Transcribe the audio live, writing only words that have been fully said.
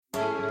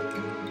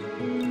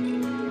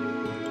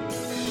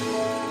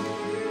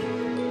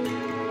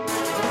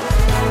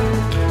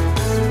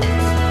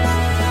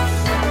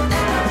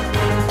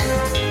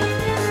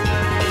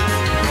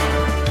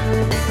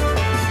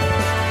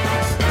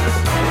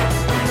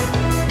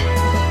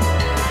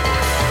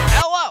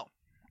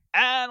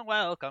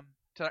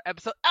to another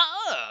episode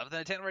of the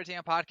Nintendo Rating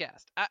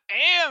Podcast. I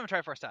am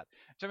Triforce Todd.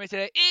 Joining me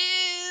today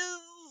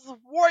is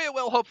Wario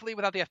Will, hopefully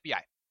without the FBI.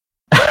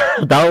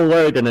 Don't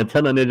worry, the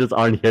Nintendo Ninjas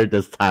aren't here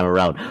this time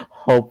around,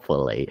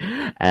 hopefully.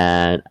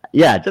 And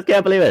yeah, just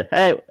can't believe it.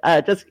 Hey,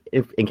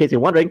 in case you're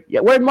wondering,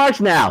 yeah, we're in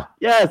March now.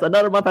 Yes,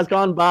 another month has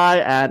gone by,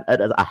 and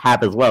a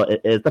half as well.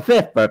 It is the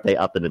 5th birthday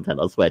of the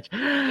Nintendo Switch.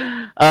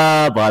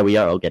 Boy, we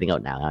are all getting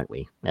old now, aren't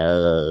we? We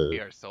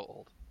are so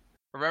old.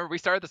 Remember, we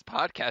started this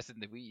podcast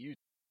in the Wii U,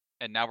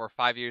 and now we're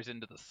 5 years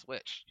into the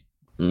Switch.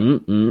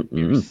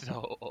 You're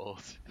so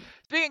old.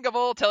 Speaking of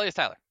old, tell us,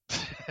 Tyler.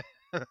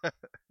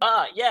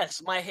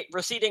 Yes, my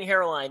receding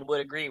hairline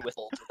would agree with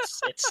old.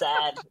 It's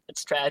sad.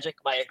 It's tragic.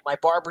 My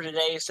barber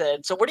today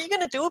said, "So what are you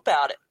going to do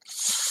about it?"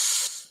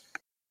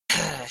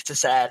 It's a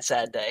sad,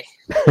 sad day.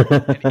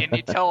 and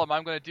you tell him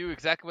I'm going to do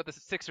exactly what the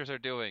Sixers are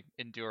doing,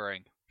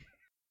 enduring.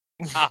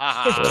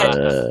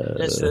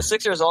 The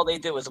Sixers, all they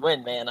do is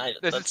win, man.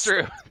 This is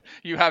true.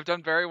 You have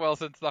done very well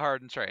since the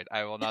Harden trade.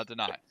 I will not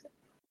deny.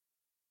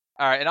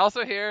 All right, and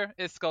also here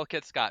is Skull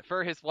Kid Scott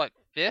for his,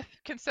 5th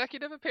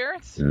consecutive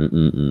appearance?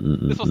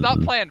 This was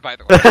not planned, by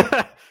the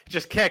way.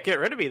 Just can't get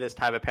rid of me this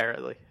time,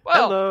 apparently.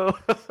 Well, hello.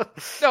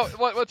 No,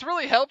 what's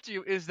really helped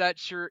you is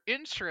that your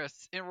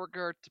interests in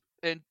regard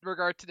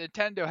to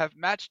Nintendo have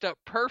matched up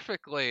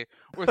perfectly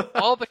with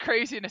all the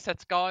craziness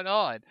that's gone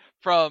on.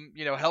 From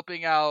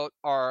helping out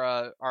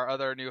our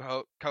other new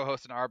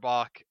co-host in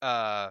Arbok,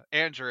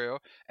 Andrew,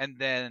 and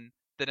then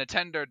the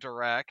Nintendo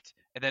Direct,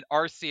 and then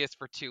Arceus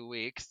for 2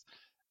 weeks.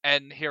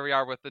 And here we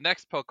are with the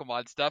next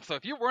Pokemon stuff. So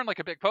if you weren't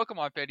a big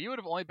Pokemon fan, you would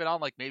have only been on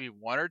maybe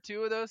 1 or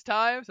 2 of those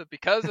times. But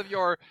because of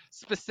your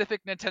specific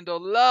Nintendo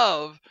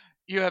love,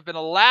 you have been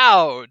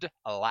allowed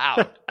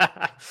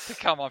to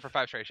come on for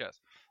 5 straight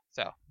shows.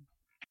 So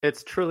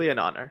it's truly an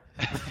honor.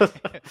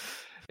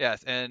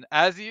 Yes, and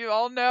as you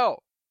all know,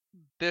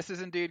 this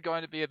is indeed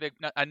going to be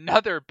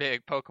another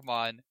big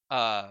Pokemon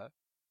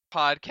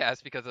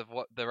podcast because of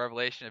the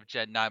revelation of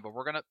Gen 9, but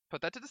we're going to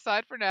put that to the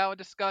side for now and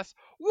discuss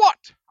what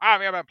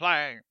have you been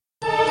playing.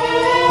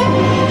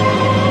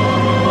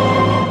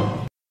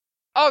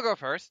 I'll go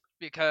first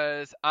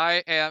because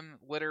I am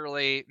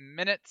literally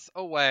minutes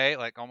away,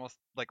 almost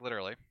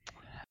literally,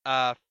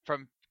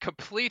 from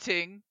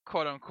completing,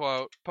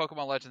 quote-unquote,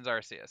 Pokemon Legends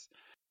Arceus.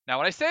 Now,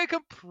 when I say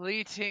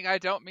completing, I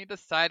don't mean the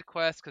side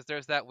quest, because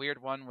there's that weird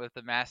one with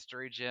the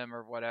Mastery Gym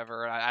or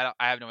whatever, and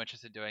I have no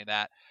interest in doing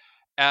that.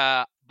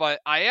 But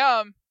I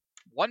am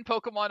 1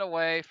 Pokemon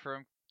away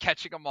from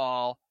catching them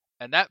all,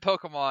 and that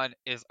Pokemon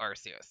is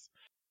Arceus.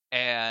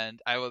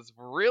 And I was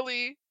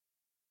really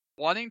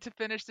wanting to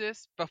finish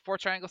this before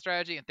Triangle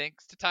Strategy, and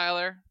thanks to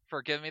Tyler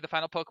for giving me the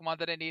final Pokemon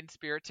that I need in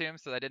Spiritomb,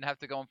 so that I didn't have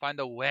to go and find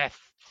the West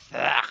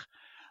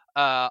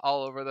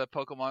all over the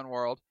Pokemon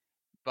world.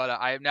 But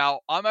I am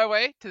now on my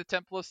way to the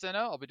Temple of Sinnoh.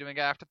 I'll be doing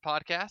it after the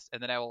podcast,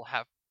 and then I will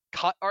have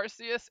caught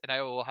Arceus, and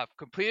I will have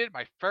completed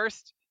my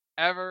first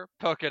ever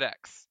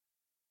Pokedex.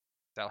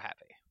 So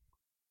happy.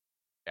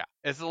 Yeah,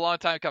 it's a long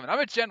time coming. I'm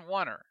a Gen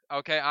 1er,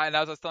 okay? And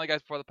as I was telling you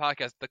guys before the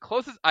podcast, the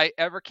closest I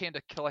ever came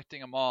to collecting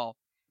them all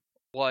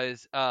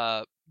was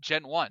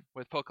Gen 1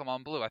 with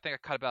Pokemon Blue. I think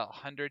I caught about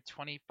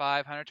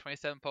 125,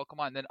 127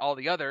 Pokemon, and then all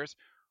the others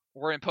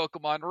were in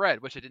Pokemon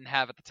Red, which I didn't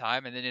have at the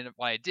time, and then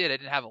when I did, I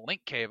didn't have a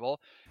link cable,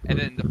 and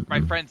then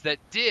my friends that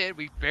did,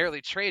 we barely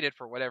traded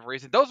for whatever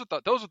reason. Those were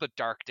the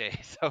dark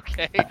days,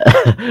 okay?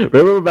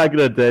 Remember back in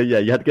the day, yeah,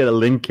 you had to get a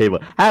link cable.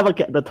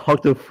 To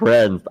talk to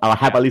friends. I'll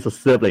have at least a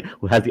sibling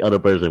who has the other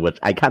version, which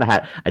I kind of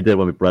had. I did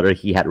with my brother.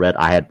 He had red,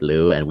 I had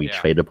blue, and we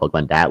traded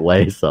Pokemon that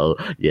way, so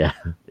yeah.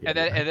 And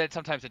then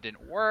sometimes it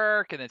didn't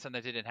work, and then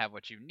sometimes it didn't have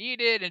what you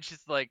needed, and it's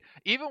just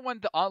even when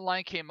the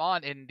online came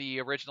on in the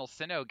original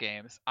Sinnoh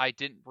games, I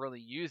didn't really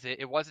use it.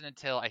 It wasn't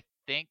until I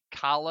think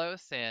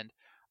Kalos and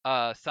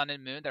Sun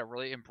and Moon that I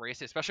really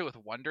embraced it, especially with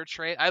Wonder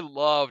Trade. I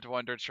loved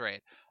Wonder Trade.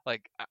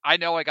 I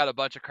know I got a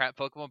bunch of crap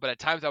Pokemon, but at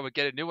times I would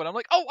get a new one. I'm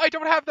like, oh, I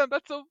don't have them.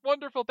 That's so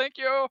wonderful. Thank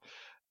you.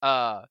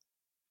 But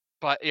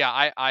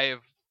yeah, I'm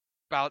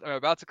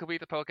about to complete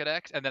the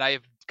Pokedex, and then I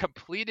have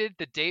completed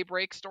the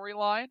Daybreak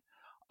storyline.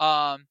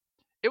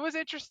 It was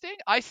interesting.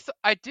 I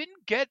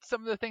didn't get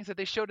some of the things that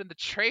they showed in the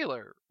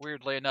trailer,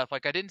 weirdly enough. I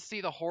didn't see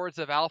the hordes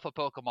of alpha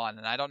Pokemon,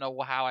 and I don't know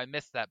how I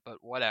missed that, but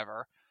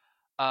whatever.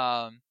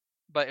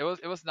 But it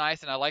was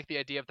nice, and I like the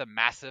idea of the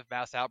massive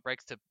mass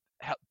outbreaks to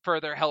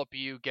further help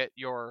you get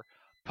your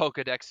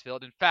Pokedex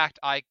filled. In fact,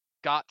 I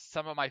got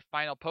some of my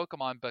final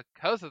Pokemon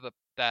because of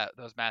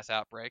those mass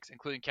outbreaks,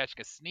 including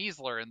catching a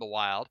Sneasler in the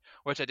wild,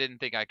 which I didn't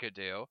think I could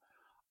do.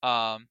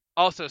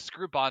 Also,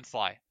 screw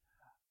Bonsly.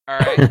 All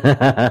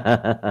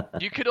right.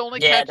 You could only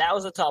catch... that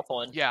was a tough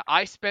one. Yeah,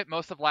 I spent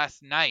most of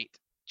last night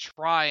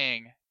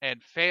trying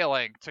and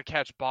failing to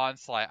catch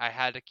Bonsly.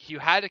 You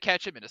had to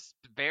catch him in a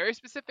very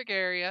specific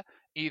area,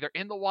 either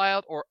in the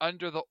wild or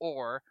under the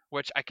ore,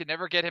 which I could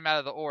never get him out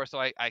of the ore, so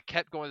I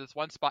kept going to this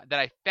one spot. Then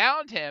I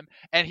found him,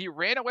 and he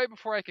ran away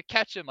before I could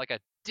catch him like a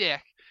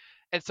dick.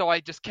 And so I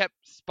just kept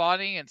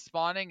spawning, and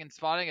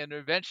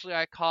eventually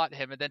I caught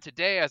him. And then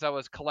today, as I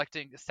was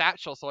collecting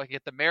satchels so I could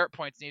get the merit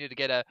points needed to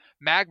get a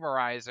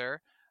Magmarizer,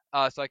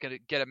 so I could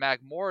get a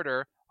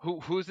Magmortar.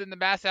 Who's in the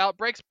mass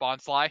outbreaks?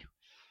 Bonsly.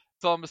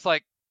 So I'm just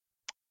like,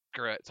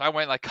 screw it. So I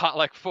went like caught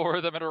like 4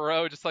 of them in a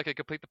row just so I could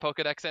complete the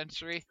Pokedex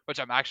entry, which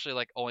I'm actually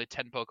like only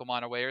 10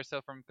 Pokemon away or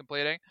so from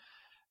completing.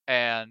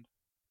 And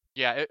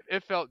yeah,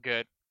 it felt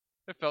good.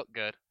 It felt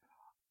good.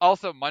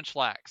 Also,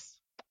 Munchlax.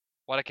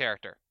 What a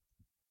character.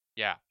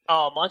 Yeah.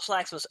 Oh,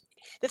 Munchlax was...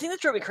 The thing that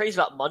drove me crazy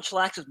about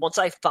Munchlax is once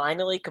I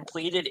finally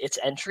completed its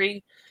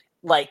entry,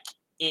 like,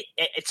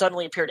 it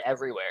suddenly appeared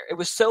everywhere. It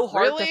was so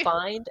hard to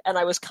find, and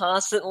I was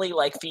constantly,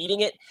 like,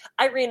 feeding it.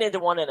 I ran into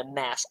one in a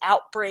mass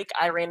outbreak.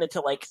 I ran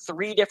into, like,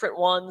 3 different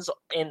ones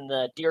in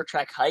the Deer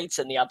Track Heights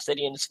and the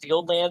Obsidian's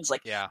Fieldlands.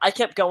 Like, yeah. I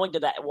kept going to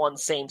that one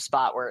same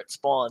spot where it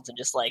spawns and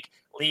just, like,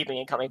 leaving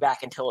and coming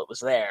back until it was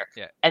there.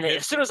 Yeah. And then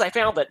as soon as I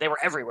found it, they were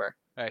everywhere.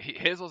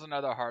 His was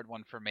another hard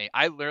one for me.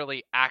 I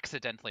literally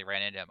accidentally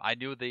ran into him. I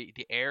knew the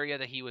area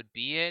that he would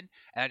be in,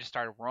 and I just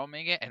started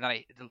roaming it, and then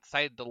I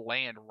decided to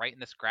land right in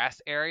this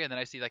grass area, and then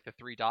I see like the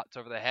 3 dots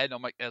over the head,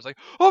 and I was like,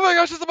 oh my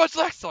gosh, there's a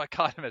Munchlax! So I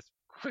caught him as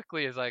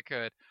quickly as I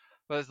could.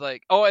 But it's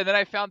like, oh, and then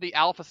I found the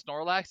Alpha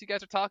Snorlax you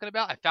guys are talking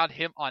about. I found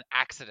him on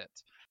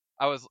accident.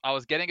 I was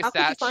getting a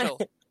satchel.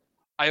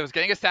 I was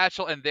getting a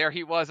satchel, and there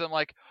he was. I'm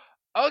like,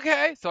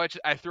 okay. So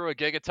I threw a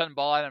Gigaton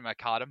ball at him, and I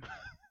caught him.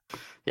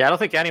 Yeah, I don't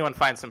think anyone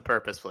finds him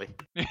purposefully.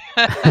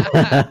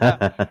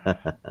 I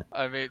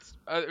mean,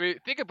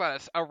 think about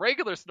it. A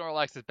regular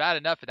Snorlax is bad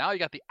enough, and now you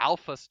got the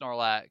Alpha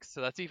Snorlax,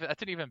 so that's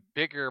an even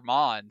bigger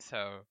mon.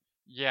 So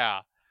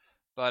yeah,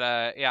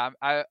 but yeah,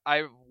 I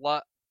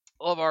love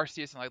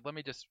Arceus, and like, let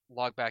me just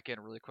log back in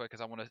really quick because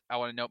I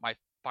want to note my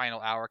final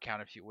hour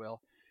count, if you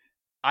will.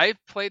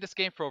 I've played this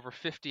game for over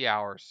 50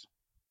 hours,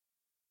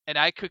 and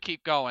I could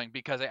keep going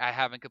because I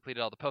haven't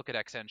completed all the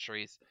Pokedex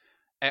entries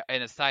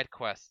and the side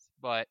quests,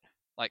 but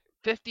like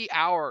 50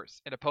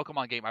 hours in a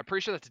Pokemon game. I'm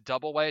pretty sure that's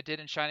double what I did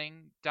in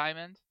Shining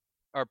Diamond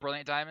or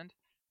Brilliant Diamond.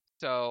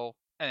 So,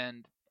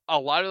 and a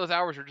lot of those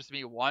hours were just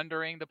me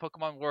wandering the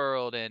Pokemon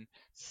world and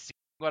seeing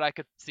what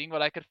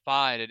I could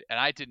find, and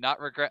I did not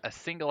regret a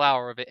single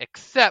hour of it,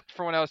 except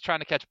for when I was trying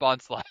to catch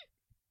Bonsly.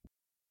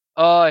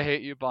 Oh, I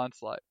hate you,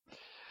 Bonsly.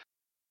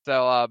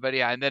 So, but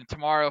yeah, and then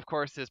tomorrow, of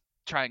course, is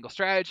Triangle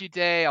Strategy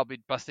Day. I'll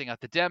be busting out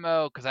the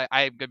demo because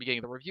I'm going to be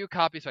getting the review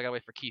copy, so I got to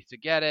wait for Keith to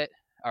get it,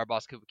 our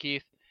boss Koopa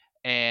Keith.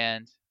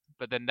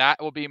 But then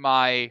that will be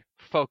my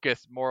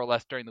focus more or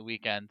less during the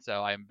weekend,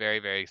 so I'm very,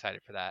 very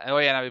excited for that. Oh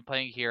yeah, and I've been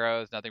playing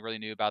Heroes. Nothing really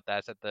new about that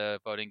except the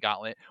voting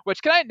gauntlet,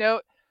 which, can I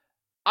note,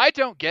 I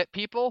don't get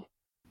people.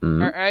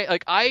 Mm-hmm. All right,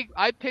 like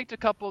I picked a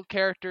couple of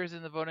characters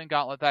in the voting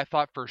gauntlet that I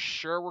thought for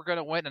sure were going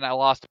to win, and I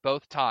lost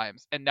both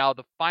times. And now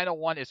the final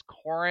one is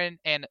Corrin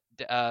and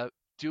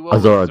Duo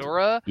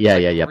Azura. Yeah,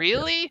 like, yeah.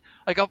 Really?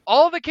 Like, of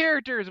all the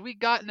characters we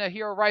got in a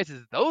Hero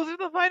Rises, those are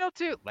the final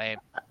 2? Lame.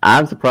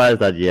 I'm surprised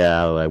that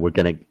like,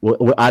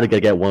 we're either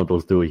gonna get one of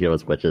those dual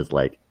heroes, which is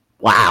like,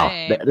 wow.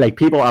 Lame. Like,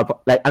 people are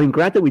like, I mean,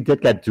 granted, we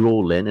did get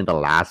dual Lin in the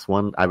last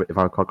one, if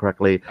I recall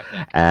correctly,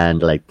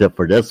 and like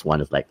for this one,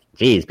 it's like,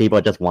 geez,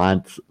 people just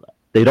want.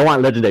 They don't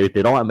want legendary.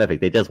 They don't want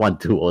mythic. They just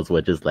want duels,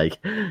 which is like,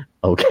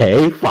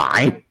 okay,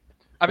 fine.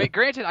 I mean,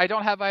 granted, I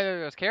don't have either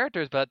of those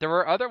characters, but there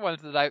were other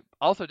ones that I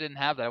also didn't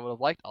have that I would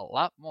have liked a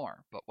lot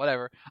more. But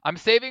whatever. I'm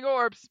saving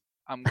orbs.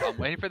 I'm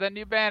waiting for that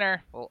new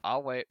banner. Well,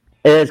 I'll wait.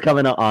 It's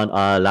coming on,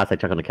 last I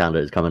checked on the calendar,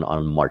 it's coming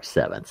on March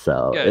 7th.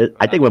 So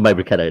I think we might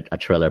get a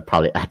trailer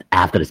probably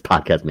after this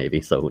podcast,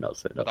 maybe. So who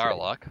knows? With our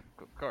luck,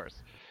 of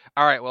course.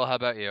 All right, well, how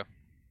about you?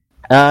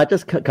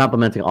 Just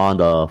complimenting on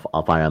the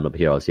Fire Emblem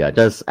Heroes. Yeah,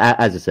 just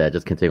as you said,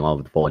 just continuing on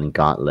with the voting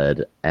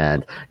gauntlet.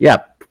 And yeah,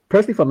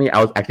 personally for me,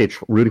 I was actually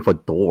rooting for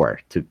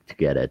Door to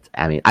get it.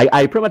 I mean,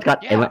 I pretty much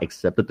got everyone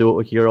except the dual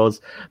heroes.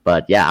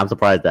 But yeah, I'm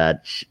surprised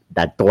that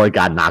Door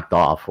got knocked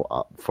off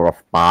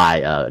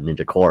by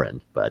Ninja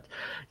Corrin. But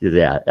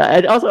yeah,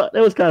 and also it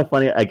was kind of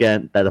funny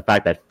again that the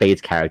fact that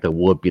Fate's character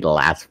would be the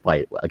last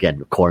fight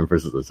again, Corrin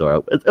versus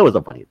Azura. It was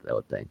a funny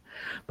little thing.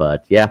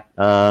 But yeah,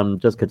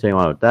 just continuing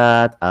on with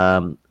that.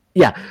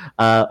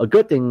 A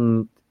good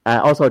thing. I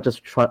also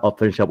just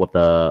finish up with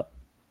the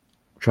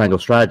Triangle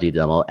Strategy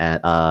demo,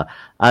 and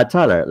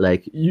Tyler,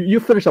 like you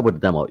finished up with the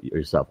demo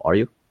yourself, are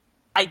you?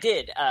 I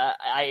did.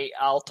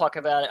 I'll talk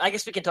about it. I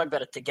guess we can talk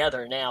about it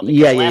together now.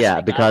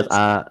 Because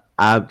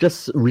I've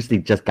just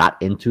recently got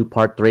into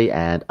part 3,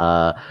 and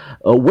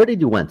where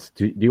did you went?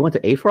 Do you went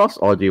to Aphros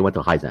or do you went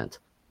to Hyzant?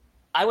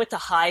 I went to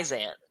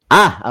Hyzant.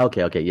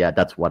 Okay, yeah,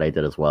 that's what I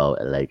did as well.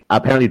 Like,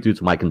 apparently, due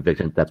to my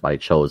conviction, that's what I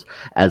chose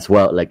as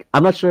well. Like,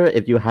 I'm not sure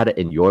if you had it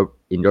in your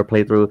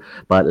playthrough,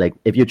 but like,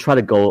 if you try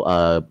to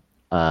go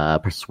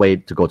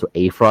persuade to go to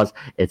Aphros,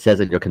 it says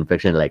in your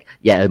conviction, like,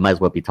 yeah, it might as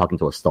well be talking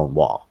to a stone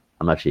wall.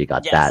 I'm not sure you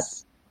got that.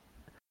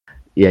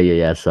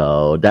 Yeah.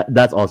 So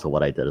that's also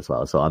what I did as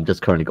well. So I'm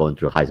just currently going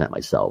through Hyzant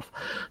myself.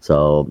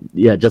 So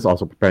yeah, just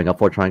also preparing up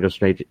for Triangle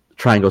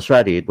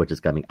Strategy, which is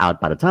coming out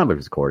by the time of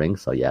recording.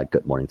 So yeah,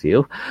 good morning to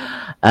you.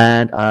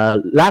 And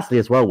lastly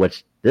as well,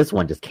 which this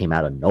one just came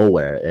out of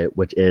nowhere,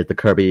 which is the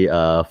Kirby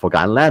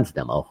Forgotten Lands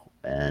demo.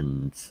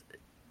 And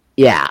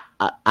yeah,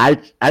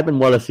 I've been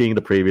more or less seeing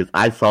the previews.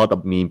 I saw the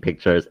meme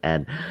pictures,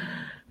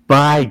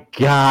 by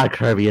God,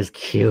 Kirby is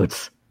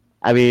cute.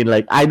 I mean,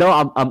 like, I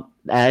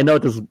know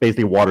this is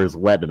basically water is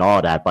wet and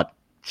all that, but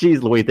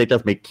geez Louise, they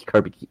just make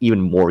Kirby even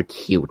more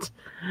cute.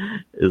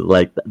 It's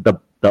like the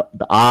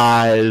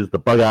eyes, the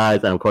bug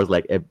eyes, and of course,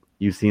 like, if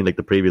you've seen like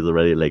the previews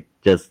already, like,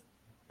 just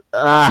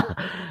how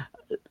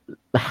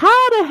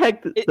the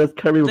heck does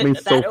Kirby remain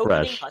so fresh? That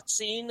opening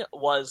cutscene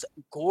was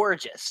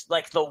gorgeous.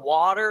 Like the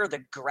water, the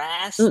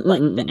grass,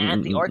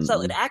 the art style.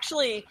 It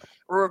actually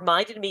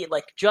reminded me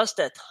like just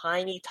a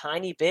tiny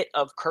bit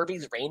of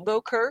Kirby's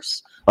Rainbow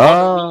Curse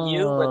on the Wii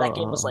U, where that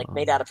game was like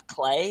made out of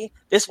clay.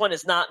 This one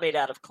is not made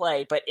out of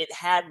clay, but it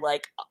had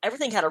like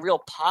everything had a real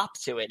pop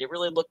to it. It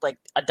really looked like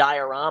a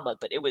diorama,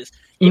 but it was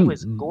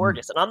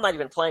gorgeous. And I'm not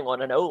even playing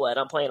on an OLED.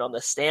 I'm playing on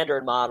the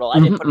standard model. I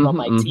didn't put it on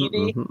my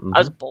TV. I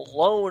was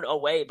blown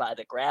away by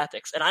the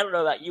graphics. And I don't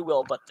know about you,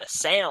 Will, but the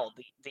sound,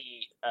 the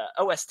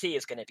OST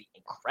is going to be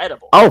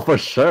incredible. Oh, for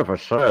sure.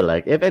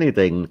 Like, if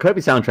anything,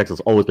 Kirby soundtracks has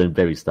always been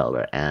very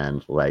stellar.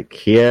 And, like,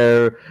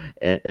 here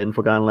in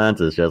Forgotten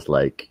Lands is just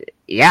like,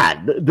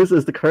 yeah, this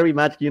is the Kirby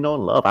magic you know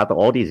and love after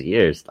all these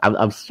years.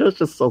 I'm just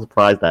so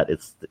surprised that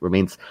it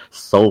remains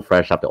so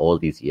fresh after all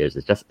these years.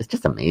 It's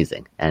just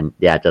amazing. And,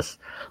 yeah, just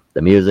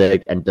the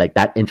music and, like,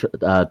 that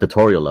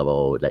tutorial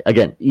level, like,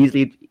 again,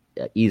 easily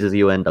eases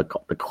you in the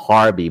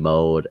Kirby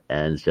mode.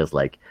 And it's just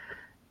like,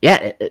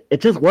 yeah,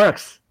 it just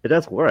works. It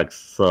just works.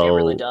 So it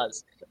really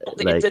does.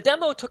 Like, the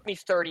demo took me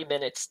 30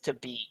 minutes to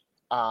beat.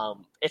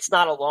 It's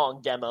not a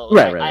long demo.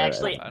 Right, I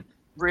actually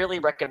really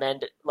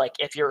recommend it, like,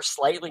 if you're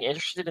slightly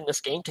interested in this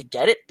game, to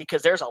get it,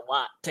 because there's a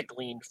lot to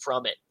glean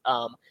from it.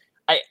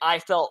 I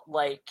felt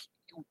like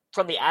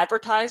from the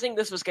advertising,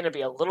 this was going to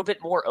be a little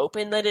bit more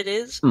open than it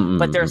is,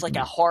 but there's like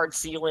a hard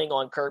ceiling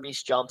on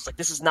Kirby's jumps. Like,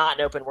 this is not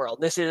an open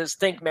world. This is,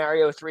 think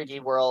Mario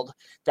 3D World,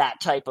 that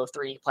type of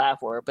 3D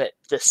platform. But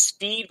the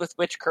speed with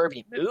which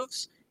Kirby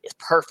moves is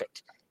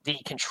perfect. The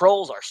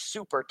controls are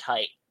super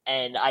tight,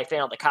 and I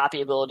found the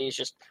copy ability is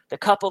just the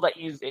couple that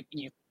you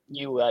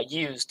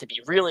use to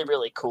be really,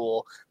 really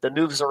cool. The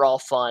moves are all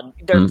fun.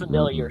 They're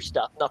familiar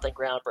stuff, nothing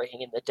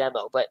groundbreaking in the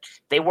demo, but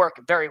they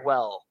work very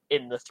well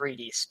in the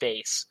 3D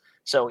space.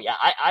 So yeah,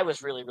 I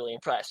was really, really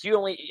impressed.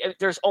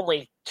 There's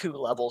only 2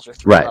 levels or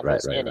 3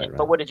 levels in it.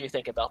 But what did you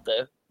think about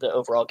the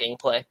overall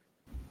gameplay?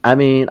 I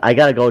mean, I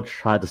gotta go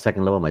try the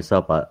second level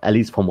myself, but at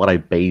least from what I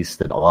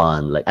based it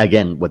on, like,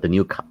 again, with the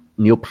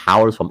new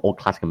powers from old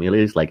classic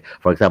abilities, like,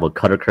 for example,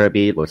 Cutter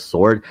Kirby with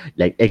Sword,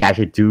 like, it can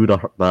actually do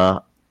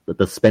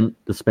the spin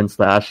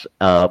slash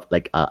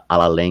like a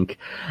la Link,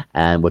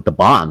 and with the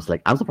bombs,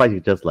 like, I'm surprised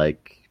you just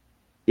like,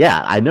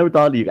 yeah, I never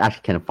thought you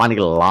actually can finally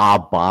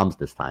lob bombs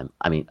this time.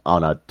 I mean,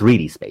 on a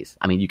 3D space.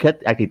 I mean, you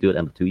could actually do it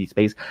on the 2D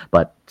space,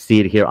 but see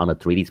it here on a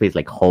 3D space,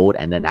 like hold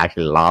and then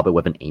actually lob it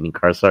with an aiming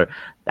cursor.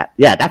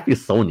 That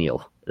feels so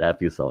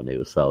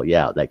new. So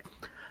yeah, like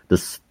the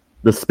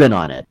spin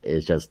on it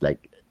is just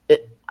like,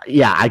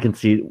 yeah, I can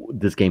see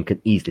this game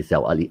can easily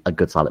sell a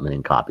good solid 1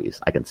 million copies.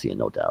 I can see it,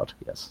 no doubt.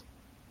 Yes.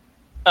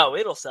 Oh,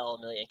 it'll sell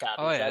 1 million copies.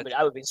 Oh, yeah.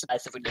 I would be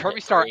surprised if we did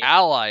Kirby Star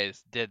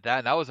Allies did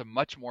that. That was a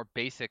much more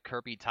basic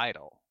Kirby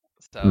title.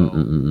 So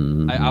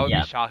I would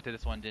be shocked if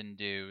this one didn't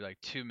do like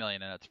 2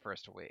 million in its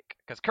first week.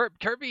 Because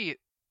Kirby's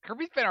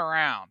been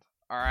around.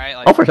 All right.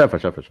 Like, for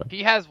sure.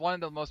 He has one of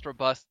the most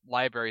robust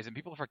libraries, and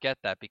people forget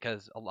that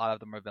because a lot of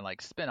them have been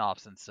like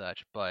spin-offs and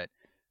such. But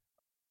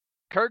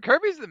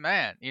Kirby's the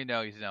man. He's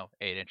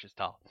 8 inches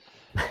tall.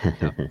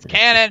 So, it's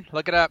canon.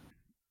 Look it up.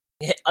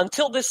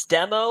 Until this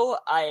demo,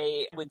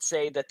 I would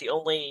say that the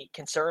only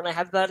concern I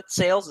have about its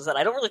sales is that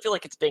I don't really feel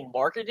like it's being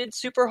marketed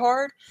super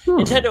hard.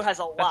 Nintendo has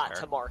a lot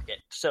to market,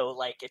 so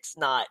like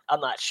I'm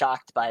not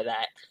shocked by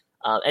that.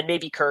 And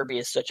maybe Kirby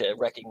is such a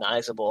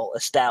recognizable,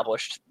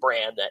 established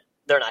brand that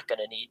they're not going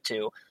to need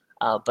to.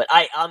 But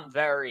I'm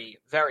very,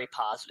 very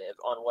positive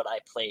on what I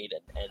played,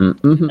 and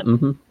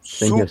I'm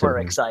super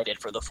excited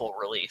for the full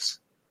release.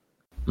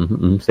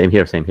 Same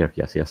here.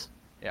 Yes.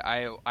 Yeah,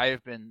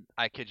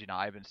 I kid you not,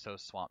 I've been so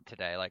swamped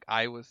today. Like,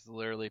 I was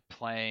literally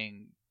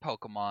playing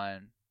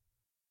Pokemon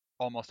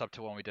almost up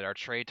to when we did our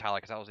trade, Tyler,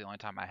 because that was the only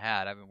time I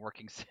had. I've been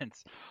working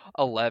since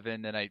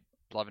 11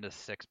 to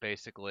 6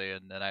 basically,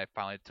 and then I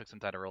finally took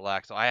some time to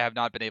relax. So I have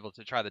not been able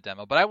to try the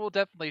demo, but I will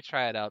definitely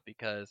try it out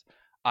because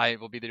I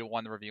will be the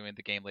one reviewing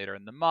the game later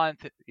in the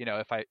month.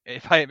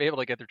 If I am able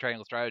to get through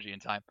Triangle Strategy in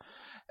time,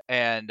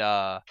 and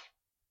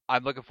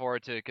I'm looking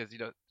forward to it because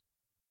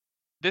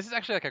this is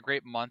actually like a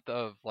great month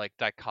of like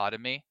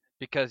dichotomy,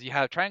 because you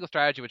have Triangle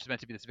Strategy, which is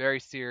meant to be this very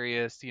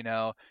serious,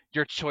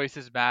 your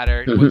choices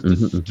matter, what's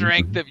the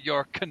strength of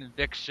your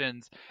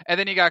convictions, and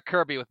then you got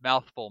Kirby with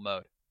mouthful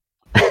mode.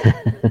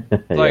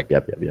 Like,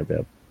 yep.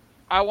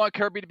 I want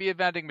Kirby to be a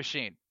vending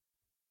machine.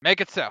 Make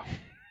it so.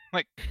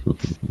 Like,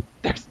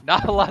 there's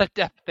not a lot of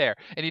depth there,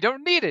 and you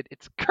don't need it.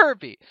 It's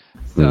Kirby,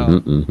 so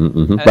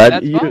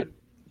that's fine.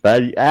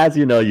 But as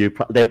you know,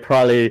 they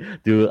probably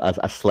do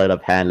a sleight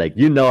of hand. Like,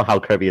 how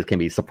Kirby can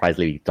be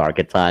surprisingly dark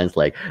at times.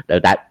 Like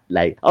that,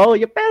 like, oh,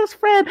 your best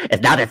friend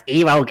is now this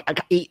evil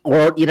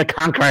world eater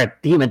conqueror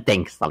demon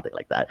thing, something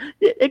like that.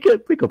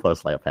 We could put a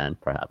sleight of hand,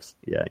 perhaps.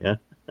 Yeah.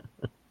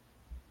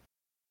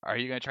 Are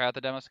you gonna try out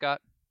the demo,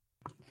 Scott?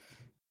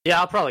 Yeah,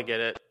 I'll probably get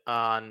it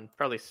on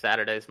probably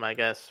Saturdays, my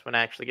guess, when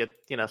I actually get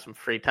some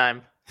free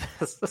time.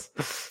 Nothing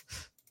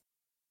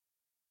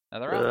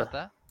wrong with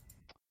that.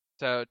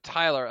 So,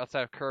 Tyler,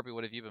 outside of Kirby,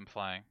 what have you been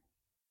playing?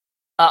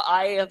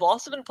 I have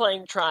also been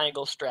playing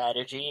Triangle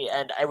Strategy,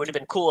 and it would have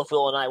been cool if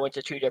Will and I went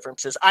to two different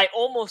places. I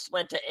almost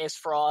went to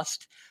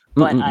Aesfrost,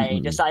 but I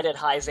decided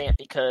Hyzant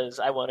because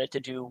I wanted to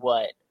do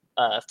what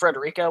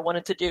Frederica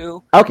wanted to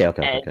do.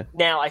 Okay.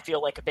 Now I feel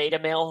like a beta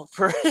male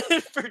for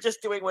for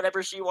just doing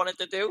whatever she wanted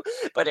to do,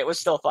 but it was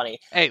still funny.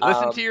 Hey,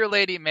 listen to your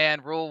lady,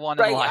 man. Rule 1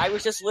 in Right, life. I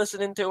was just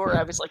listening to her.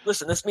 I was like,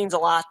 listen, this means a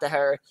lot to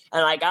her.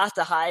 And I got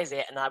to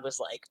Hyzant, and I was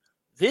like,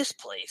 this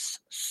place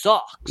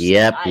sucks.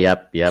 Yep.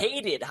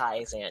 Hated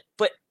Hyzant,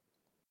 but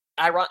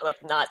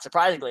not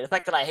surprisingly, the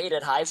fact that I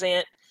hated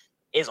Hyzant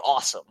is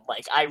awesome.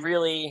 Like,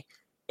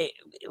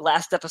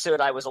 last episode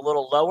I was a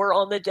little lower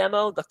on the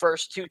demo. The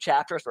first two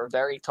chapters were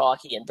very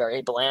talky and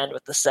very bland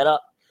with the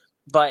setup,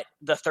 but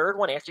the third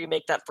one, after you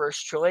make that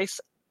first choice,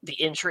 the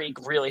intrigue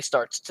really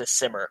starts to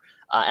simmer.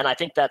 And I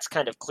think that's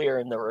kind of clear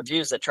in the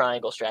reviews that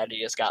Triangle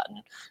Strategy has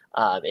gotten.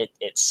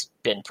 It's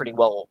been pretty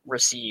well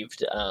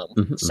received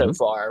so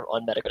far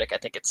on Metacritic. I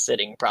think it's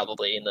sitting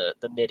probably in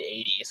the mid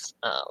 80s.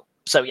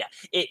 So yeah,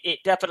 it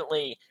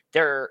definitely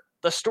the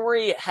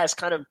story has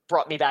kind of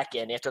brought me back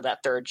in after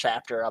that third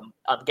chapter. I'm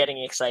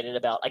getting excited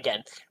about,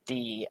 again,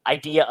 the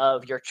idea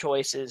of your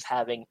choices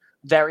having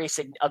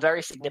a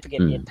very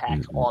significant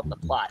impact on the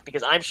plot,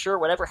 because I'm sure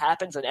whatever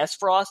happens in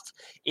Aesfrost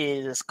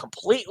is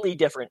completely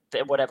different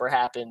than whatever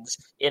happens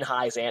in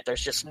Hyzant.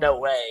 There's just no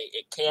way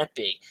it can't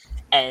be.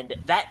 And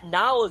that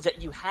knowledge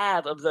that you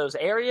have of those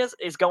areas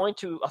is going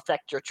to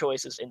affect your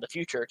choices in the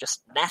future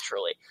just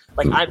naturally.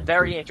 Like, I'm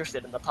very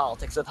interested in the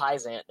politics of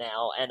Hyzant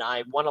now, and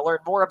I want to learn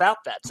more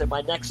about that. So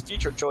my next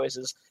future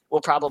choices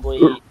will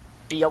probably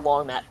be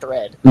along that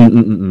thread.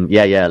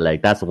 Yeah.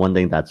 Like, that's one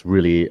thing that's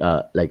really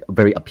like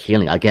very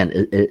appealing. Again,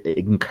 it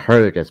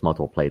encourages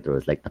multiple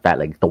playthroughs. Like the fact,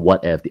 like the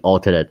what if, the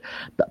alternate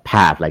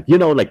path. Like,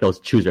 like those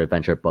choose your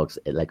adventure books,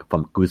 like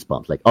from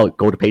Goosebumps. Like, oh,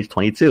 go to page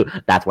 22.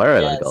 That's where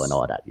I'm gonna go and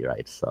all that. You're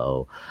right.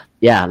 So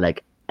yeah,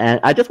 like,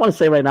 and I just want to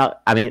say right now,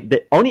 I mean,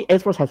 the only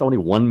Aesfrost has only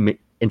one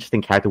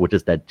interesting character, which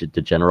is that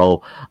the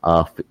general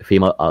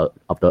female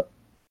of the,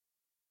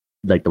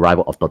 like, the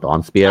rival of the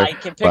Dawn Spear. I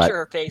can picture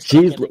her face, but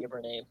I can't think of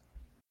her name.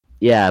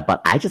 Yeah,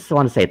 but I just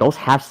want to say those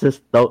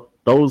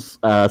those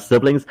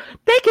siblings,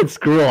 they can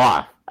screw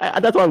off.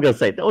 That's what I'm gonna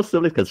say. Those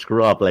siblings can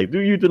screw up. Like,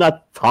 you do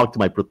not talk to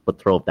my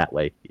betrothed that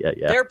way.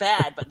 Yeah. They're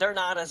bad, but they're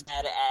not as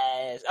bad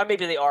as, or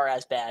maybe they are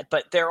as bad,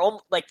 but they're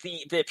like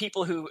the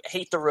people who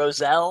hate the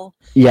Roselle.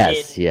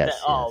 Yes.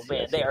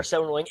 They are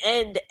so annoying.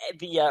 And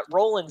the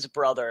Roland's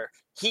brother,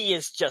 he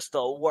is just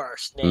the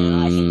worst, man.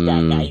 I hate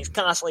that guy. He's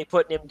constantly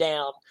putting him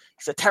down.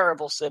 He's a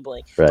terrible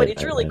sibling. But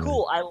it's really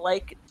cool. I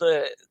like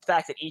the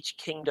fact that each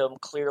kingdom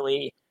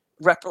clearly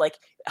like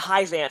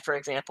Hyzant, for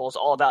example, is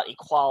all about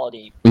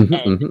equality, and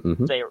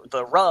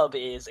the rub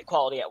is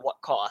equality at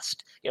what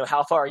cost?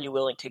 How far are you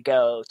willing to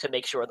go to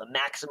make sure the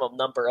maximum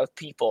number of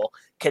people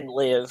can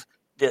live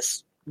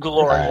this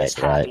glorious,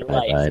 happy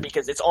life?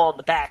 Because it's on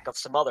the back of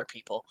some other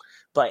people.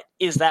 But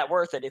is that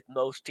worth it if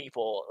most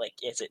people, like,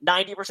 is it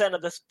 90%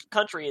 of this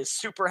country is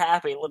super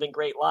happy and living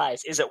great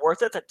lives? Is it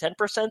worth it that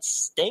 10%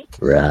 stink?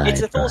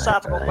 It's a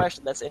philosophical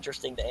question that's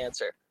interesting to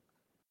answer.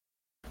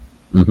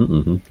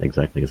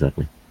 Exactly.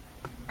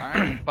 All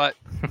right, but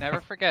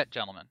never forget,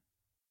 gentlemen,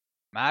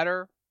 no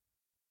matter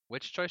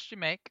which choice you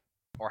make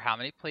or how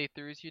many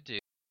playthroughs you do,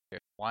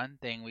 there's one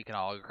thing we can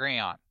all agree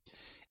on.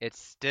 It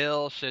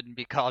still shouldn't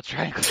be called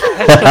Triangle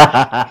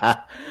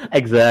Strategy.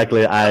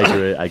 Exactly, I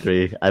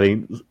agree. I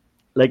mean,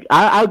 like,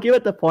 I'll give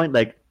it the point,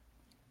 like,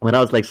 when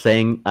I was, like,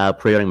 saying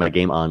pre-ordering my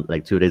game on,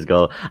 like, 2 days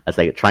ago, I was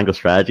like, Triangle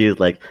Strategy is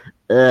like,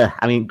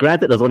 I mean,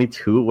 granted, there's only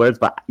 2 words,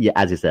 but yeah,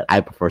 as you said, I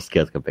prefer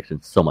Skills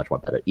Conviction so much more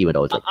better, even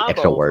though it's like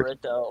extra word.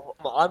 It, though.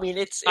 I mean,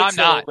 it's I'm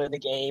not in the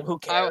game. Who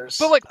cares?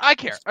 But like, I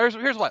care.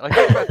 Here's why. Like,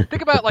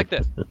 think about it like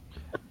this.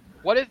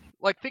 What if,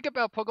 like, think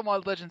about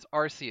Pokemon Legends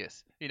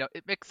Arceus.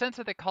 It makes sense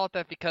that they call it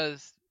that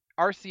because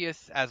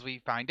Arceus, as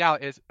we find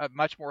out, is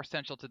much more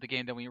essential to the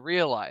game than we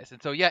realize.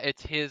 And so, yeah,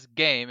 it's his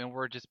game, and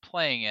we're just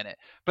playing in it.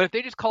 But if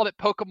they just called it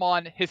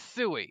Pokemon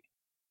Hisui,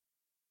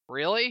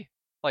 really?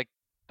 Like,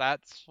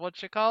 that's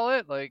what you call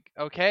it? Like,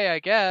 okay, I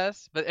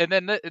guess. But and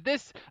then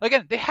this,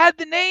 again, they had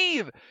the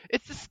name.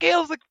 It's the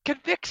Scales of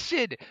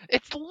Conviction.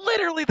 It's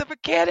literally the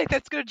mechanic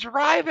that's going to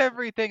drive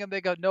everything. And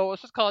they go, no,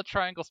 let's just call it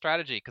Triangle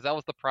Strategy because that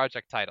was the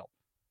project title.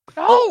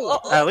 No!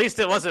 At least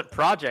it wasn't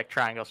Project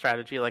Triangle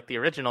Strategy like the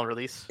original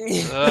release.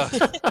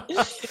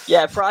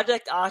 Yeah,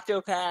 Project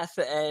Octopath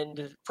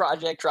and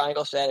Project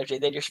Triangle Strategy,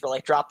 they just were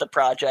like, drop the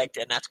project,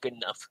 and that's good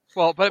enough.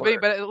 Well, but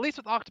at least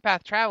with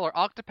Octopath Traveler,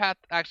 Octopath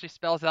actually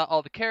spells out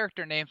all the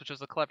character names, which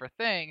was a clever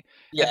thing.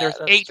 Yeah, and there's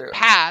that's 8 true.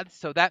 paths,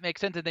 so that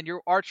makes sense. And then you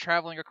are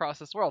traveling across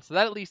this world, so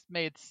that at least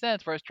made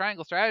sense. Whereas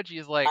Triangle Strategy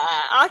is like,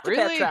 Octopath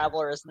really?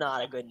 Traveler is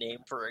not a good name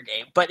for a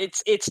game, but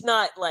it's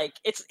not like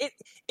it's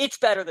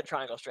better than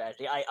Triangle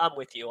Strategy. I'm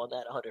with you on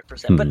that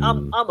 100%, but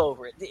I'm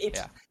over it.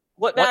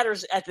 What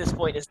matters at this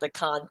point is the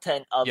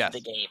content of Yes. the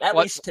game, at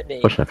least to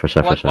me. For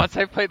sure. Once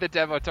I play the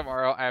demo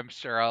tomorrow, I'm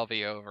sure I'll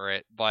be over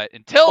it. But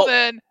until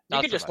then, You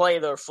not can so just much. play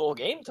the full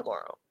game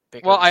tomorrow.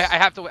 Because... Well, I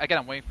have to. Again,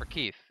 I'm waiting for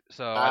Keith,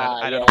 so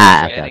I don't know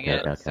yeah. if he's getting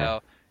it. Okay.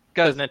 So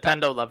Because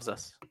Nintendo loves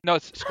us. no,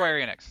 it's Square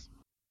Enix.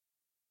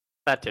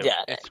 That too.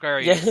 Yeah. It's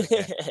Square Yeah.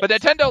 Enix. But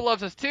Nintendo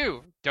loves us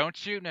too.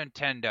 Don't you,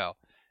 Nintendo?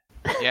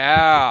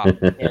 Yeah.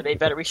 Yeah, they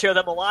better. We show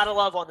them a lot of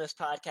love on this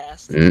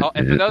podcast. Oh,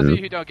 and for those of you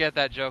who don't get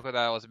that joke that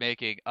I was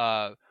making,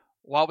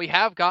 while we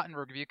have gotten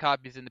review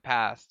copies in the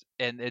past,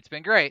 and it's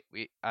been great,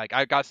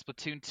 I got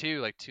Splatoon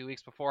 2 like 2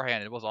 weeks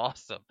beforehand. It was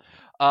awesome.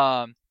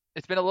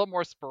 It's been a little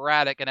more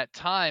sporadic, and at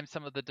times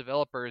some of the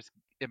developers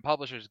and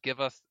publishers give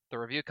us the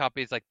review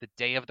copies like the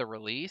day of the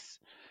release,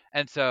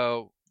 and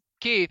so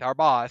Keith, our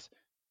boss,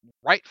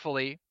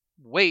 rightfully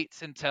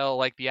waits until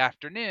like the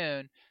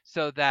afternoon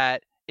so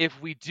that if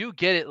we do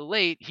get it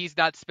late, he's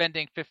not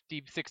spending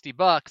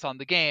 $50-$60 on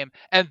the game,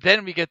 and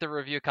then we get the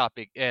review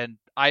copy. And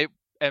I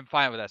am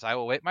fine with this. I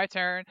will wait my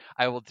turn.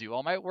 I will do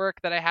all my work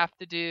that I have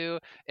to do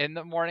in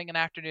the morning and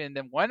afternoon. And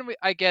then when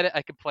I get it,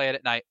 I can play it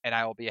at night, and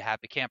I will be a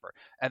happy camper.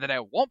 And then I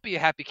won't be a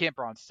happy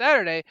camper on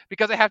Saturday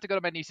because I have to go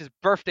to my niece's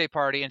birthday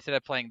party instead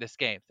of playing this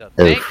game. So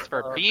thanks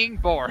for being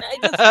born.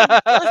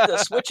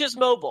 The Switch is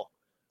mobile.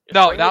 Just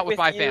No, bring not it with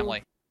my you,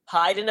 family.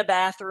 Hide in a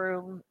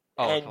bathroom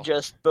and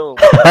just boom.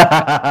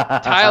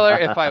 Tyler,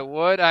 if I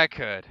would, I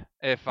could.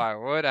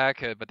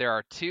 But there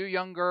are 2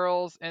 young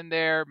girls in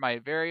there, my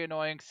very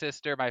annoying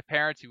sister, my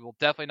parents who will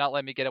definitely not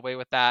let me get away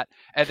with that,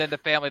 and then the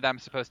family that I'm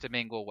supposed to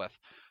mingle with.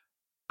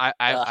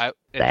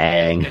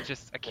 Dang. It's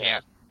just I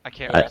can't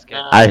risk it.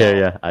 I hear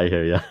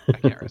you. I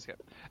can't risk it.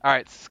 All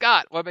right,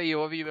 Scott, what about you?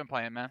 What have you been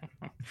playing, man?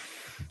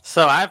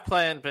 So I've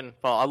been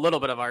a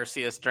little bit of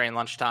Arceus during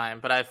lunchtime,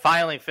 but I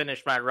finally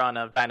finished my run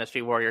of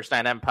Dynasty Warriors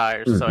 9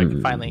 Empires, so I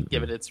can finally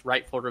give it its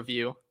rightful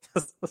review,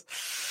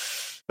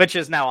 which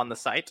is now on the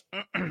site.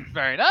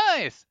 Very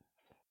nice.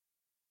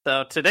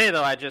 So today,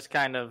 though, I just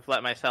kind of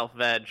let myself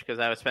veg because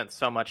I spent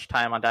so much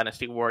time on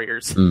Dynasty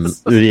Warriors.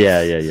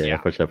 Yeah.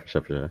 For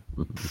sure.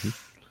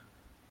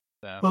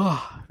 So.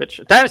 Which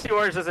Dynasty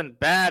Warriors isn't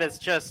bad. It's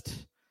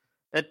just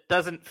it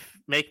doesn't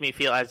make me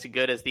feel as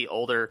good as the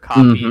older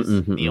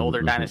copies, the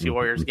older Dynasty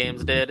Warriors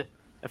games did.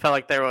 I felt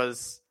like there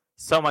was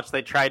so much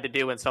they tried to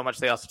do and so much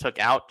they also took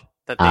out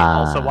that they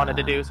also wanted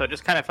to do. So it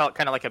just kind of felt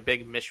kind of like a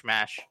big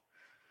mishmash.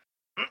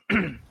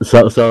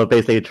 So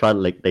basically,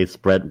 they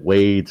spread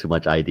way too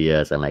much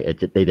ideas, and they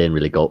didn't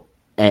really go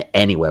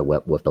anywhere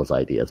with those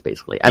ideas.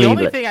 Basically, the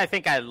only thing I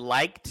think I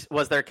liked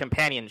was their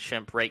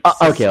companionship rate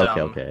system.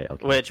 Okay.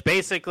 Which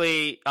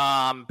basically,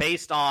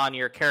 based on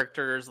your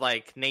character's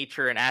like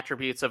nature and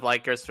attributes of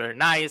like if they're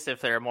nice,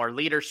 if they're more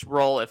leader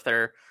role, if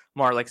they're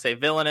more like say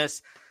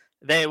villainous,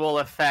 they will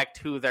affect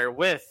who they're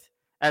with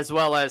as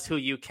well as who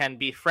you can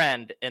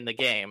befriend in the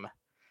game.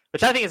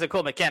 Which I think is a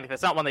cool mechanic.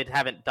 That's not one they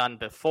haven't done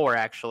before,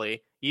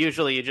 actually.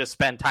 Usually you just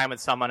spend time with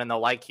someone and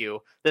they'll like you.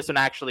 This one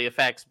actually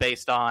affects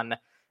based on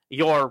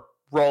your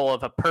role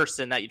of a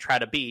person that you try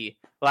to be.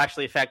 Will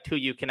actually affect who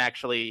you can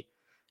actually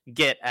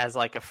get as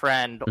like a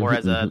friend or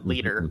as a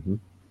leader.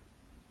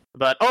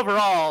 But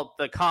overall,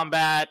 the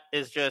combat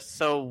is just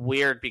so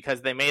weird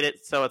because they made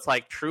it so it's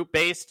like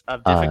troop-based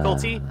of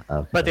difficulty,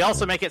 but they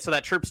also make it so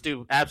that troops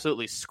do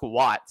absolutely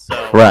squat.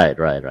 So right.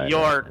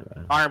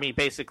 Your army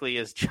basically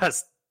is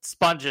just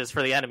sponges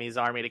for the enemy's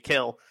army to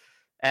kill,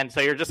 and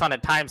so you're just on a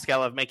time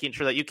scale of making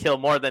sure that you kill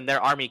more than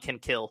their army can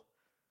kill,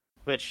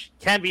 which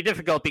can be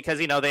difficult because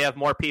they have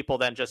more people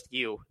than just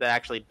you that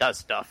actually does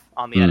stuff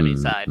on the enemy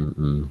side.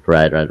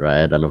 Right,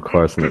 and of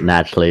course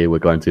naturally we're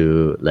going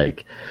to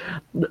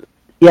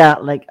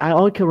I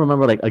only can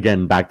remember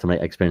again back to my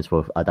experience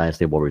with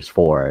Dynasty Warriors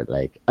 4,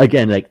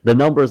 the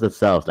numbers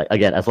itself,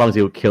 as long as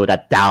you kill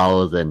that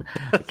 1,000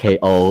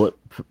 KO,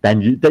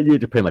 then you're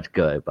pretty much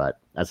good. But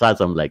aside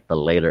from the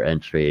later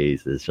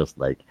entries, it's just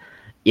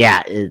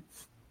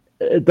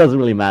it doesn't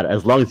really matter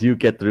as long as you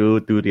get through,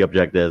 do the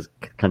objectives,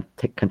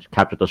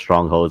 capture the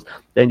strongholds,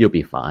 then you'll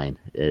be fine.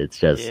 It's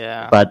just,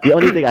 But the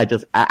only thing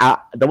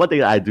the one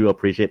thing I do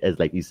appreciate is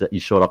you said you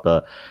showed up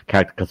the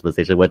character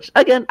customization, which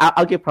again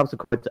I'll give props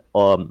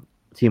to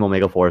Team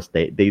Omega Force.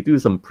 They do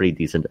some pretty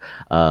decent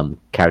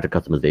character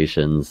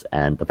customizations,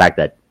 and the fact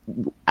that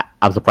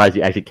I'm surprised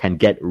you actually can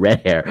get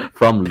red hair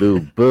from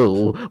Lu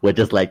Bu, which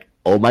is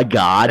oh my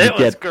god, it you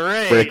was get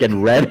great.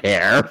 Freaking red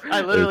hair.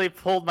 I literally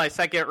pulled my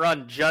second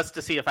run just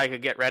to see if I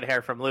could get red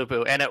hair from Lu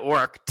Bu, and it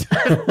worked.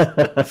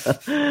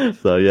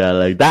 So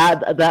yeah,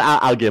 that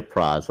I'll give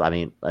props. I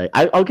mean,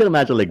 I can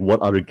imagine what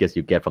other gifts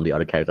you get from the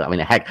other characters. I mean,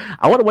 heck,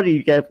 I wonder what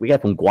we get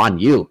from Guan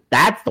Yu.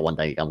 That's the one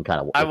thing I'm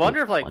kind of. I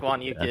wonder if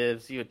Guan Yu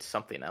gives you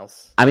something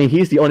else. I mean,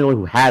 he's the only one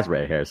who has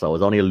red hair, so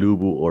it's only Lu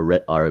Bu or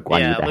Guan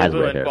Yu that has red hair. Yeah,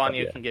 Lu Bu and Guan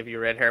Yu can give you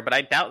red hair, but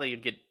I doubt that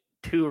you'd get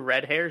 2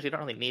 red hairs. You don't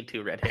really need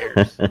 2 red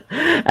hairs.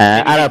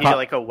 I need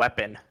like a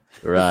weapon.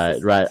 Right.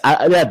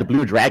 The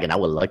blue dragon. I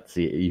would like to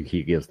see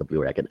he gives the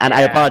blue dragon. And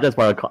I apologize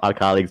for our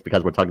colleagues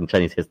because we're talking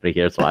Chinese history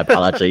here, so I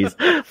apologize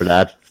for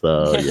that.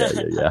 So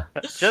yeah.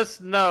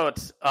 Just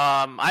note,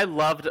 I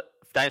loved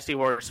Dynasty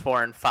Warriors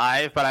 4 and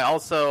 5, but I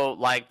also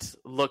liked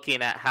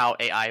looking at how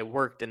AI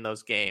worked in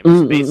those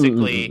games.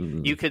 Basically,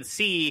 you could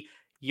see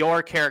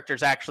your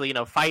characters actually,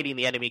 fighting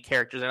the enemy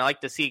characters, and I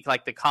like to see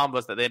like the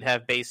combos that they'd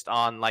have based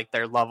on like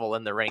their level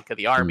and the rank of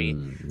the army.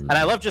 And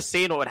I love just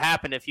seeing what would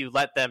happen if you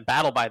let them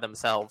battle by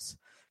themselves,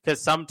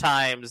 because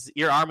sometimes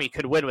your army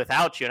could win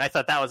without you, and I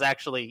thought that was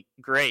actually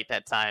great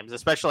at times,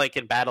 especially like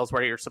in battles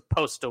where you're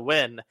supposed to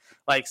win.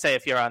 Like, say,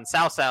 if you're on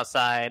South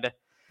side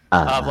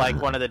of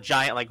like one of the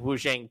giant like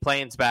Wuzhang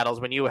Plains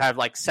battles, when you have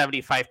like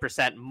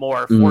 75%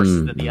 more force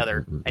than the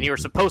other, and you were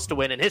supposed to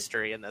win in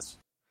history in this.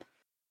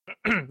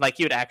 Like,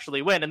 you'd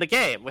actually win in the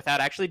game without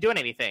actually doing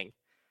anything.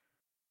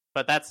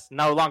 But that's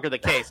no longer the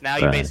case. Now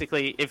you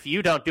basically, if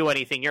you don't do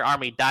anything, your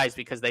army dies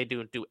because they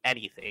don't do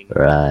anything.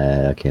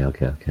 Right.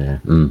 Okay.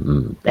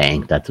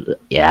 Dang. That's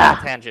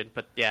Tangent,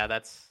 but yeah,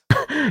 that's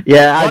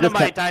one of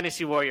my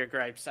Dynasty Warrior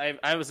gripes.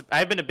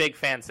 I've been a big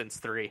fan since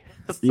 3.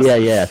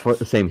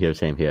 Same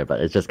here.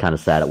 But it's just kind of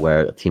sad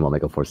where Team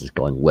Omega Force is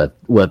going with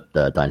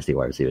the Dynasty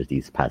Warrior series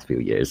these past few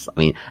years. I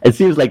mean, it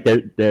seems like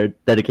they're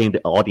dedicating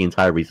all the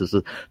entire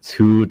resources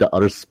to the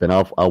other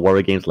spin-off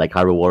Warrior games like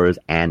Hyrule Warriors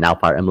and now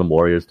Fire Emblem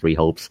Warriors 3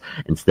 Hopes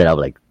instead of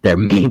like their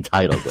main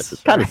title, which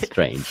is kind of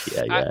strange.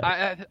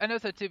 I know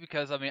that too,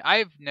 because I mean,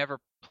 I've never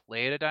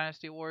played a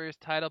Dynasty Warriors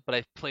title, but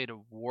I've played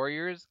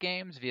Warriors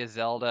games via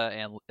Zelda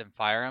and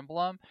Fire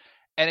Emblem.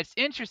 And it's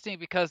interesting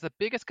because the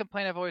biggest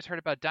complaint I've always heard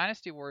about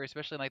Dynasty Warriors,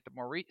 especially like the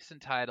more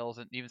recent titles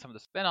and even some of the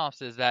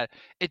spin-offs, is that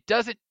it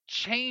doesn't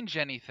change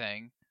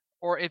anything.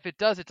 Or if it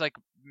does, it's like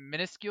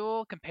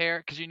minuscule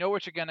because you know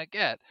what you're going to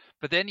get.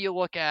 But then you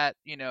look at,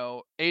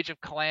 Age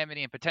of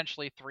Calamity and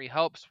potentially 3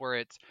 Hopes,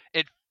 where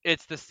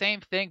it's the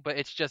same thing, but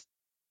it's just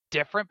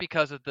different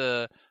because of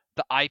the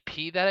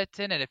IP that it's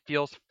in, and it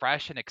feels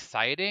fresh and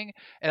exciting.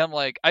 And I'm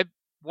like, I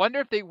wonder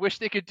if they wish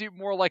they could do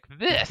more like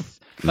this.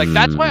 Like,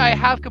 that's why I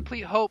have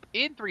complete hope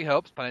in 3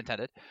 Hopes, pun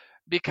intended,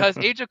 because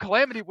Age of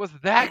Calamity was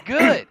that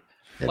good.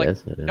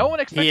 No one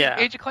expected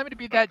Age of Calamity to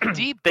be that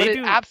deep, but it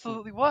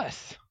absolutely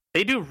was.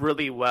 They do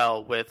really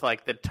well with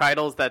like the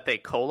titles that they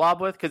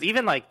collab with, because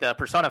even like the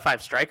Persona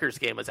 5 Strikers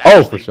game was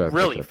actually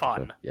really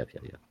fun. Yeah.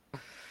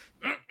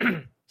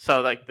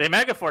 So like the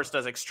Megaforce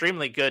does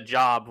extremely good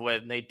job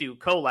when they do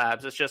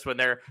collabs. It's just when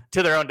they're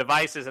to their own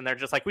devices and they're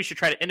just like, we should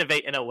try to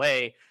innovate in a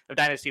way of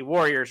Dynasty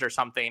Warriors or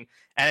something,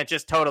 and it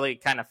just totally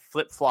kind of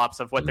flip-flops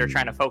of what they're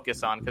trying to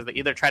focus on, because they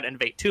either try to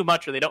innovate too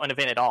much or they don't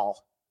innovate at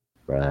all.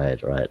 Right.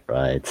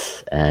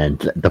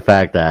 And the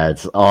fact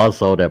that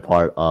also they're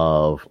part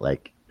of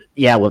like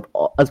with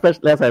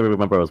especially as I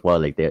remember as well,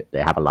 like they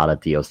have a lot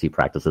of DLC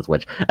practices,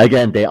 which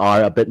again they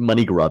are a bit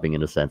money grubbing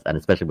in a sense, and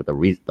especially with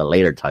the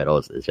later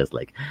titles, it's just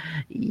like,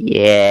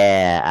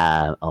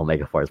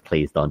 Omega Force,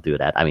 please don't do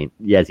that. I mean,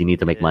 yes, you need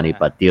to make money,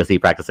 but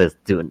DLC practices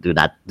do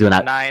not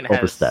 9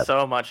 overstep. Has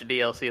so much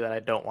DLC that I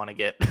don't want to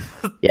get.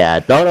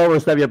 Don't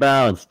overstep your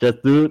bounds.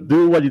 Just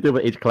do what you did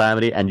with Age of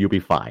Calamity, and you'll be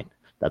fine.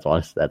 That's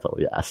all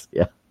we ask.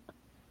 Yeah.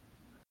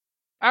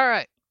 All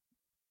right.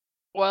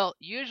 Well,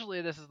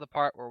 usually this is the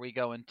part where we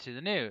go into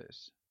the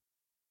news,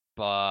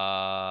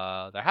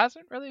 but there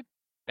hasn't really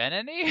been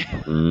any.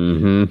 Except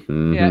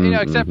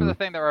for the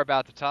thing that we're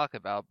about to talk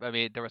about. I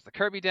mean, there was the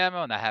Kirby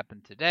demo, and that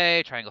happened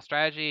today. Triangle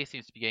Strategy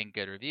seems to be getting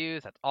good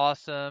reviews. That's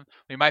awesome.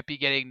 We might be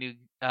getting new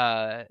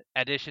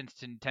additions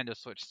to Nintendo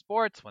Switch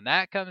Sports when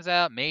that comes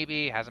out.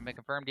 Maybe. Hasn't been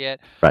confirmed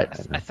yet. Right.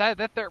 Aside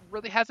that, there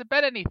really hasn't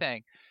been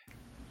anything.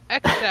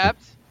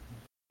 Except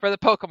for the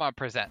Pokemon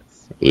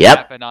Presents. Which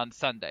happened on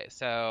Sunday.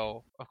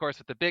 So, of course,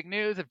 with the big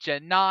news of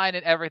Gen 9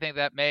 and everything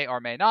that may or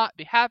may not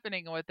be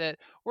happening with it,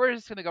 we're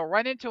just going to go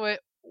right into it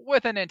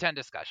with a Nintendo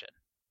discussion.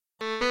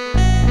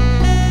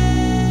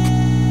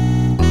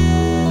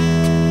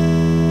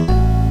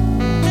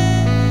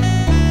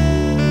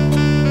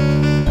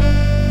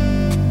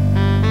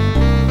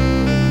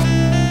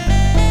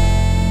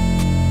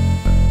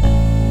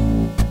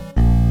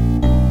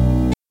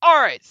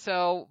 Alright,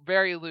 so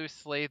very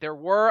loosely, there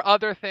were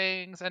other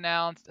things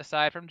announced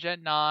aside from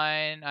Gen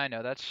 9. I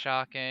know that's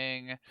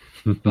shocking,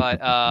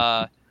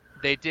 but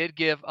they did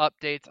give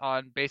updates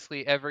on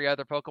basically every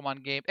other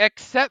Pokemon game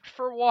except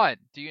for one.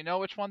 Do you know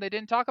which one they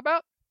didn't talk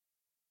about?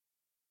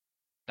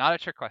 Not a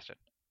trick question.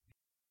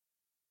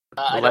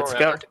 I don't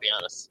remember, to be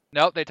honest.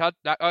 No, they talked.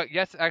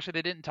 Yes, actually,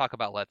 they didn't talk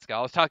about Let's Go.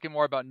 I was talking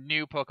more about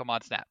new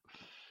Pokemon Snap.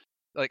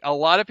 Like, a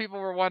lot of people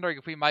were wondering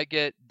if we might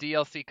get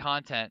DLC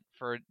content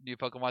for new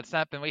Pokemon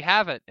Snap, and we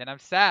haven't. And I'm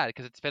sad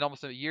because it's been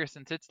almost a year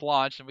since it's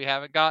launched and we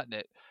haven't gotten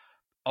it.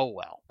 Oh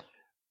well.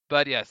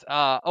 But yes,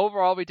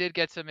 overall we did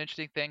get some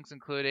interesting things,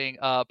 including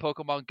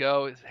Pokemon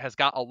Go has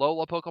got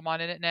Alola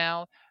Pokemon in it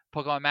now.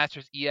 Pokemon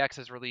Masters EX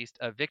has released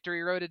a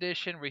Victory Road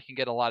edition where you can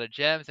get a lot of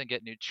gems and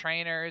get new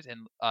trainers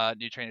and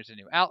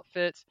new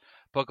outfits.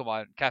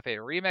 Pokemon Cafe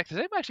Remix. Has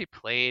anyone actually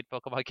played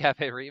Pokemon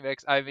Cafe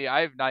Remix? I mean,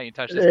 I've not even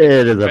touched this.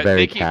 It is a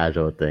very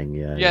casual thing,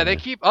 Yeah, they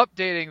keep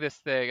updating this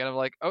thing, and I'm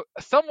like, oh,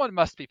 someone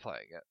must be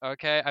playing it.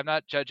 Okay, I'm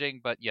not judging,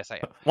 but yes, I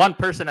am. One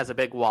person has a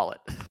big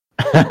wallet.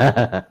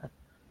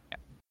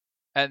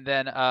 And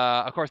then,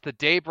 of course, the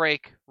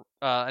Daybreak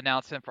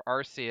announcement for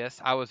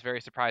Arceus. I was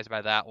very surprised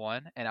by that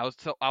one, and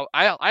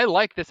I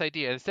like this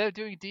idea. Instead of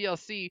doing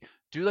DLC,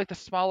 do like the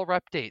smaller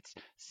updates,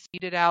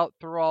 seed it out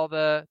throughout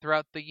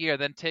the year,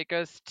 then take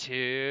us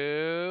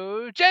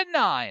to Gen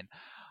 9.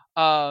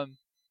 I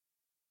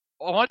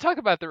want to talk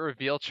about the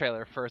reveal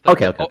trailer first.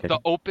 Like Okay. The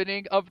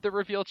opening of the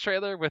reveal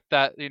trailer with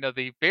that,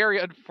 the very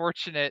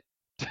unfortunate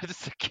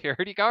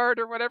security guard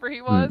or whatever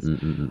he was.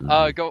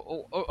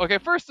 Okay,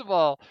 first of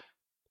all,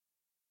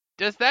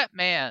 does that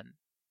man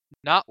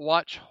not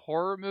watch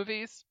horror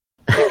movies?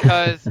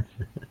 Because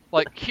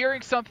like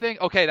hearing something,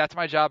 okay, that's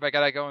my job, I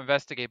gotta go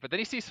investigate. But then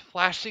he sees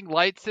flashing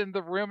lights in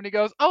the room and he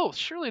goes, oh,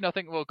 surely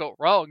nothing will go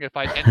wrong if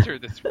I enter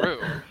this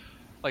room.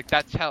 Like,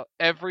 that's how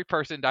every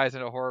person dies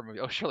in a horror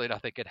movie. Oh, surely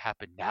nothing could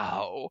happen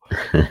now.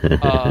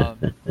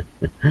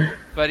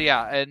 But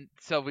yeah, and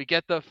so we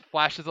get the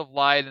flashes of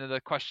light and the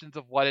questions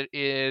of what it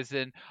is.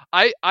 And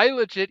I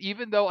legit,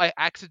 even though I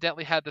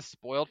accidentally had this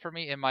spoiled for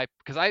me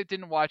because I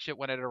didn't watch it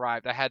when it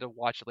arrived. I had to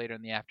watch it later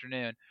in the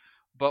afternoon.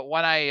 But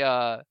when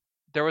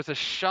there was a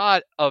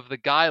shot of the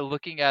guy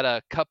looking at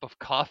a cup of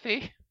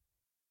coffee.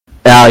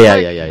 Oh,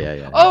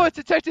 yeah. Oh, it's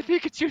Detective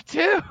Pikachu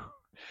too.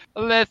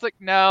 And then it's like,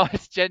 no,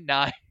 it's Gen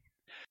 9.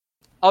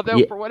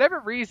 Although, for whatever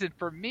reason,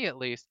 for me at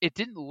least, it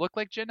didn't look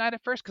like Gen 9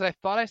 at first, because I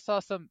thought I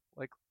saw some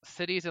like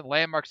cities and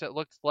landmarks that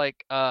looked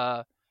like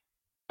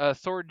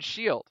Sword and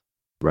Shield.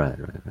 Right.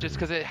 Just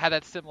because it had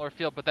that similar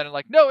feel, but then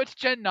like, no, it's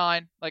Gen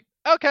 9. Like,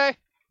 okay.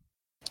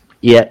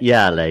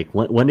 Yeah. Like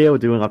when they were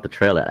doing up the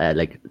trailer,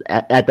 like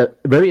at the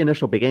very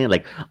initial beginning,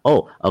 like,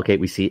 oh, okay,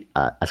 we see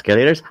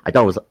escalators. I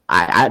thought it was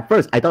at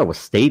first I thought it was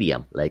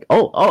Stadium. Like,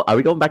 oh, are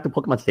we going back to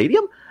Pokemon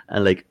Stadium?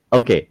 And like,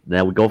 okay,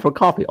 now we go for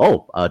coffee.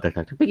 Oh,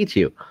 Detective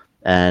Pikachu.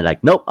 And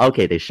like, nope,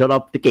 okay, they showed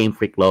up the Game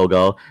Freak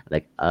logo.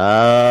 Like,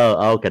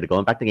 oh, okay, they're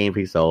going back to Game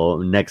Freak. So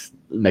the next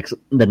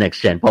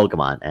gen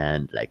Pokemon,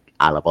 and like,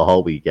 out of a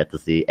hole, we get to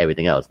see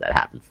everything else that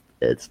happens.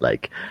 It's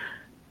like,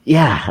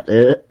 yeah,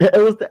 it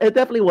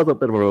definitely was a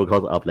bit of a roller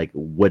coaster of like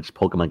which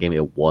Pokemon game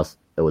it was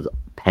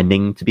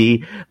pending to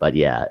be. But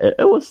yeah,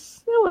 it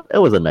was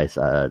a nice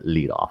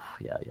lead off.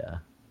 Yeah.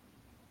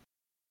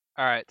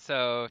 All right,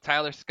 so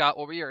Tyler, Scott,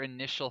 what were your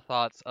initial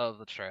thoughts of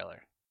the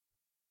trailer?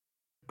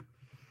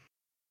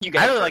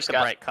 I really like the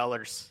bright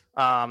colors.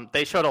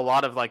 They showed a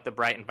lot of like the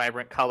bright and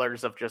vibrant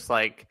colors of just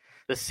like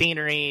the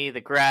scenery,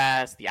 the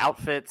grass, the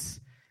outfits.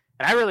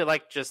 And I really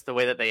liked just the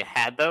way that they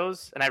had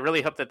those. And I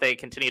really hope that they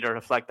continue to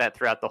reflect that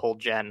throughout the whole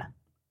gen.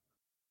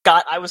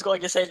 Scott, I was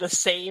going to say the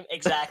same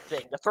exact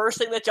thing. The first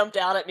thing that jumped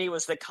out at me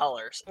was the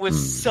colors. It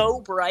was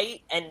so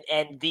bright,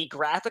 and the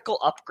graphical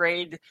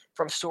upgrade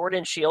from Sword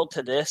and Shield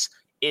to this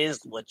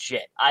is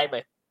legit. I'm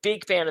a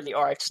big fan of the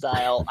art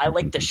style. I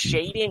like the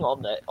shading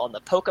on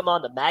the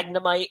Pokemon. The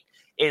Magnemite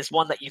is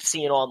one that you've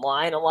seen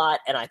online a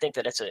lot, and I think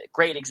that it's a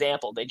great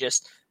example.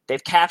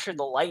 They've captured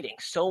the lighting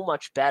so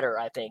much better,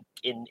 I think,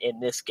 in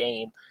this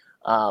game.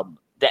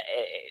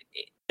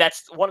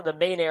 That's one of the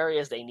main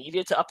areas they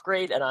needed to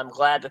upgrade, and I'm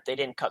glad that they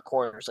didn't cut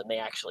corners and they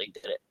actually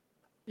did it.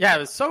 Yeah, it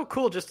was so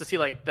cool just to see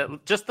like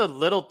just the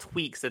little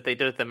tweaks that they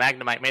did with the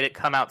Magnemite made it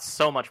come out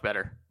so much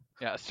better.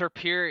 Yeah,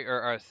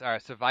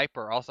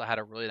 Seviper also had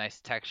a really nice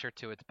texture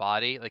to its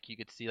body. Like, you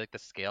could see like the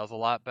scales a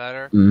lot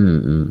better. So,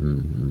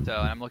 and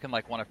I'm looking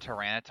like one of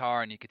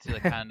Tyranitar, and you could see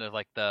like kind of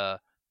like the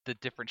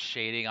different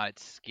shading on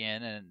its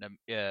skin. And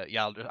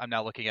I'm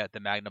now looking at the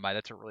Magnemite.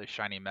 That's a really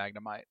shiny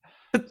Magnemite.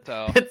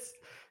 So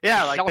they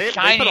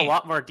put a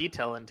lot more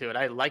detail into it.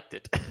 I liked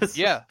it.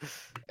 Yeah.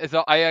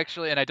 So I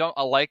actually, and I don't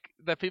like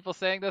the people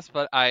saying this,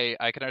 but I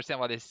can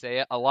understand why they say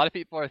it. A lot of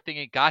people are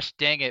thinking, gosh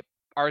dang it,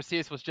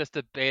 Arceus was just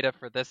a beta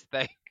for this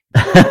thing.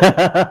 yeah,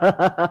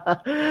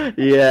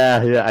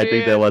 I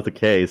think that was the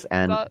case,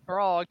 and not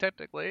wrong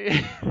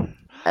technically.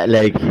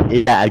 Like,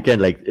 yeah, again,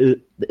 like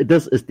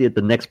this is the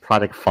next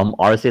product from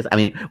Arceus. I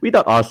mean, we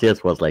thought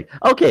Arceus was like,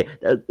 okay,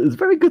 it's a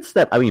very good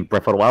step. I mean,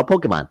 Breath of the Wild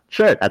Pokemon,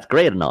 sure, that's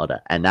great and all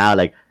that. And now,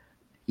 like,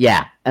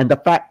 yeah, and the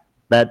fact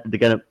that they're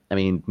gonna, I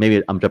mean,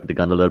 maybe I'm jumping the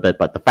gun a little bit,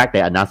 but the fact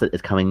they announced it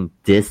is coming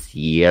this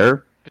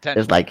year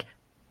is like,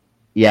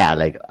 yeah,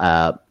 like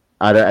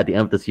either at the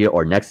end of this year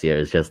or next year,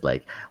 is just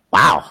like,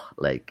 wow,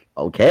 like,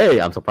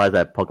 okay, I'm surprised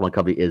that Pokemon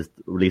Company is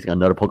releasing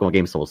another Pokemon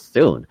game so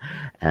soon.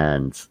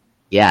 And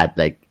yeah,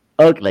 like,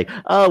 okay, like,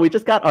 oh, we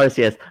just got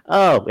Arceus.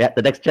 Oh, yeah,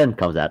 the next gen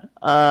comes out.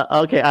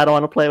 Okay, I don't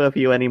want to play with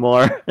you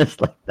anymore.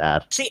 It's like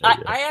that. See,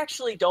 I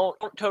actually don't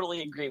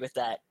totally agree with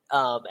that.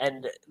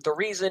 And the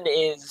reason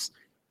is,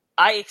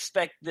 I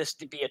expect this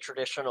to be a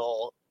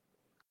traditional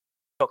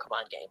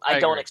Pokemon game. I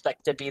don't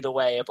expect it to be the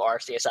way of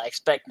Arceus. I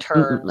expect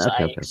turns.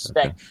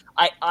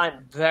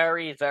 I'm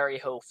very, very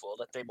hopeful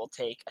that they will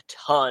take a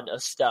ton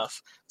of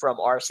stuff from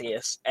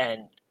Arceus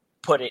and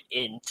put it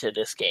into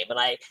this game. And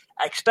I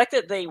expect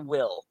that they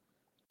will.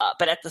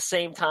 But at the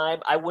same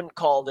time, I wouldn't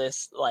call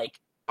this like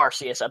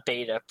Arceus a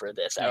beta for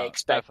this. No, I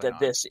expect that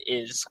this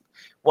is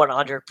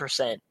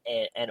 100%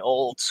 an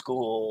old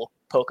school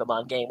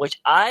Pokemon game, which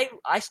I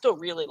still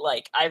really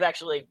like. I've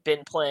actually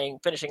been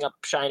finishing up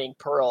Shining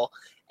Pearl,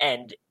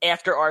 And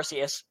after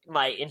Arceus,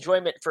 my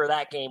enjoyment for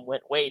that game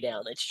went way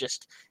down. It's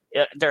just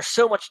there's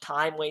so much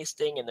time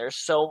wasting and there's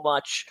so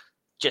much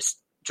just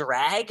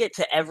drag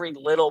to every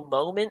little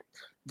moment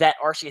that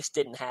Arceus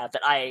didn't have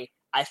that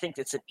I think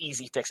it's an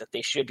easy fix that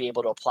they should be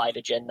able to apply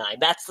to Gen 9.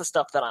 That's the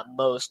stuff that I'm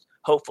most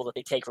hopeful that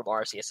they take from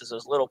Arceus is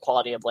those little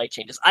quality of life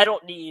changes. I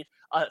don't need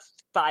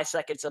 5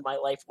 seconds of my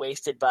life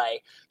wasted by,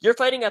 you're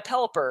fighting a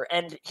Pelipper,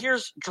 and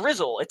here's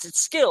Drizzle. It's its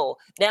skill.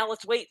 Now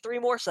let's wait 3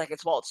 more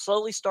seconds while it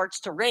slowly starts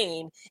to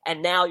rain,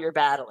 and now you're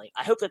battling.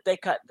 I hope that they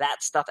cut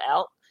that stuff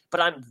out,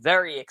 but I'm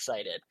very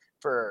excited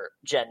for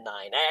Gen 9.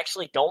 I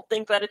actually don't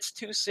think that it's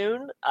too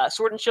soon.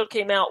 Sword and Shield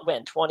came out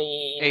when?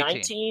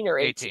 2019 or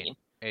 18?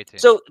 18.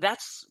 So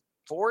that's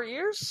 4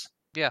 years?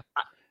 Yeah.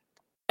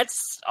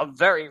 That's a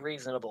very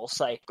reasonable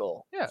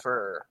cycle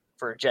for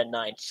Gen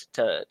 9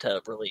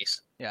 to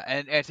release. Yeah,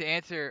 and to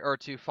answer or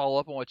to follow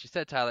up on what you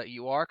said, Tyler,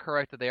 you are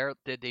correct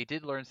that they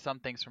did learn some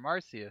things from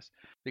Arceus,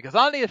 because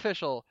on the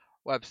official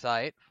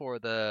website for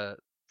the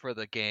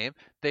game,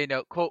 they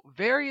note, quote,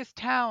 various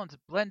towns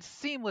blend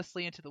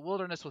seamlessly into the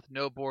wilderness with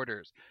no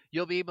borders.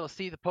 You'll be able to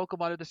see the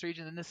Pokemon of this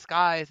region in the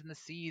skies, in the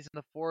seas, in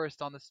the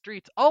forest, on the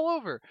streets, all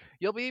over.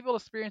 You'll be able to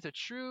experience a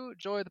true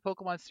joy of the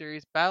Pokemon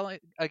series, battling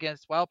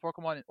against wild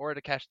Pokemon in order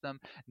to catch them,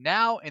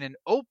 now in an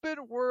open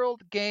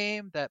world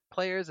game that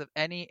players of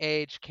any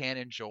age can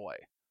enjoy.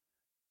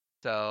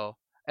 So,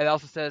 it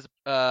also says,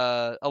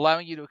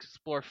 allowing you to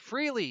explore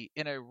freely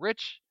in a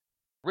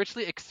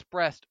richly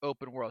expressed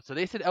open world. So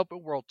they said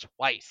open world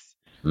twice.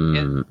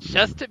 And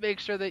just to make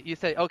sure that you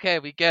say, okay,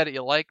 we get it,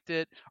 you liked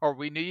it, or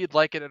we knew you'd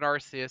like it in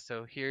Arceus,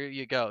 so here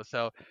you go.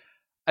 So,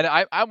 and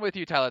I'm with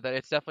you, Tyler, that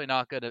it's definitely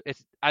not good.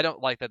 I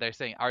don't like that they're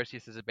saying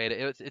Arceus is a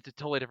beta. It's a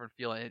totally different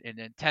feel and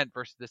intent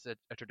versus this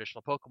a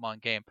traditional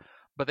Pokemon game.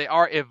 But they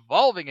are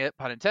evolving it,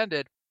 pun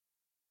intended,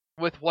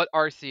 with what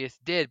Arceus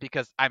did,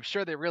 because I'm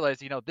sure they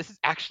realized, this is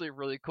actually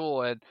really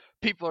cool and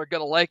people are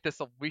going to like this,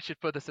 so we should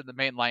put this in the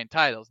mainline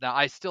titles. Now,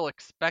 I still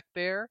expect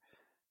there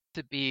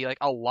to be like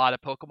a lot of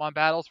Pokemon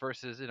battles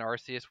versus in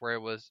Arceus where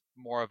it was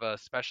more of a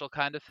special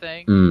kind of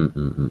thing.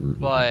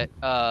 But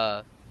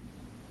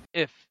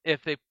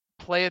if they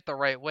play it the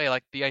right way,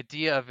 like the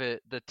idea of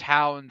it, the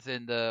towns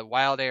and the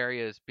wild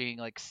areas being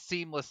like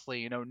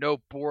seamlessly, no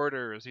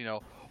borders,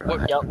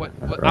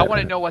 what I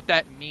want to know what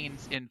that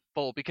means in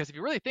full, because if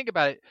you really think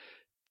about it,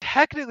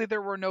 technically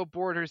there were no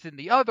borders in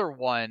the other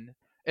one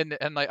and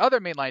like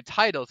other mainline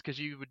titles, because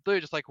you would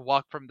literally just like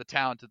walk from the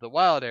town to the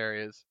wild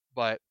areas.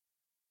 But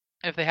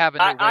if they have a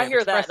new way I of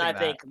hear that, and I that,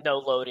 think no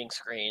loading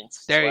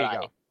screens. There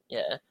you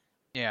go.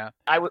 Yeah.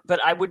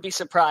 I would be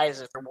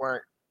surprised if there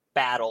weren't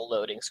battle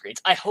loading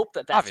screens. I hope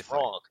that that's Obviously.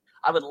 wrong.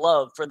 I would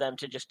love for them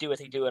to just do what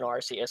they do in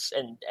Arceus,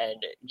 and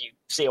you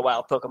see a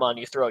wild Pokemon,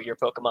 you throw your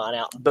Pokemon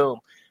out, and boom,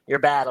 you're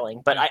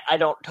battling. But I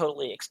don't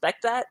totally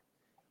expect that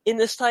in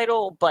this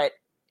title, but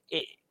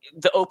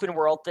the open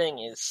world thing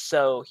is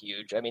so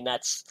huge. I mean,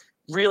 that's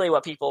really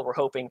what people were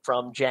hoping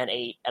from Gen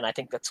 8, and I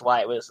think that's why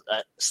it was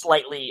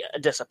slightly a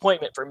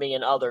disappointment for me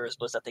and others,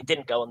 was that they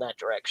didn't go in that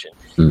direction.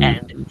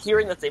 And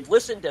hearing that they've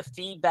listened to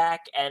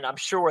feedback, and I'm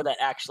sure that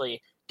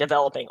actually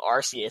developing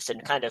Arceus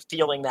and kind of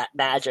feeling that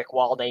magic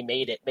while they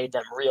made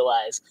them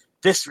realize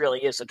this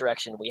really is the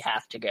direction we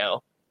have to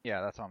go.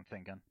 Yeah, that's what I'm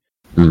thinking.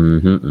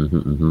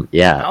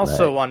 Yeah. I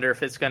also wonder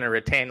if it's going to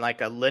retain like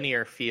a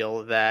linear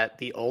feel that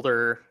the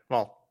older,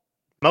 well,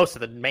 most of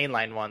the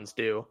mainline ones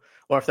do,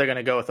 or if they're going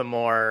to go with a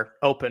more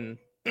open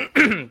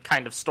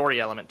kind of story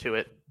element to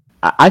it.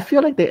 I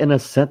feel like they, in a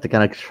sense, they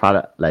kind of try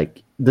to,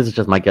 like, this is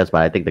just my guess,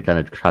 but I think they're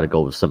going to try to go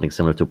with something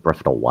similar to Breath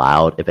of the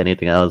Wild, if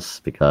anything else,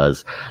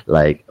 because,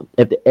 like,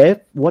 if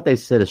what they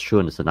said is true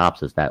in the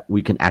synopsis, that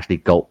we can actually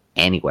go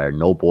anywhere,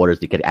 no borders,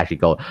 you can actually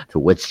go to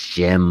which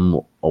gym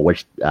or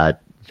which,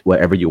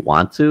 wherever you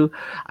want to,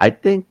 I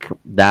think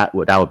that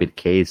would be the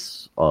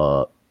case.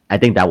 I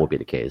think that would be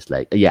the case.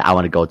 Like, yeah, I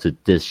want to go to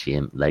this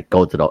gym, like,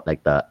 go to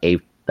the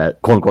eighth, the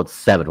quote-unquote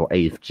 7th or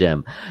 8th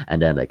gym,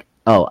 and then, like,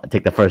 oh, I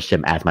take the first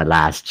gym as my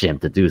last gym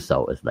to do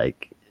so. It's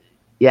like,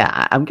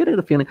 yeah, I'm getting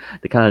the feeling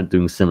they're kind of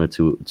doing similar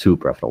to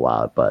Breath of the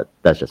Wild, but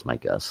that's just my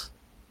guess.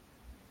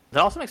 It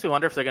also makes me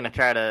wonder if they're going to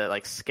try to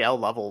like scale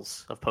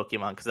levels of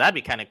Pokemon, because that'd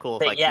be kind of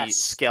cool if you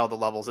scale the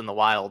levels in the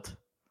wild.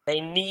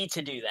 They need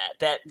to do that.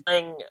 That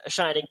thing,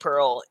 Shining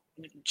Pearl,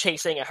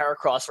 chasing a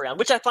Heracross around,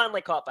 which I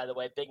finally caught, by the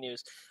way, big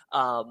news.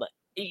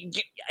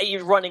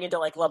 You're running into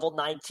like level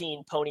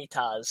 19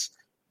 Ponytas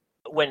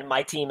when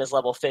my team is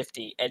level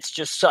 50. It's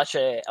just such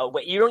a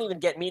way. You don't even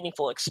get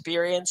meaningful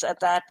experience at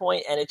that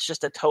point, and it's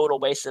just a total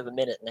waste of a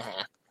minute and a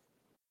half.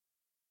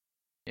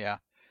 Yeah.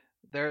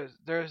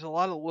 There's a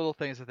lot of little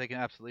things that they can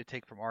absolutely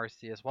take from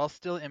Arceus while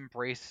still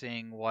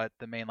embracing what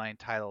the mainline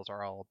titles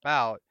are all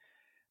about.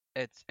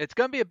 It's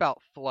going to be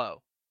about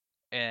flow.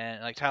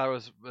 And like Tyler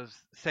was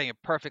saying it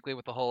perfectly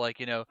with the whole,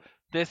 like,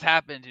 this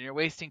happened and you're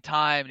wasting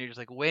time and you're just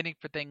like waiting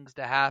for things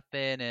to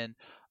happen. And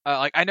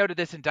like I noted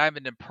this in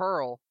Diamond and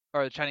Pearl,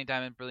 or the Shining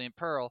Diamond, Brilliant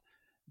Pearl,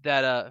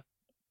 that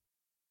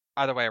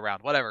either way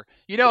around, whatever.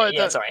 The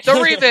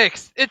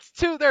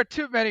remix. There are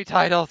too many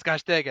titles.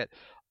 Gosh dang it.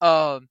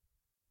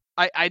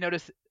 I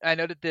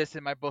noted this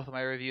in both of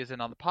my reviews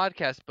and on the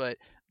podcast, but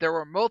there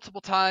were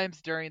multiple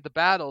times during the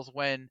battles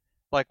when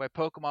like my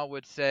Pokemon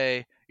would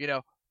say,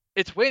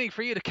 it's waiting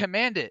for you to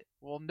command it.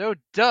 Well, no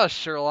duh,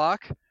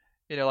 Sherlock.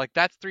 Like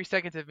that's 3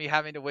 seconds of me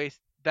having to waste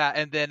that,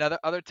 and then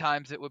other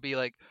times it would be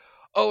like,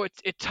 oh,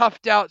 it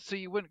toughed out so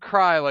you wouldn't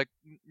cry. Like,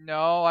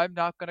 no, I'm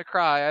not gonna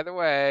cry either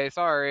way.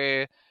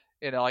 Sorry.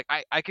 Like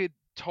I could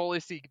totally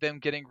see them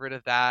getting rid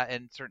of that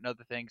and certain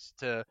other things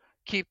to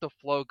keep the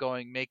flow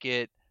going, make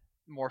it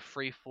more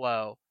free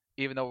flow,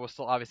 even though we'll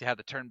still obviously have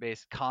the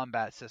turn-based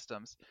combat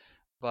systems.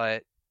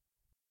 But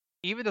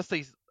even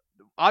these,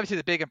 obviously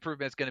the big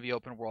improvement is going to be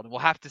open world, and we'll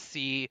have to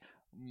see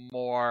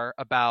more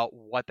about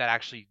what that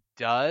actually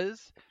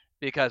does.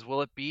 Because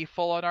will it be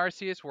full on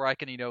Arceus where I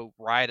can,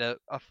 ride a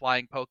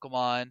flying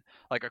Pokemon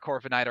like a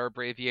Corviknight or a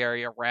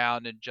Braviary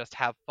around and just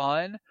have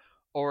fun?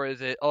 Or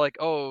is it like,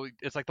 oh,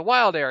 it's like the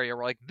wild area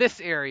where like this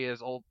area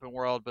is open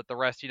world, but the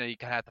rest, you kind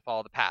of have to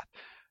follow the path.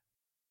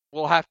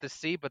 We'll have to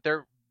see, but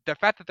the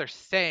fact that they're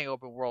saying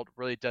open world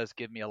really does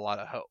give me a lot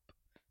of hope.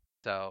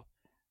 So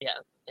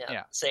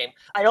yeah. Same.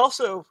 I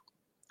also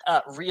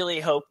really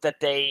hope that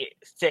they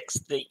fix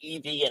the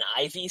EV and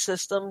IV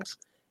systems.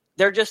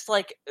 They're just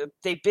like,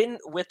 they've been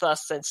with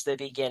us since the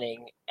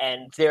beginning,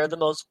 and they're the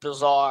most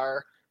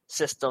bizarre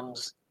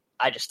systems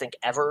I just think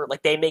ever.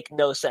 Like, they make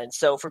no sense.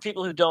 So for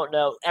people who don't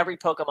know, every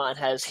Pokemon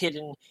has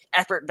hidden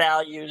effort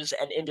values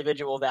and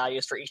individual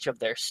values for each of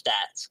their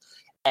stats.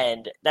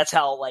 And that's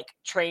how, like,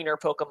 trainer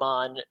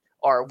Pokemon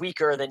are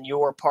weaker than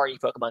your party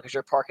Pokemon, because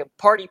your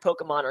party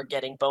Pokemon are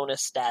getting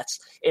bonus stats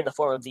in the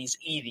form of these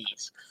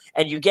EVs.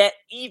 And you get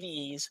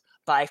EVs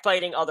by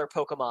fighting other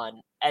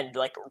Pokemon. And,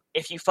 like,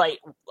 if you fight,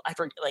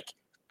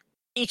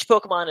 each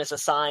Pokemon is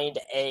assigned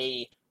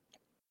a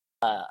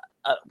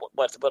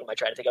what am I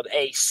trying to think of?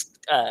 A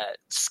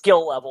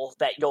skill level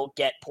that you'll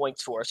get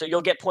points for. So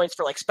you'll get points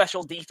for, like,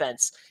 special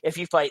defense if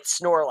you fight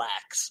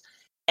Snorlax.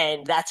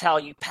 And that's how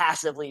you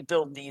passively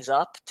build these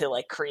up to,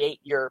 like, create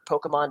your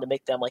Pokemon to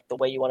make them, like, the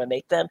way you want to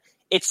make them.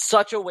 It's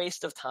such a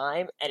waste of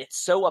time, and it's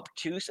so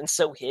obtuse and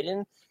so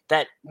hidden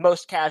that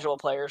most casual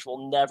players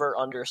will never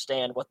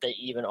understand what they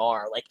even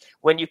are. Like,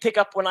 when I picked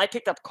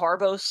up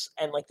Carbos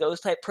and, like,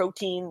 those type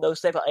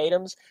of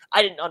items,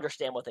 I didn't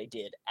understand what they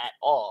did at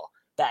all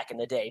back in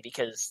the day,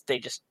 because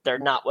they're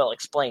not well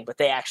explained, but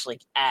they actually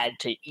add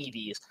to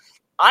EVs.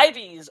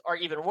 IVs are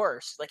even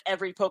worse. Like,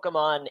 every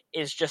Pokemon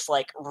is just,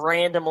 like,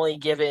 randomly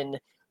given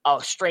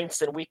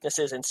strengths and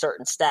weaknesses in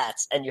certain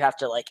stats, and you have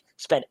to, like,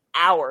 spend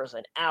hours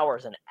and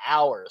hours and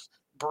hours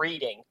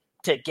breeding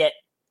to get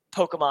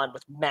Pokemon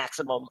with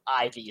maximum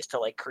IVs to,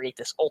 like, create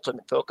this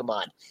ultimate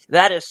Pokemon.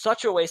 That is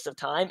such a waste of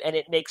time, and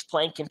it makes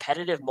playing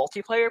competitive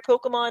multiplayer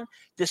Pokemon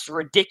this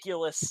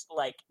ridiculous,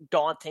 like,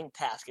 daunting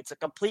task. It's a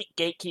complete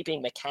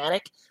gatekeeping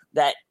mechanic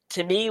that,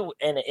 to me,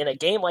 in a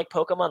game like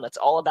Pokemon that's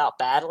all about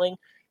battling,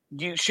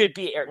 you should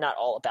be, or not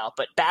all about,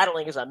 but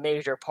battling is a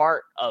major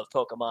part of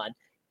Pokemon.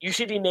 You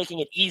should be making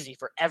it easy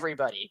for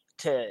everybody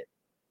to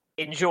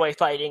enjoy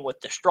fighting with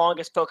the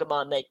strongest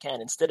Pokemon they can,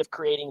 instead of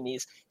creating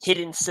these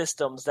hidden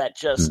systems that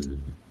just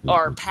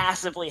are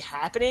passively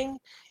happening.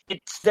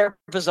 They're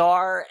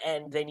bizarre,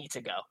 and they need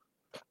to go.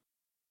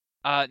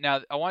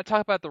 Now, I want to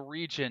talk about the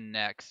region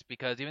next,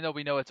 because even though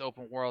we know it's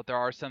open world, there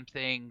are some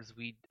things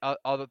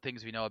other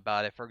things we know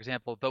about it. For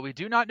example, though we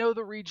do not know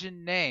the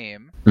region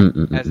name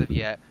as of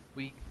yet,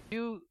 we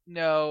do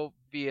know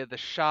via the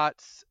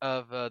shots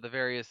of the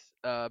various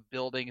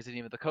buildings and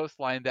even the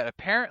coastline that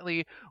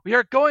apparently we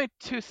are going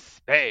to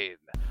Spain.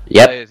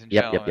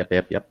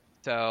 Yep.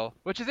 So,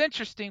 which is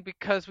interesting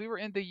because we were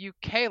in the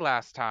UK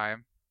last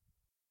time,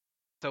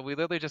 so we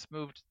literally just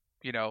moved,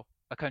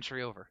 a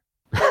country over.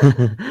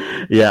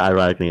 Yeah,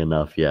 ironically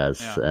enough, yes.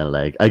 Yeah. And,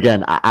 like,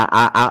 again,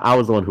 I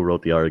was the one who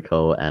wrote the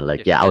article, and,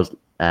 like, Yes, I was,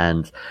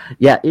 and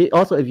yeah,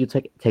 also, if you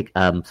take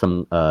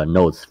some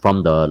notes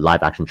from the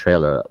live action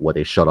trailer where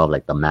they showed off,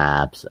 like, the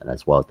maps and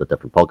as well as the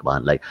different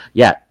Pokemon, like,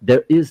 yeah,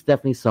 there is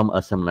definitely some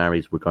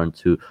similarities regarding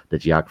to the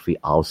geography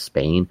of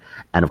Spain.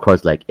 And of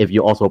course, like, if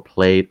you also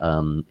played,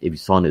 if you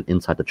saw it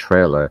inside the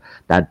trailer,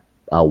 that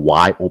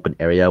wide open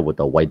area with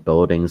the white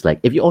buildings, like,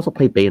 if you also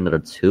played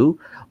Bayonetta 2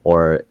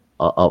 or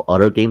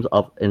other games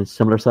in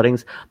similar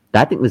settings,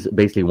 that thing is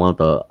basically one of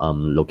the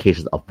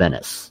locations of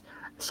Venice.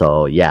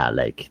 So yeah,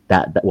 like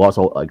that we're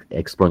also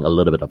exploring a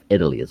little bit of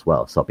Italy as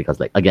well. So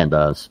because, like, again,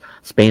 the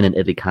Spain and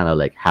Italy kind of,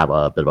 like, have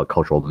a bit of a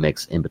cultural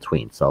mix in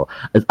between. So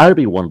it's either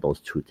be one of those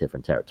two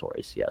different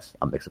territories. Yes,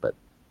 a mix of it.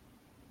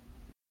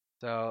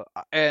 So,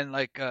 and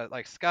like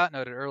Scott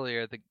noted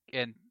earlier,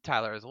 and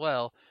Tyler as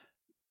well,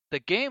 the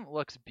game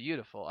looks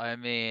beautiful. I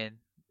mean,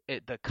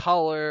 the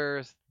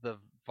colors, the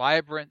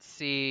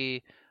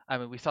vibrancy. I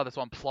mean, we saw this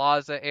one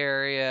plaza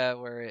area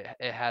where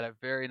it had a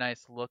very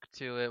nice look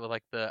to it with,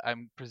 like,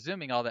 I'm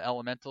presuming all the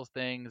elementals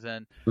things,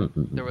 and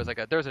there was a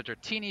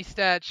Dratini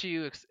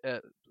statue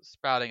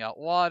spouting out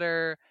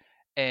water,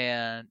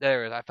 and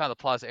I found the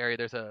plaza area.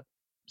 There's a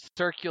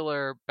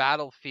circular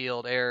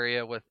battlefield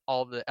area with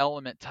all the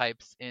element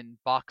types in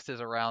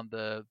boxes around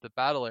the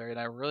battle area,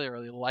 and I really,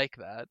 really like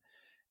that.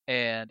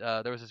 and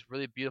there was this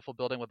really beautiful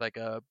building with like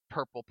a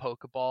purple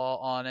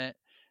Pokeball on it.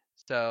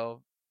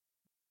 So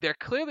they're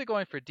clearly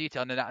going for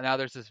detail. And now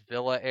there's this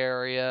villa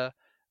area,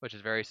 which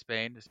is very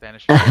Spain, the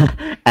Spanish.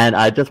 And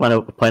I just want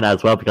to point out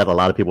as well, because a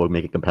lot of people were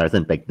making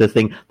comparison. Like this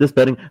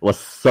building was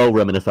so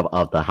reminiscent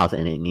of the house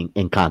in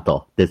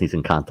Encanto, Disney's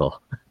Encanto.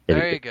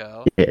 There you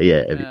go.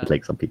 Yeah.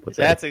 Like some people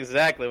say. That's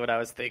exactly what I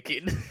was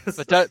thinking.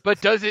 But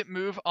does it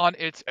move on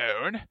its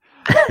own?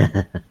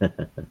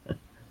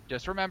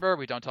 Just remember,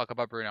 we don't talk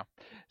about Bruno.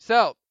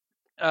 So,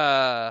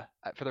 for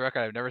the record,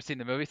 I've never seen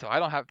the movie, so I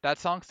don't have that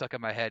song stuck in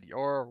my head.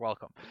 You're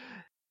welcome.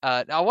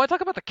 Now I want to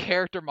talk about the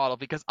character model,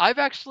 because I've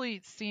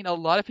actually seen a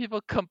lot of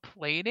people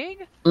complaining.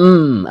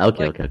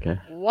 Okay.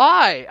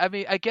 Why? I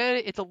mean, I get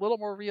it. It's a little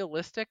more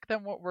realistic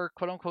than what we're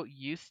quote unquote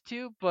used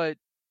to, but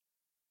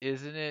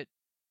isn't it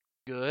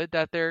good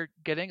that they're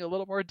getting a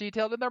little more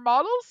detailed in their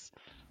models?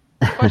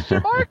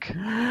 Question mark?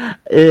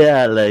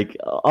 Yeah, like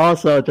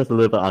also just a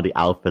little bit on the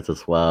outfits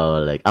as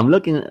well. Like I'm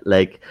looking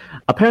like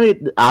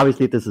apparently,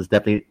 obviously, this is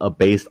definitely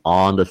based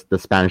on the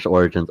Spanish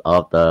origins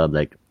of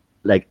the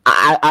I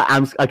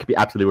could be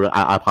absolutely wrong.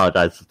 I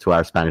apologize to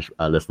our Spanish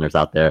listeners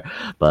out there,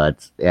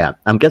 but yeah,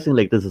 I'm guessing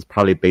like this is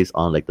probably based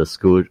on like the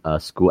school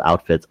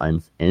outfits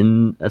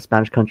in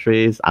Spanish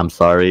countries. I'm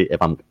sorry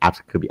if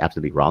could be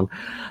absolutely wrong,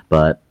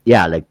 but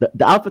yeah, like the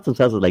outfits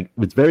themselves are like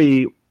it's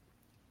very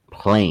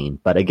plain,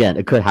 but again,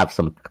 it could have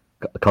some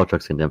cultural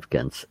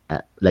significance,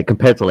 like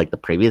compared to like the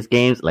previous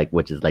games, like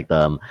which is like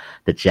the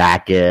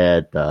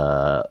jacket,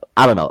 I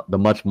don't know, the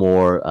much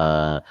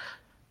more.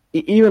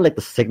 Even like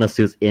the signal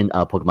suits in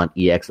Pokemon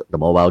EX, the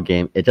mobile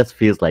game, it just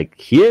feels like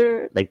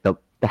here, like the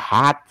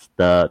hats,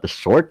 the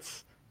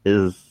shorts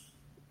is,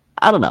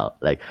 I don't know.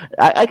 Like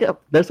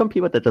there's some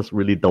people that just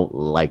really don't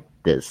like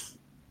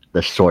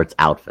the shorts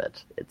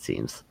outfit. It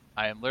seems.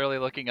 I am literally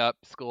looking up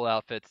school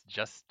outfits,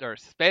 or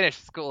Spanish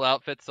school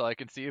outfits, so I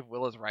can see if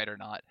Will is right or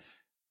not.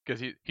 Because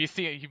he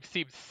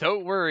seems so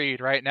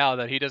worried right now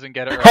that he doesn't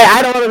get it right. Hey,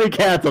 I don't want to be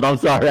canceled. I'm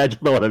sorry, I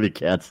just don't want to be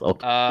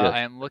canceled. I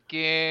am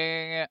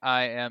looking.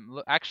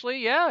 Actually,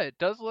 yeah, it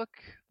does look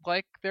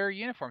like their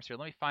uniforms here.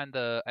 Let me find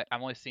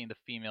I'm only seeing the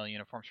female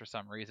uniforms for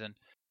some reason.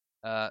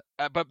 But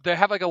they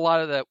have like a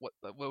lot of the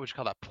what would you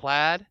call that,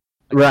 plaid?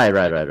 Right.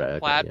 Plaid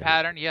okay,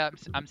 pattern. Yeah,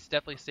 I'm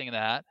definitely seeing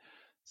that.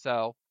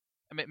 So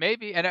I mean,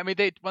 maybe, and I mean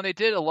when they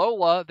did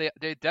Alola,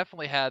 they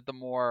definitely had the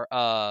more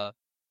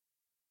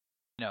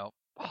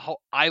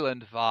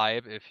island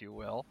vibe, if you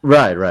will.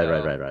 Right.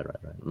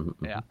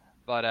 Mm-hmm. Yeah,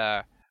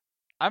 but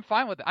I'm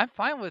fine with it. I'm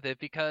fine with it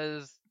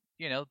because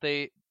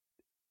they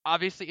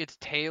obviously it's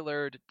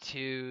tailored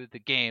to the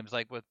games,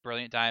 like with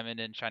Brilliant Diamond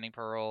and Shining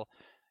Pearl.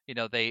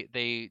 They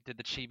did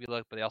the chibi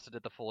look, but they also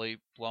did the fully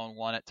blown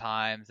one at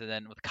times. And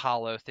then with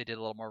Kalos, they did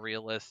a little more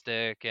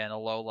realistic, and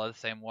Alola the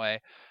same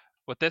way.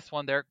 With this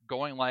one, they're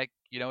going like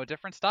a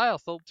different style.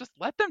 So just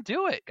let them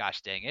do it.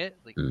 Gosh dang it!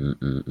 Like,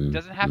 it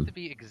doesn't have to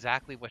be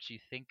exactly what you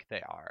think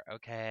they are.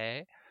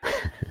 Okay.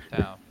 So,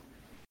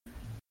 I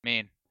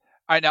mean,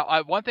 all right.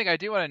 Now, one thing I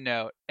do want to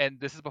note, and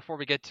this is before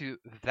we get to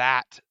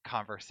that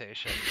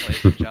conversation,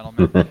 ladies and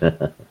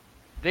gentlemen,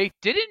 they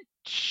didn't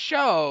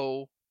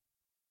show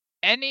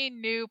any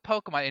new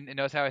Pokemon, and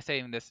notice how I was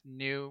saying this,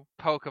 new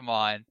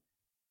Pokemon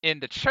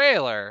in the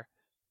trailer,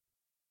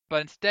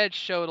 but instead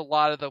showed a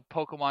lot of the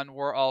Pokemon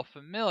we're all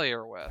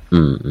familiar with,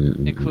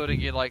 including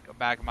like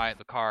Magmite,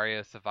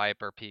 Lucario,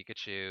 Viper,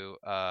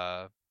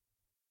 Pikachu.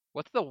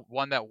 What's the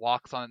one that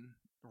walks on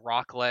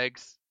rock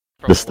legs?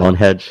 The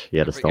Stonehenge,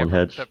 the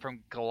Stonehenge. From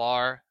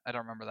Galar, I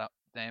don't remember that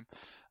name.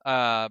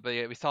 But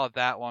yeah, we saw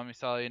that one. We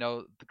saw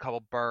the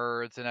couple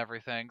birds and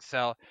everything.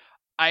 So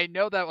I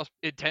know that was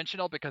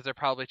intentional because they're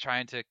probably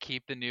trying to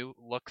keep the new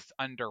looks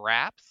under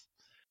wraps.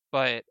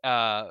 But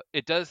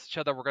it does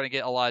show that we're going to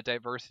get a lot of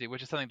diversity,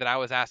 which is something that I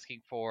was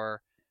asking for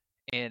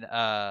in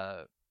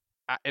my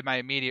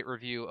immediate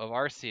review of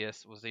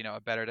Arceus, was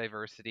a better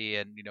diversity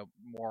and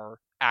more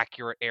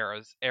accurate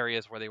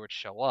areas where they would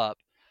show up.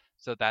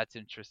 So that's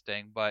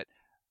interesting. But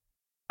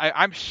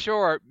I'm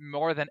sure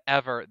more than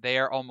ever they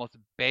are almost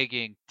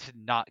begging to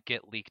not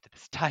get leaked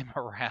this time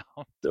around.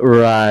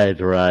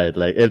 Right.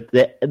 Like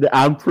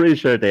I'm pretty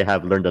sure they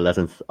have learned the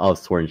lessons of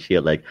Sword and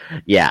Shield. Like,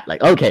 yeah,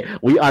 like okay,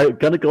 we are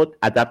gonna go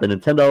adapt the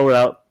Nintendo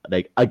route.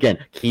 Like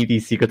again, keep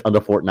these secrets under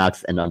Fort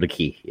Knox and under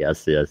key.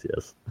 Yes. Yeah.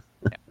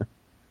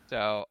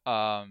 So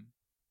I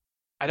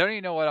don't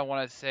even know what I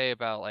want to say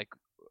about like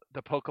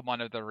the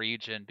Pokemon of the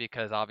region,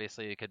 because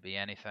obviously it could be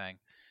anything.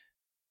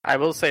 I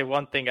will say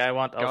one thing.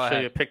 I'll show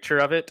you a picture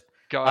of it.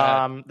 Go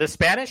ahead. The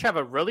Spanish have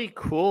a really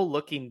cool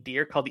looking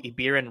deer called the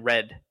Ibiran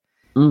Red.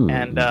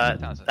 And I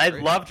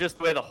love just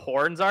the way the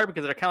horns are,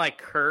 because they're kind of like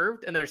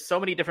curved, and there's so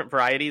many different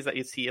varieties that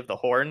you see of the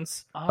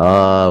horns.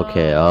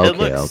 Okay. It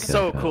looks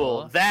so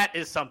cool. That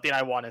is something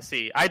I want to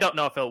see. I don't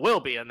know if it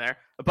will be in there,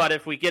 but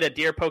if we get a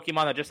deer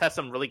Pokemon that just has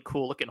some really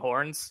cool looking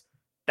horns,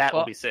 that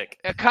will be sick.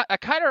 It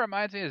kind of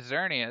reminds me of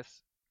Xerneas.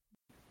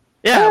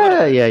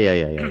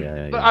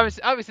 Yeah. But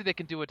obviously they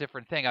can do a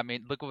different thing. I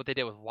mean, look at what they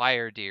did with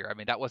Wire Deer. I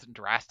mean, that wasn't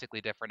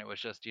drastically different. It was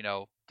just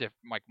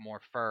like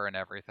more fur and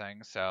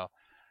everything. So,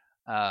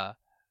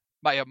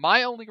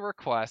 my only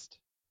request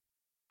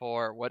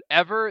for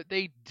whatever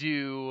they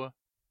do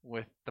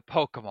with the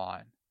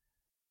Pokemon,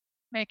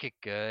 make it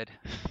good.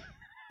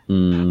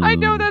 I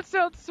know that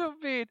sounds so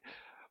mean,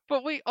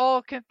 but we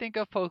all can think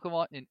of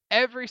Pokemon in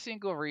every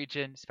single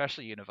region,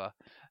 especially Unova,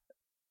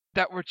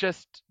 that were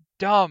just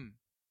dumb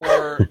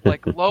or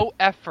like low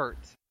effort.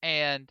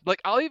 And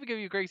like I'll even give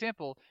you a great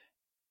example.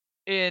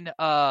 In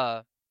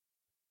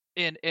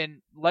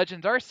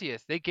Legends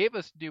Arceus, they gave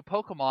us new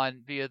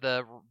Pokemon via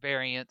the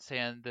variants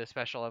and the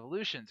special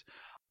evolutions.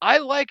 I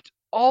liked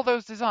all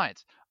those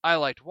designs. I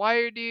liked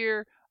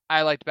Wiredeer.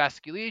 I liked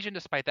Basculegion,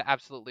 despite the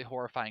absolutely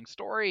horrifying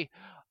story.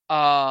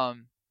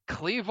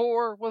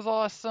 Cleavor was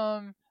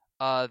awesome.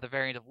 The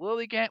variant of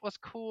Lilligant was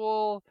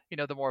cool.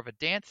 The more of a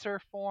dancer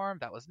form,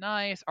 that was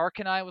nice.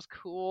 Arcanine was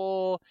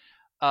cool.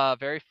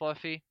 Very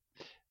fluffy.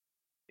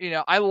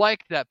 I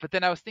liked that, but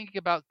then I was thinking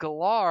about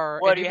Galar.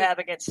 What do you have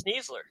against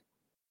Sneasler?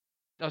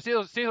 No,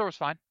 Sneasler was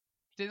fine.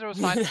 Sneasler was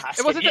fine.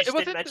 It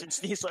wasn't mention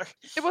Sneasler.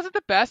 It wasn't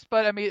the best,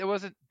 but I mean, it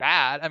wasn't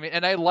bad. I mean,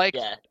 and I liked.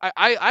 Yeah.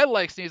 I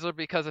like Sneasler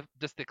because of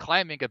just the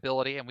climbing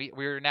ability, and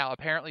we're now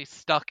apparently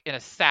stuck in a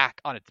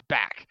sack on its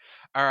back.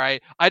 All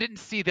right, I didn't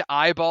see the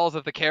eyeballs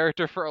of the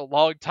character for a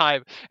long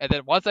time, and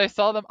then once I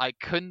saw them, I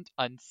couldn't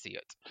unsee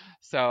it.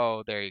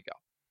 So there you go.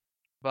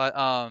 But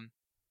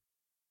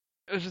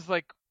it was just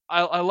like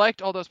I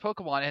liked all those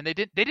Pokemon, and they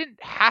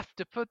didn't have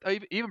to put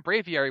even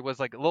Braviary was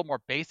like a little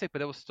more basic,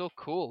 but it was still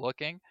cool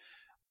looking.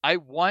 And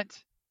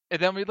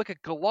then when we look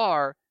at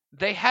Galar,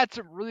 they had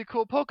some really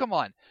cool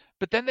Pokemon,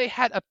 but then they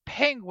had a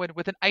penguin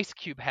with an ice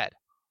cube head,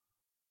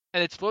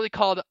 and it's literally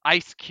called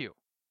Ice Cube.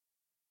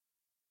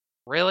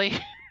 Really?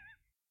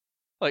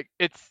 Like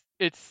it's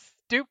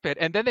stupid.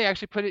 And then they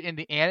actually put it in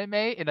the anime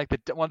in like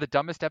one of the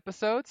dumbest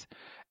episodes,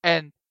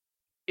 and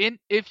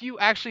if you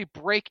actually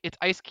break its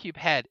ice cube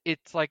head,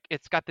 it's like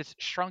it's got this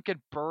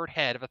shrunken bird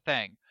head of a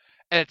thing,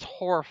 and it's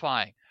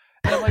horrifying.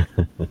 And I'm like,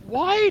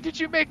 why did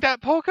you make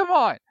that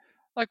Pokemon?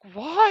 Like,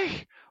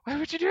 why? Why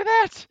would you do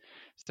that?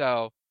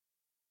 So,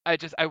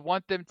 I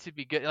want them to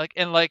be good.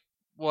 Like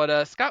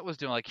what Scott was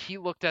doing. Like he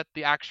looked at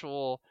the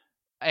actual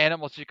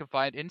animals you can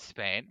find in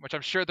Spain, which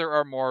I'm sure there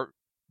are more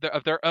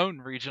of their own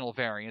regional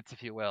variants,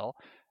 if you will.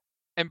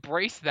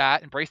 Embrace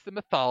the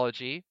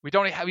mythology. We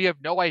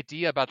have no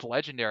idea about the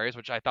legendaries,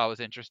 which I thought was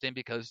interesting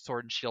because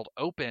Sword and Shield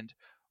opened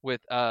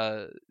with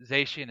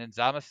Zacian and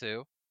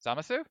Zamasu.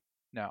 Zamasu?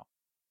 No.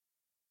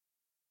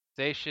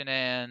 Zacian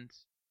and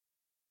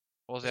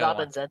what was the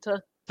other one? Zamazenta?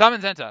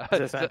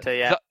 Zamazenta,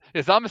 yeah.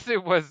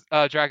 Zamasu was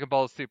Dragon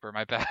Ball Super,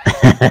 my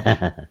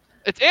bad.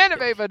 It's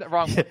anime, but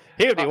wrong.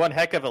 He would be one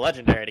heck of a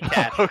legendary to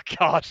catch. Oh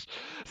gosh.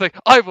 It's like,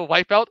 I will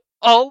wipe out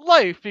all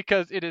life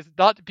because it is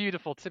not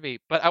beautiful to me,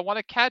 but I want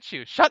to catch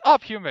you. Shut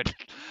up, human.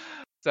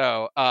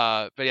 So,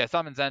 but yeah,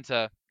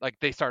 Zamazenta, like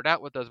they started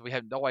out with those. We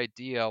have no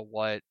idea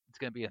what it's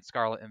going to be in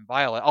Scarlet and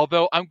Violet.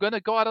 Although I'm going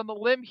to go out on the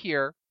limb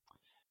here.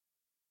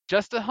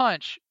 Just a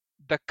hunch.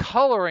 The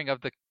coloring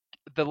of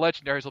the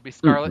legendaries will be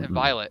Scarlet and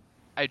Violet.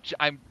 I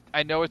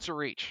know it's a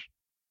reach.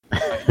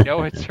 But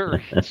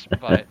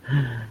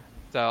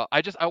so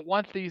I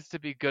want these to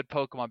be good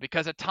Pokemon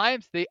because at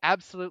times they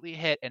absolutely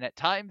hit and at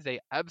times they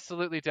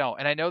absolutely don't.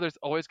 And I know there's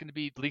always going to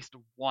be at least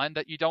one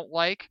that you don't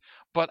like,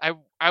 but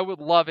I would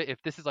love it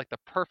if this is like the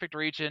perfect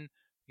region,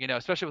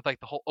 especially with like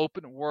the whole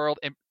open world,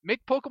 and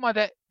make Pokemon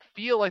that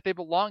feel like they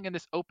belong in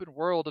this open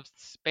world of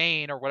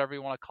Spain or whatever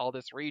you want to call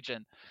this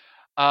region.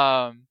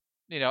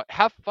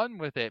 Have fun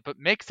with it, but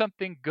make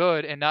something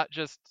good and not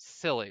just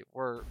silly.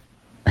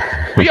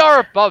 We are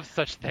above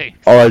such things.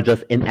 Or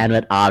just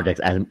inanimate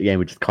objects, and again,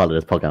 we just call it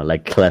as Pokemon,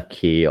 like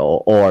Klefki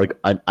or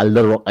a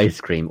literal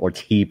ice cream or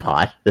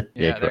teapot.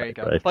 Yeah, there you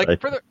go.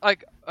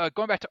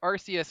 Going back to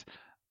Arceus,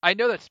 I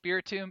know that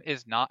Spiritomb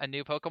is not a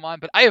new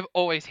Pokemon, but I have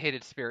always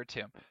hated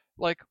Spiritomb.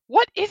 Like,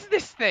 what is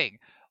this thing?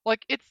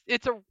 Like,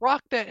 it's a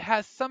rock that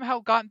has somehow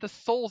gotten the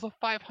souls of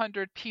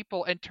 500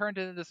 people and turned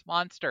into this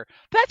monster.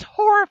 That's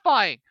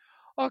horrifying!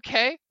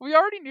 Okay, we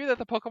already knew that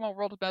the Pokemon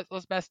world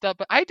was messed up,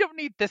 but I don't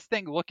need this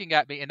thing looking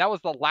at me, and that was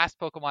the last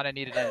Pokemon I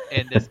needed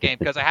in this game,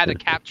 because I had to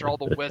capture all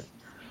the wisps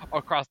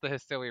across the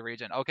Histoi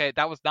region. Okay,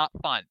 that was not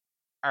fun.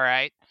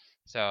 Alright?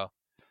 So,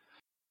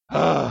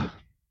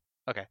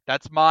 okay,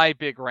 that's my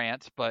big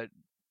rant, but,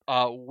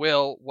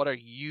 Will, what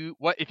if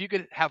you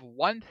could have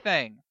one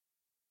thing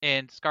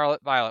in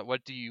Scarlet Violet,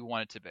 what do you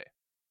want it to be?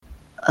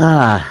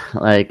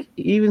 Like,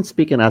 even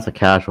speaking as a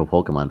casual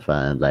Pokemon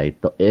fan, like,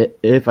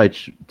 if I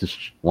just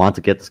want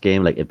to get this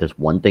game, like, if there's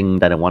one thing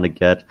that I want to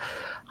get,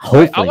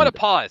 hopefully... Wait, I want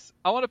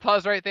to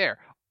pause. Right there.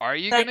 Are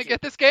you going to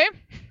get this game?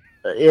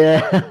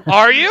 Yeah.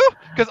 Are you?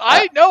 Because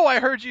I know I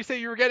heard you say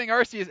you were getting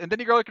Arceus, and then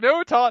you're like,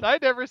 no, Todd, I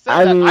never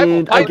said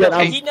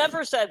that. He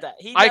never said that.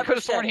 I could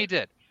have sworn he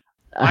did.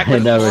 I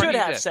never should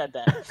have said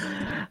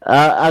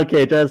that.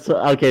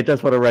 Okay,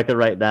 just for the record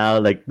right now,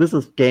 like, this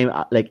is game,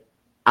 like,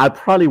 I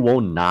probably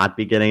will not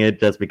be getting it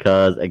just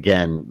because,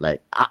 again,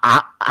 like,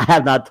 I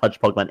have not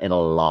touched Pokemon in a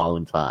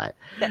long time.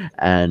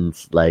 And,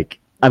 like,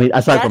 I mean,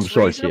 aside from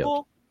Sword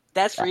Shield.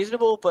 That's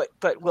reasonable, but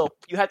Will,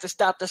 you have to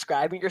stop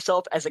describing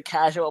yourself as a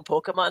casual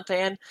Pokemon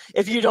fan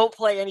if you don't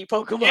play any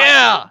Pokemon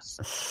Yeah!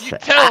 games. You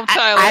tell him,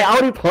 Tyler. I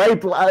only play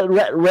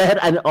Red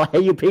and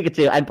Hey You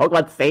Pikachu and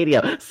Pokemon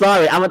Stadium.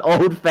 Sorry, I'm an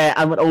old fan.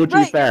 I'm an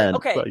OG fan.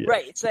 Okay, so, yeah.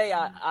 right. Say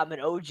I'm an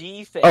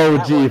OG fan.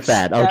 OG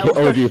fan.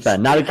 Okay, OG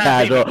fan. Not a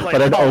casual,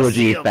 but an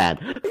OG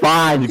fan.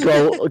 Fine,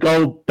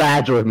 go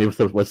badger with me with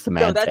semantics.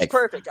 No, that's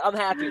perfect. I'm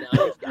happy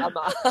now.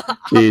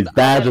 Jeez,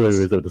 badger with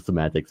me with the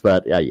semantics.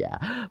 But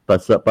yeah.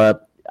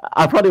 But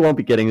I probably won't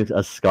be getting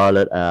a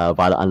Scarlet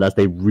Violet unless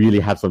they really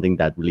have something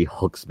that really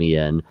hooks me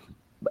in.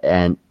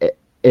 And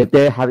if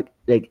they have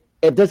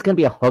if there's gonna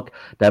be a hook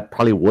that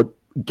probably would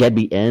get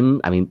me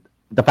in, I mean,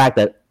 the fact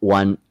that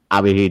one,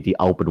 obviously the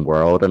open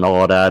world and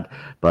all that,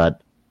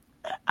 but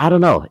I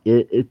don't know.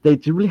 They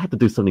really have to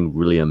do something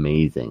really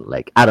amazing.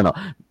 Like, I don't know.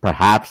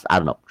 Perhaps, I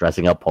don't know,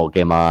 dressing up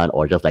Pokemon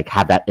or just like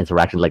have that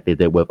interaction like they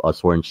did with a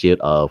Sword and Shield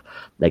of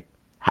like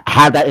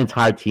have that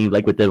entire team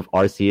like we did with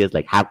Arceus,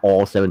 like have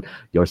all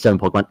your seven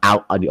Pokemon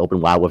out on the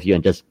open wild with you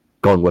and just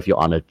going with you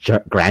on a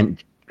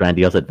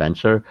grandiose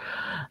adventure.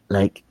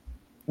 Like,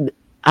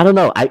 I don't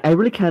know. I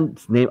really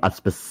can't name a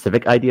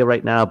specific idea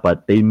right now,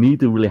 but they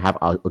need to really have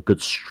a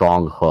good,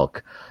 strong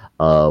hook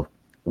of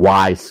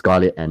why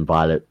Scarlet and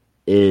Violet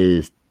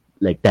is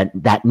like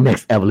that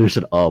next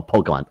evolution of the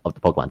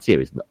Pokemon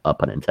series,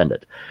 pun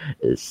intended.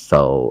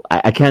 So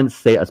I can't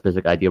say a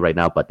specific idea right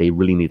now, but they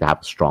really need to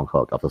have a strong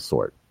hook of the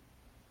sort.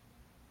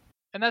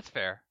 And that's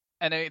fair.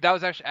 And that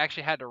was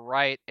actually had to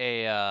write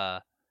a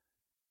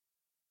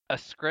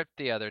script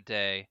the other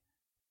day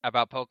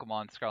about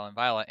Pokemon Scarlet and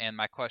Violet, and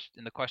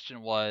the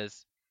question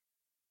was,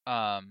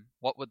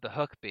 what would the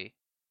hook be?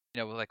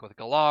 You know, like with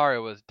Galar, it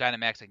was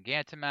Dynamax and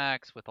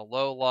Gigantamax. With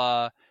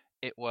Alola,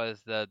 it was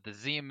the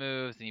Z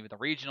moves and even the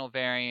regional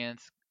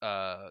variants.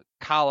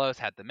 Kalos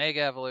had the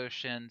Mega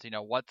Evolutions. You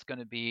know, what's going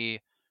to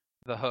be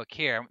the hook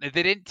here?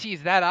 They didn't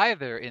tease that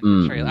either in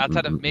the trailer,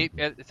 outside of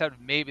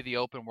maybe the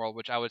open world,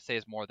 which I would say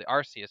is more the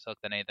Arceus hook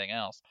than anything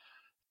else.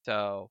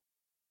 So,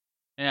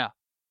 yeah,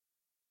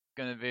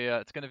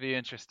 it's gonna be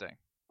interesting.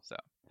 So,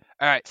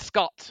 all right,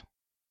 Scott,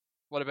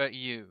 what about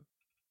you?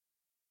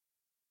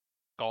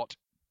 Scott.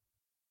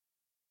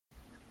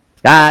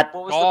 Scott.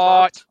 What was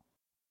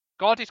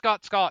the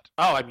prompt? Scott.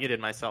 Oh, I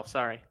muted myself.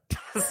 Sorry.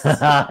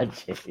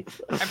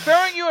 Jeez. I'm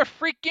throwing you a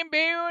freaking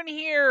bone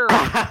here.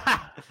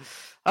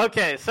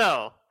 Okay,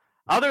 so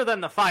other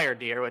than the fire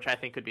deer, which I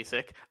think could be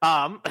sick,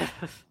 Oh,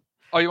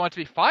 you want it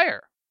to be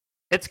fire?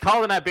 it's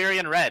called an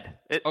Iberian Red.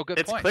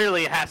 Good point.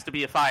 Clearly it has to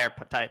be a fire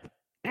type.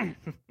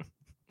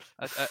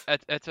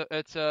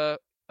 It's a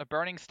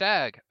burning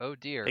stag. Oh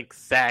dear.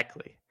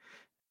 Exactly.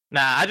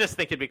 Nah, I just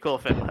think it'd be cool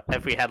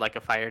if we had like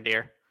a fire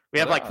deer. We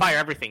have like fire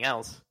everything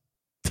else.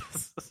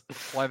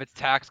 One of its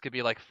attacks could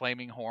be like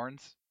flaming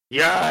horns.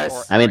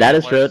 Yes. I mean, that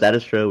is true. That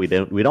is true. We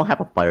don't have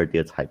a fire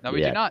deer type. No,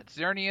 we do not.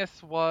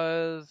 Xerneas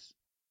was.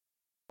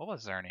 What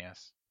was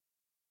Xerneas?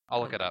 I'll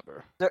look it up.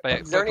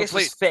 Xerneas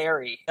was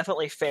fairy.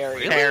 Definitely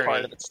fairy. Fairy.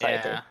 Part of its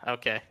type. Yeah.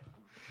 Okay.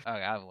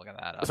 Okay, I'm looking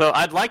that up. So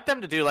I'd like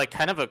them to do like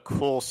kind of a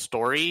cool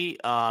story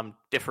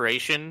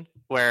differentiation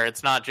where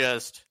it's not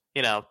just,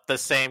 you know, the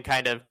same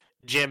kind of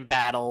gym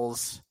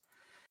battles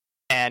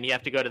and you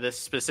have to go to this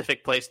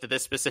specific place to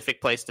this specific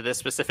place to this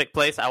specific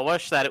place. I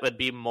wish that it would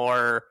be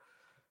more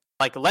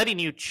like letting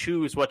you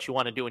choose what you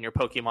want to do in your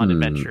Pokemon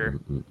adventure,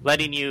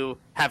 letting you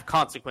have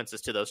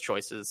consequences to those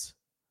choices.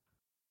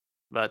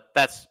 But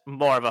that's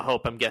more of a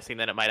hope, I'm guessing,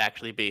 than it might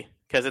actually be,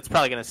 because it's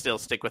probably going to still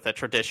stick with a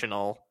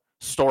traditional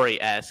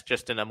story-esque,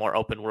 just in a more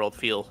open world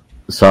feel.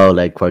 So,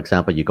 like, for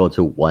example, you go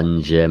to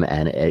one gym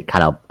and it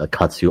kind of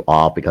cuts you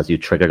off because you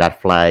trigger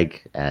that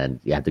flag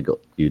and you have to go,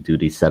 you do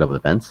these set of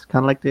events,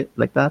 kind of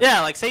like that?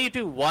 Yeah, like say you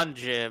do one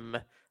gym,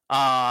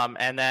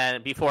 and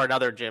then before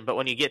another gym, but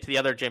when you get to the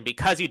other gym,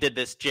 because you did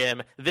this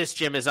gym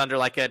is under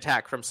like an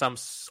attack from some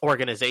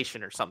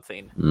organization or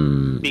something,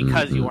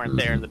 because you weren't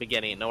there in the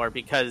beginning, or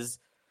because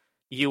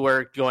you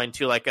were going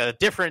to like a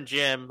different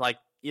gym, like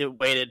you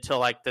waited till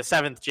like the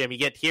 7th gym, you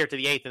get here to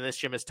the 8th, and this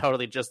gym is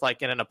totally just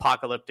like in an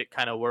apocalyptic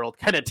kind of world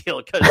kind of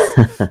deal,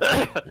 because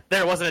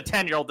there wasn't a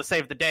 10-year-old to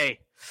save the day.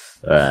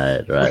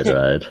 Right.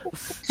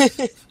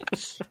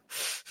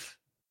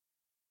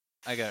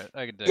 I can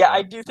dig Yeah, that.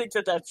 I do think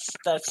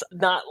that's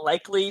not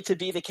likely to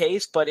be the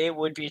case, but it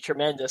would be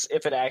tremendous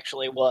if it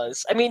actually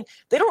was. I mean,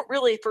 they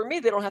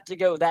don't have to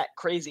go that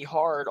crazy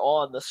hard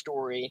on the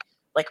story.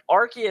 Like,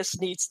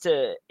 Arceus needs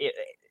to...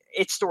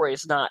 Its story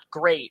is not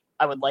great.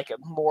 I would like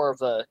more of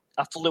a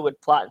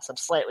fluid plot and some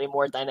slightly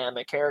more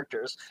dynamic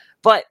characters.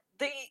 But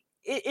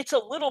it's a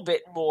little bit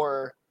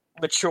more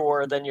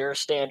mature than your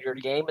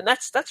standard game, and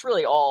that's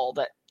really all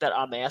that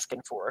I'm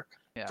asking for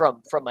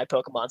from my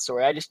Pokemon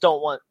story. I just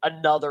don't want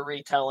another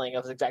retelling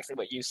of exactly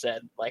what you said.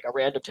 Like a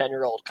random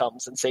 10-year-old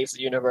comes and saves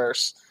the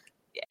universe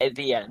at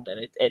the end,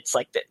 and it's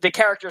like the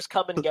characters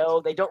come and go.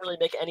 They don't really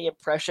make any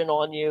impression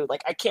on you.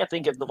 Like, I can't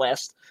think of the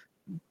last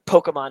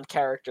Pokemon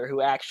character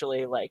who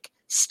actually like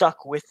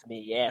stuck with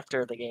me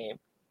after the game.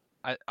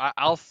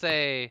 I'll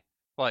say,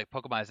 well, like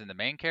Pokemon is in the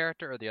main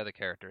character or the other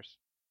characters?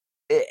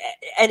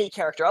 any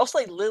character. I'll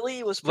say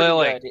Lily was pretty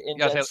good in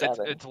Gen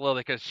 7. It's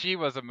Lily because she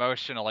was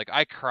emotional. Like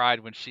I cried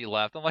when she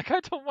left. I'm like, I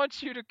don't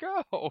want you to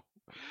go.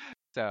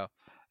 So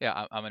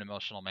yeah, I'm an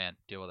emotional man.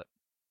 Deal with it.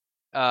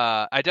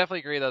 I definitely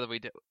agree though that we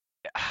did.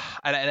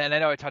 And I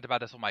know I talked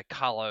about this with my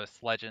Kalos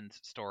Legends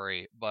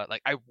story, but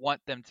like I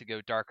want them to go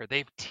darker.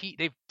 They've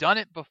done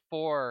it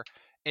before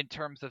in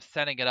terms of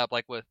setting it up,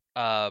 like with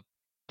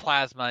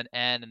Plasma and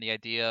N, and the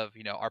idea of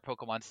our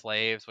Pokemon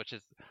slaves, which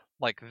is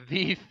like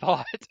the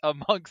thought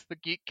amongst the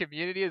geek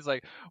community is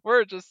like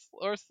we're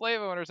slave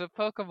owners of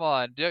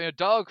Pokemon,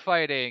 dog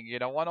fighting,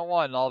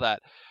 1-on-1 and all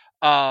that.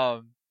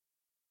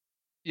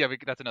 Yeah,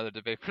 that's another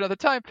debate for another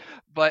time.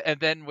 And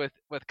then with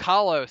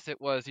Kalos, it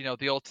was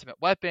the ultimate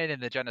weapon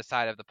and the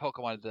genocide of the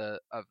Pokemon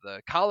of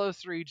the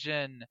Kalos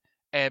region.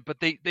 But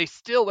they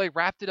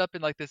wrapped it up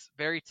in like this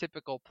very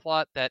typical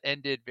plot that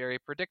ended very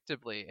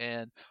predictably.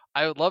 And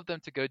I would love them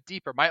to go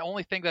deeper. My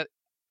only thing that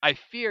I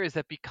fear is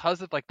that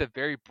because of like the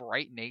very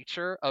bright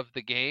nature of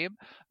the game,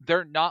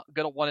 they're not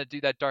gonna want to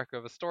do that darker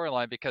of a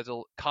storyline because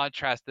it'll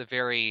contrast the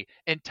very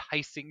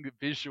enticing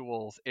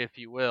visuals, if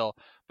you will.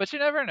 But you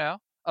never know.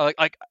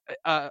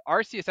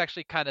 Arceus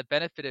actually kind of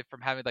benefited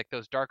from having like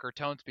those darker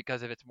tones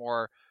because of its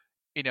more,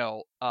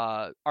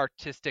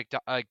 artistic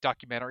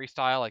documentary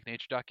style, like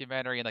nature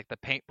documentary, and like the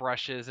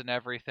paintbrushes and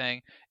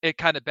everything. It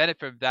kind of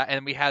benefited from that,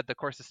 and we had the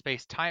course of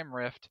space time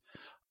rift,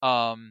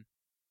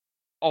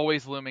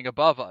 always looming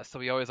above us. So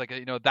we always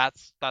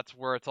that's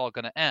where it's all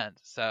going to end.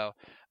 So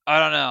I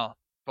don't know,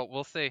 but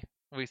we'll see.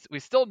 We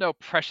still know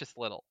precious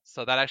little,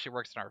 so that actually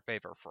works in our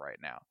favor for right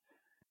now.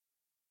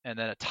 And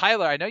then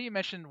Tyler, I know you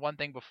mentioned one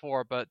thing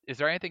before, but is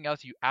there anything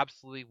else you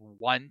absolutely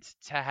want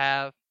to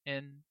have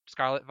in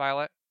Scarlet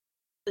Violet?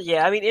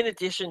 Yeah, I mean, in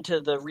addition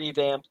to the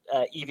revamped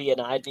EV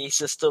and IV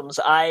systems,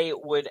 I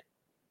would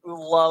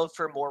love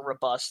for more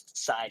robust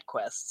side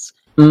quests.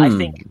 I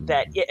think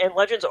that in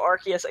Legends of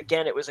Arceus,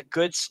 again, it was a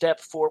good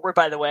step forward.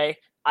 By the way,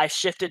 I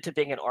shifted to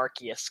being an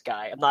Arceus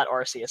guy. I'm not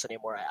Arceus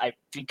anymore. I've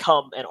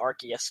become an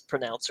Arceus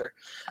pronouncer.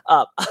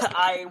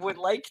 I would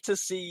like to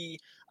see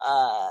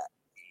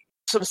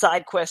some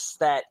side quests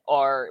that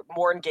are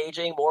more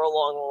engaging, more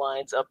along the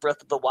lines of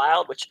Breath of the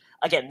Wild, which,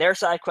 again, their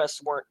side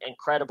quests weren't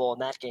incredible in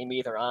that game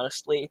either,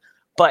 honestly.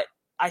 But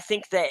I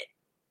think that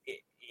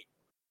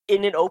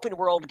in an open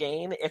world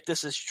game, if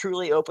this is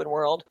truly open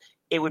world,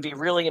 it would be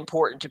really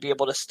important to be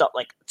able to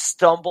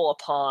stumble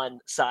upon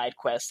side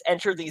quests,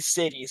 enter these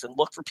cities, and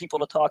look for people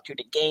to talk to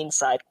gain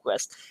side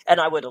quests.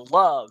 And I would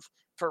love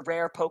for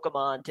rare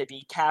Pokemon to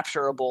be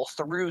capturable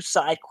through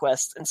side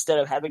quests instead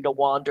of having to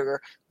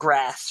wander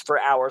grass for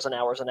hours and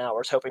hours and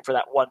hours, hoping for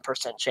that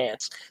 1%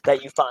 chance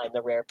that you find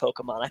the rare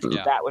Pokemon. I think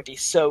that would be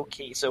so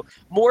key. So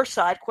more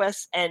side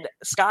quests, and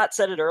Scott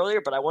said it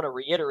earlier, but I want to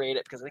reiterate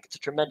it because I think it's a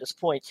tremendous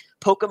point.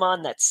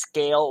 Pokemon that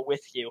scale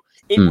with you.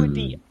 It would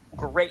be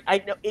great. I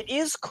know it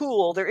is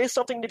cool. There is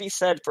something to be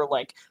said for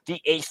like the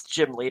 8th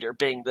gym leader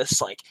being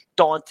this like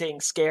daunting,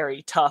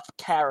 scary, tough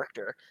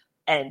character.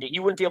 And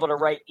you wouldn't be able to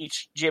write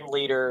each gym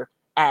leader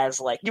as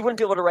you wouldn't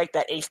be able to write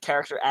that 8th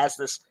character as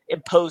this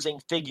imposing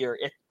figure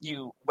if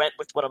you went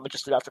with what I'm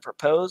just about to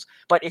propose.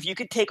 But if you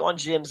could take on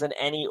gyms in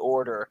any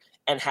order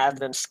and have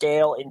them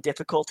scale in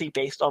difficulty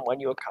based on when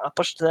you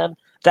accomplished them,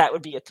 that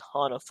would be a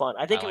ton of fun.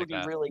 I think it would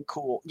be really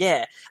cool.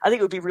 Yeah, I think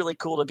it would be really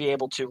cool to be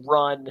able to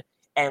run.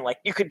 And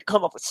you could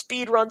come up with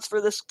speed runs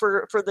for this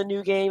for the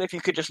new game. If you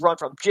could just run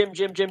from gym,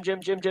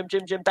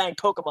 bang,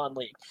 Pokemon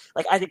League.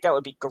 I think that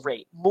would be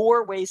great.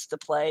 More ways to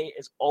play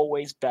is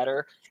always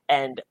better,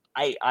 and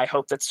I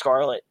hope that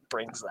Scarlet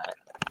brings that.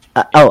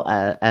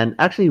 And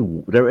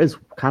actually, there is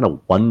kind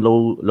of one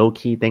low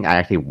key thing I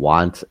actually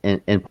want in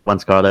Pokemon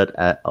Scarlet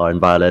or in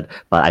Violet,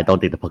 but I don't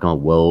think the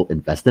Pokemon will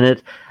invest in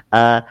it.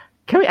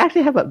 Can we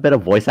actually have a bit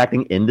of voice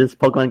acting in this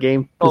Pokemon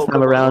game this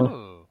time around?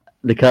 Ooh.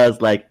 Because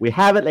we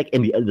have it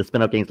in the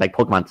spin-off games like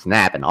Pokemon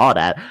Snap and all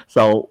that.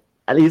 So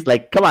at least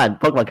come on,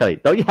 Pokemon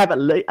Kelly, don't you have at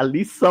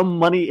least some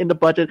money in the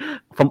budget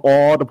from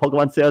all the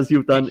Pokemon sales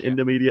you've done in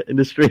the media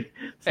industry?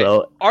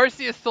 So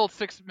Arceus sold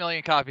 6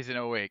 million copies in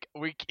a week.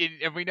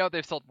 And we know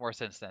they've sold more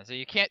since then. So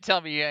you can't tell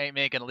me you ain't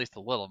making at least a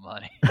little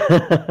money.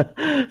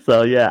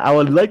 So yeah, I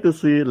would like to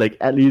see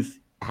at least.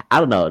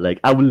 I don't know,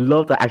 I would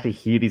love to actually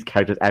hear these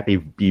characters actually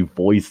be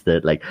voiced.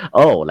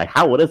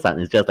 How would it sound?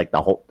 It's just the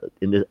whole,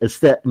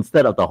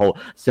 instead of the whole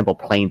simple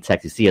plain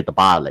text you see at the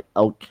bottom,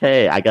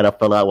 okay, I gotta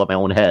fill out with my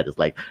own head. It's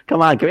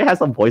come on, can we have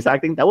some voice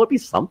acting? That would be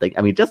something.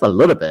 I mean, just a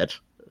little bit.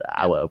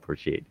 I would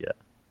appreciate, yeah.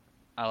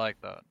 I like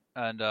that.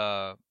 And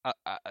the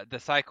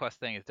side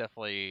quest thing is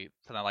definitely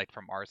something I like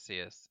from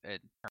Arceus.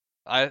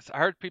 I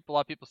heard a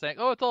lot of people saying,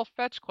 oh, it's all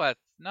fetch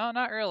quests. No,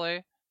 not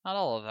really. Not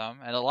all of them,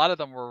 and a lot of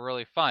them were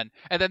really fun.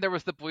 And then there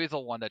was the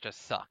Buizel one that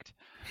just sucked.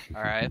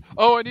 All right.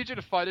 Oh, I need you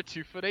to find a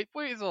 2'8"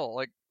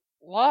 Buizel.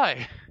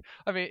 Why?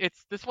 I mean,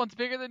 this one's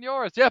bigger than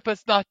yours. Yeah, but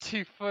it's not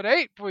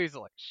 2'8"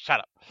 Buizel.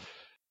 Shut up.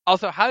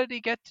 Also, how did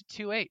he get to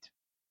 2'8"?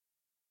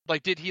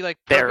 Did he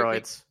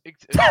steroids?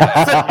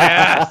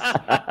 Yes.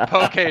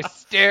 Poke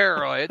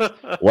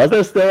steroids. Was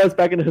there steroids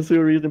back in the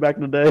Hisui region back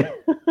in the day?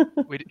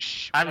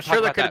 I'm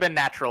sure there could have been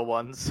natural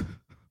ones.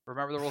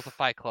 Remember the rules of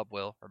Fight Club,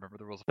 Will. Remember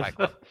the rules of Fight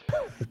Club.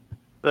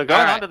 So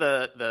going on to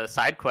the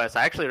side quests,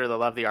 I actually really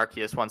love the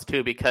Arceus ones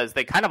too because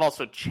they kind of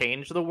also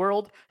change the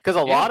world. Because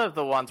a lot of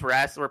the ones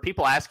were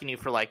people asking you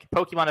for like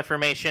Pokemon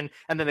information,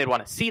 and then they'd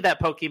want to see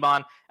that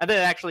Pokemon, and then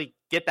actually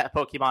get that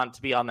Pokemon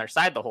to be on their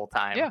side the whole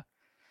time.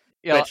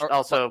 Yeah, which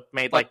also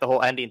made like the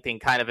whole ending thing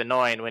kind of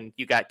annoying when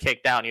you got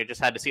kicked out and you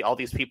just had to see all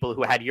these people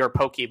who had your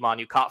Pokemon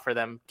you caught for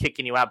them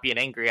kicking you out, being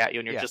angry at you,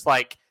 and you're just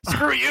like,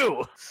 screw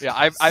you.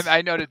 Yeah,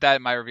 I noted that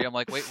in my review. I'm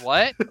like, wait,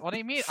 what? What do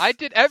you mean? I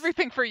did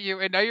everything for you,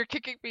 and now you're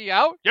kicking me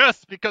out?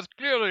 Yes, because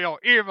clearly you're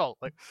evil.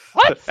 Like,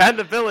 what? And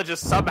the village is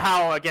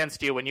somehow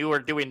against you when you were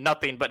doing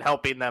nothing but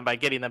helping them by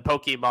getting them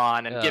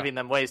Pokemon and giving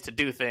them ways to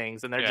do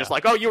things, and they're just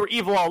like, oh, you were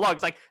evil all along.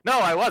 It's like, no,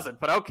 I wasn't,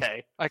 but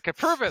okay. I can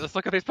prove it. Let's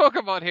look at these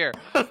Pokemon here.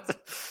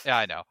 Yeah,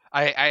 I know.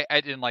 I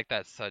didn't like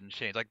that sudden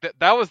change. Like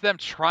that was them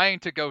trying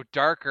to go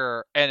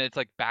darker, and it's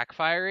like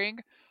backfiring.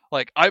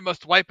 Like, I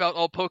must wipe out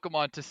all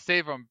Pokemon to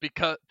save us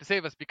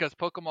because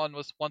Pokemon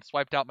was once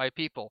wiped out my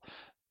people.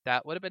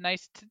 That would have been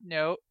nice to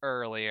know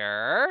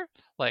earlier.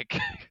 Like,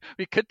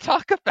 we could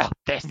talk about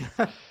this.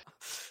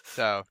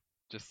 So,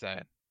 just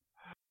saying.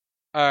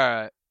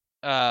 All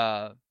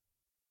right.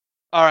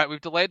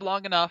 We've delayed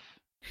long enough.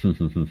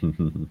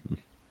 It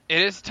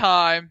is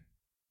time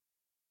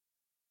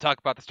to talk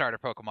about the starter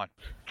Pokemon.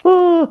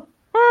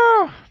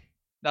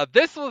 Now,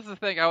 this was the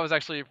thing I was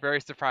actually very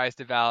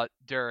surprised about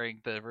during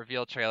the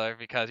reveal trailer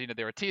because,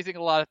 they were teasing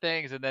a lot of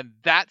things, and then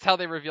that's how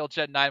they revealed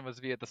Gen 9 was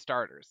via the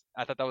starters.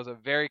 I thought that was a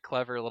very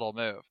clever little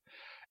move.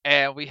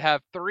 And we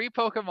have 3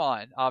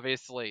 Pokemon,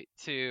 obviously,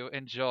 to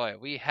enjoy.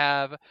 We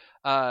have,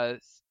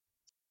 dang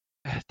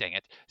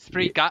it,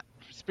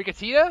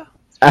 Sprigatito?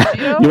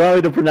 You want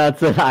me to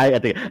pronounce it? I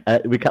think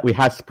we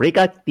have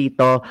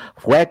Sprigatito,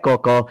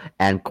 Fuecoco,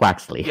 and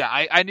Quaxley. Yeah,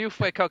 I knew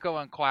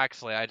Fuecoco and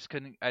Quaxley. I just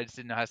didn't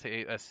know how to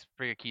say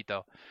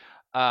Sprigatito.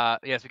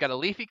 Yes, we got a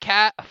leafy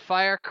cat, a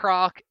fire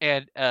croc,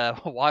 and a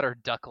water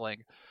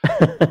duckling.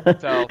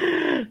 So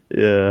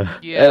yeah.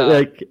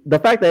 Like the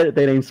fact that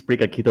they named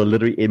Sprigatito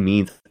literally it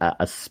means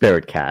a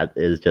spirit cat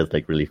is just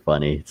like really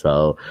funny.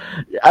 So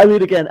I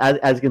mean, again,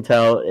 as you can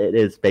tell, it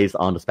is based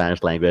on the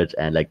Spanish language,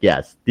 and like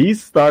yes,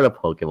 these starter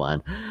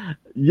Pokemon.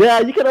 Yeah,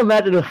 you can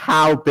imagine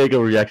how big a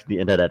reaction the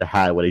internet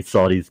had when they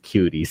saw these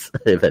cuties,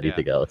 if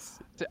anything else.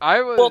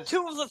 Well,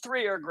 2 of the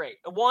 3 are great.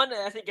 1,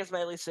 I think, is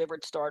my least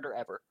favorite starter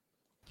ever.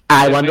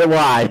 I wonder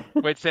why.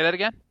 Wait, say that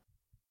again?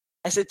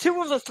 I said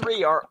 2 of the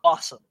 3 are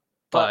awesome,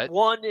 but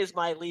 1 is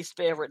my least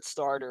favorite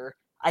starter,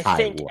 I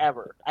think,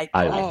 ever. I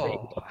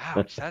think.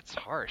 Ouch, that's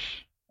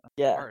harsh.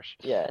 Harsh.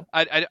 Yeah.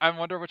 I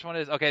wonder which one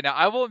it is. Okay, now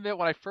I will admit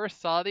when I first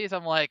saw these,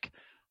 I'm like,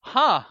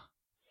 huh.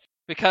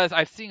 Because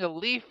I've seen a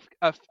leaf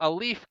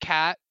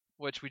cat,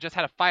 which we just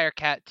had a fire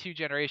cat 2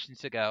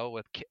 generations ago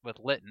with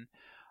Litten.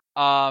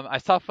 I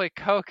saw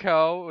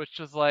Fuecoco, which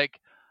was like,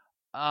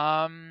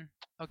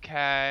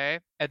 okay.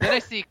 And then I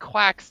see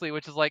Quaxley,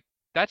 which is like,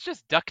 that's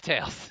just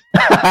DuckTales.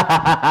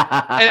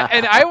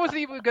 and I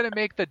wasn't even going to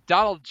make the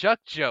Donald Duck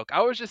joke.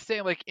 I was just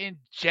saying, like, in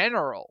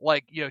general,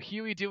 like,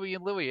 Huey, Dewey,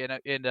 and Louie,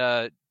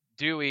 and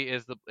Dewey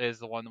is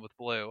the one with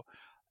blue.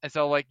 And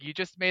so, like, you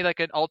just made, like,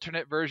 an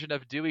alternate version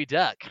of Dewey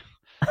Duck.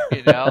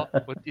 He's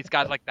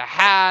got like the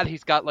hat,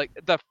 he's got like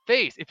the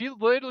face. If you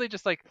literally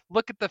just like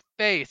look at the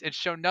face and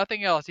show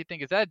nothing else, you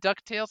think, is that a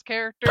DuckTales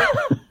character?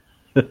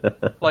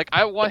 Like,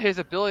 I want his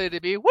ability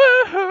to be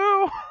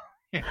woohoo.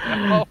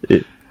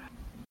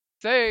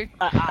 Say,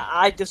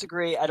 I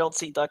disagree. I don't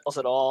see DuckTales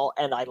at all,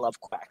 and I love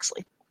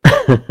Quaxley.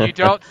 You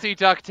don't see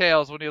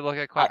DuckTales when you look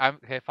at Quaxley.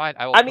 Okay, fine.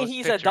 I mean,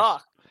 he's pictures. A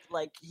duck.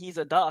 Like, he's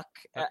a duck.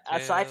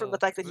 Aside from the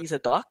fact that he's a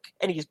duck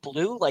and he's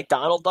blue, like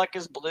Donald Duck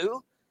is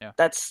blue. Yeah.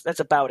 That's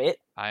about it.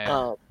 I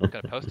am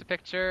gonna post a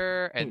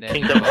picture and then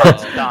Kingdom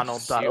Hearts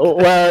Donald Duck.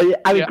 Well,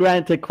 I mean,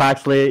 granted,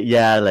 Quaxley,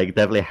 like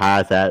definitely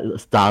has that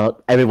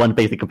Donald. Everyone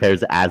basically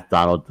compares it as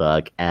Donald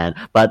Duck,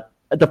 but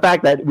the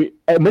fact that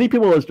many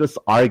people was just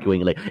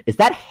arguing like, is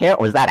that hair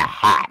or is that a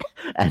hat?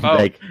 And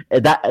like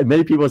that,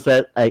 many people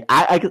said like,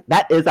 I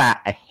that is a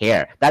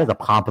hair. That is a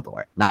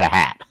pompadour, not a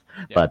hat.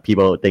 Yeah. But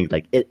people think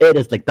like it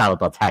is like Donald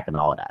Duck's hat and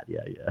all that.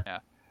 Yeah.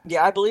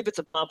 Yeah, I believe it's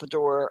a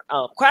pompadour.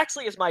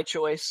 Quaxley is my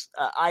choice.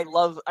 I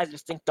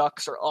just think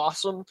ducks are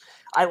awesome.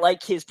 I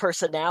like his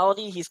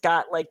personality. He's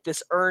got like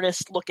this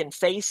earnest-looking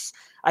face.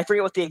 I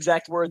forget what the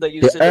exact word they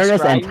use to describe him.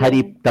 Earnest and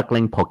tidy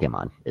duckling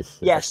Pokemon is.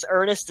 Yes,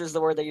 earnest is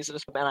the word they use to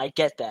describe him, and I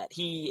get that.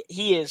 He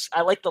is.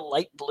 I like the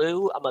light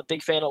blue. I'm a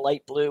big fan of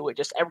light blue.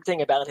 Just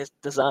everything about his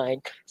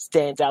design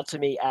stands out to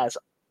me as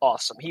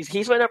awesome.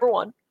 He's my number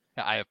 1.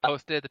 I have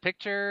posted the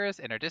pictures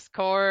in our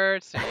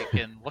Discord, so you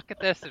can look at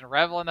this and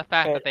revel in the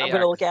fact that they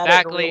are look exactly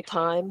at it in real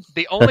time.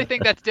 The only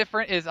thing that's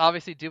different is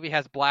obviously Dewey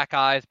has black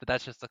eyes, but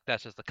that's just the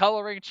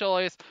coloring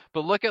choice.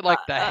 But look at like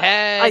the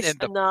head and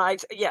the. I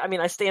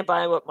stand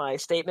by what my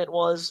statement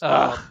was.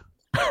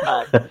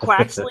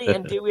 Quaxley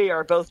and Dewey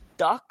are both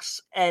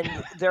ducks, and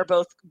they're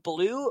both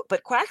blue.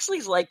 But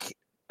Quaxley's like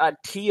a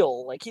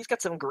teal, like he's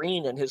got some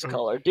green in his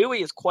color.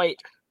 Dewey is quite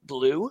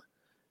blue.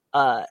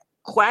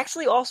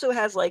 Quaxley also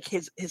has like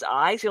his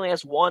eyes. He only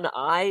has one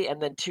eye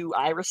and then two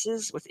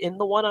irises within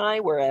the one eye,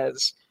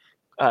 whereas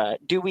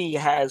Dewey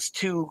has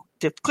two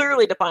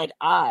clearly defined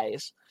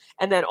eyes.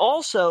 And then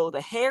also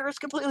the hair is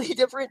completely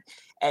different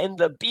and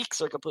the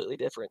beaks are completely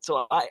different.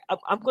 So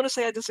I'm going to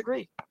say I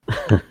disagree.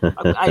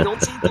 I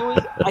don't see Dewey.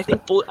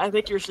 I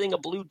think you're seeing a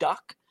blue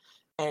duck.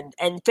 And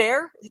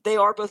fair, they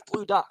are both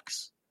blue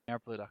ducks. They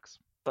are blue ducks.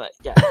 But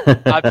yeah,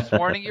 I'm just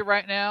warning you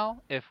right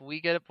now. If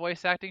we get a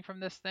voice acting from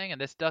this thing and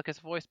this duck is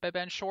voiced by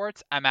Ben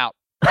Schwartz, I'm out.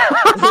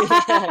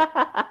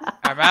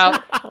 I'm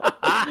out.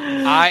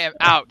 I am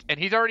out. And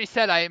he's already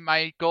said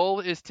my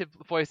goal is to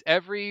voice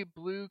every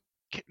blue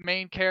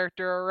main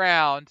character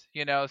around,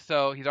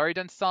 so he's already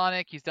done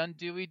Sonic, he's done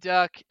Dewey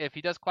Duck. If he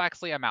does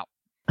Quaxley, I'm out.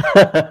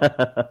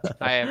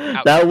 I am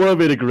out. That would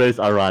be the greatest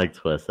ironic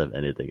twist of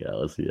anything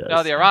else, yes.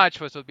 No, the ironic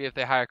twist would be if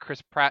they hire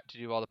Chris Pratt to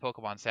do all the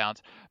Pokemon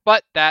sounds,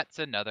 but that's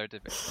another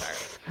debate.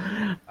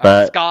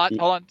 Scott,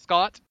 hold on,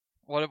 Scott.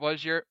 What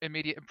was your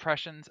immediate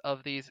impressions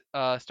of these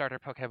starter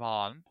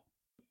Pokemon?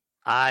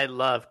 I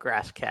love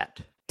Grass Cat.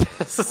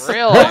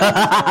 Really?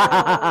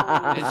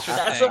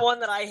 That's the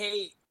one that I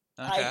hate.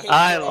 Okay.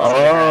 I love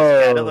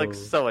Grass Cat. It looks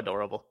so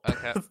adorable.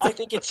 Okay. I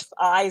think its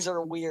eyes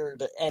are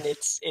weird and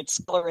its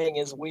coloring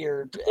is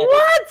weird. And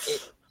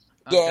What?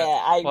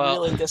 Yeah, I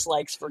really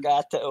dislike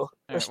Sprigato.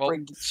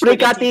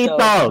 Sprigatito!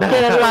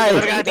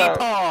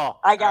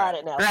 I got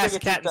it now. Grass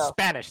Cat in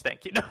Spanish,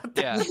 thank you.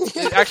 Yeah.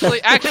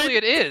 Actually,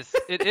 it is.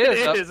 It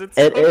is.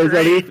 It is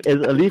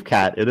a leaf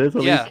cat. It is a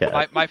leaf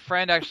cat. My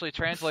friend actually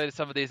translated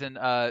some of these, and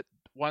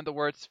one of the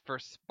words for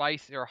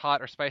spicy or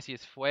hot or spicy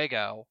is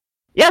fuego.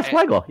 Yes,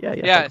 fuego. Yeah.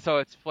 Yeah, so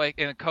it's flake,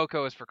 and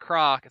cocoa is for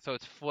croc, so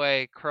it's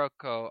fue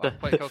croco.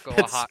 Fue cocoa,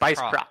 a hot spice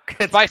croc.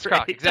 It's spice great.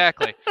 croc,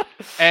 exactly.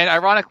 And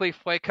ironically,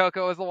 fue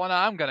cocoa is the one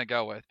I'm gonna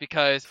go with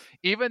because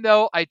even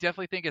though I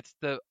definitely think it's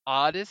the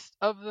oddest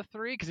of the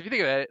three, because if you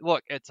think of it,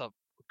 look, it's a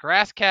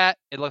grass cat,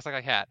 it looks like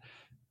a cat.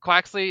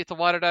 Quaxley, it's a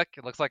water duck,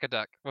 it looks like a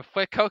duck. With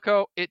fue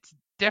cocoa, it's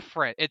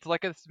different. It's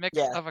like a mix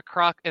of a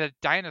croc and a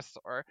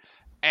dinosaur.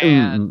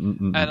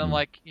 And I'm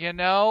like,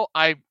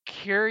 I'm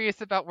curious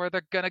about where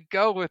they're gonna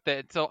go with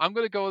it. So I'm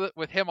gonna go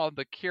with him on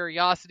the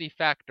curiosity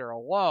factor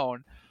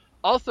alone.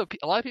 Also,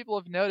 a lot of people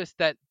have noticed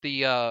that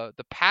the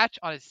patch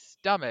on his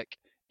stomach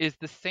is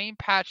the same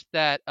patch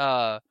that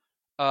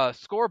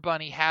Score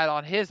Bunny had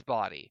on his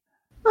body.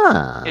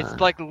 It's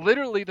like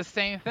literally the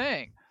same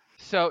thing.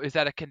 So is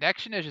that a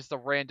connection? Is it just a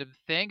random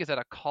thing? Is that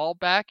a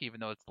callback?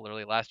 Even though it's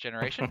literally last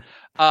generation,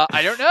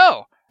 I don't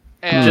know.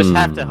 And just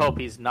have to hope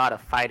he's not a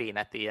fighting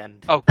at the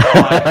end. Oh,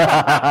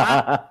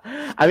 God.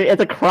 I mean, it's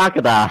a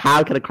crocodile.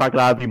 How can a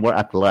crocodile be more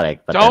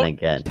athletic? But then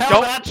again, tell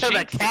that to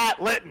the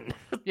cat Litton.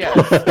 Yeah.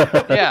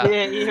 Yeah,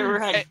 you're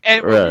right.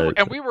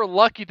 And we were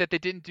lucky that they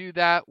didn't do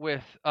that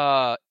with,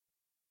 dang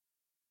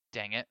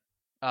it.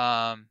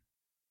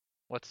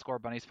 What's Score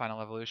Bunny's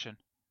final evolution?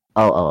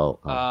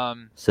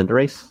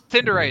 Cinderace?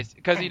 Cinderace,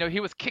 because, he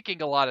was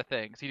kicking a lot of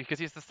things, because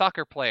he's the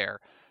soccer player.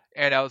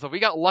 And so we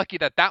got lucky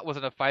that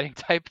wasn't a fighting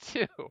type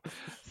too.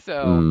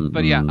 So,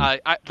 but yeah,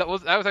 that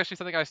was actually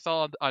something I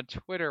saw on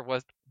Twitter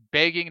was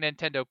begging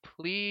Nintendo,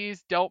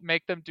 please don't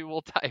make them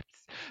dual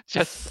types.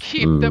 Just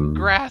keep them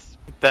grass,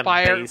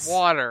 fire, and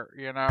water.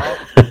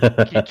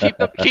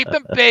 Keep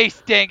them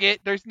base. Dang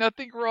it! There's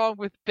nothing wrong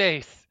with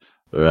base.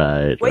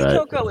 Right.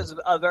 Coco is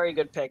a very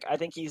good pick. I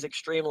think he's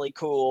extremely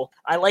cool.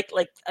 I like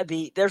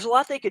there's a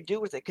lot they could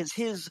do with it because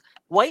his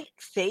white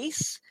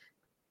face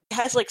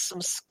has like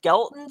some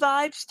skeleton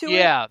vibes to it.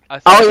 Yeah.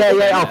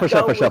 Oh, for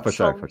sure.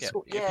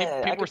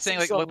 Yeah. People were saying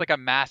like it looked like a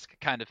mask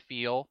kind of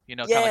feel.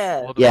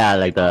 Yeah.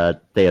 Like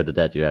the Day of the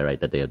Dead. Yeah, right.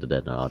 The Day of the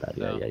Dead and all that.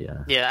 So,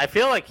 Yeah. Yeah, I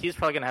feel like he's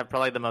probably gonna have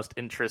the most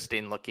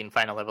interesting looking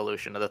final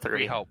evolution of the three.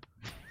 We hope.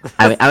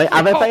 I mean,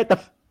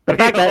 the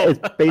fact that it's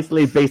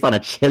basically based on a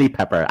chili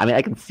pepper. I mean,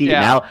 I can see it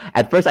now.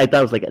 At first, I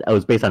thought it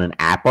was based on an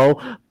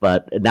apple,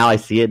 but now I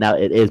see it. Now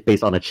it is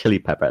based on a chili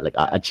pepper, like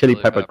a chili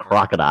pepper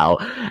crocodile.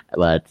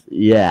 But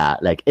yeah,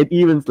 like it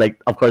even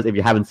of course, if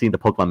you haven't seen the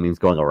Pokemon memes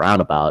going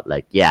around about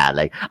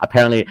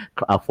apparently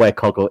Fue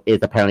Coco is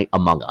apparently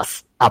among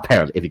us.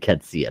 Apparently, if you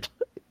can't see it.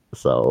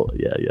 So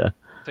yeah.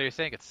 So you're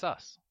saying it's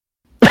sus?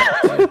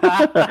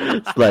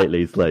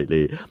 Slightly,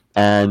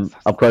 and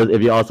of course,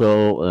 if you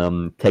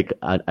also take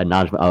an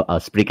acknowledgement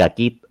of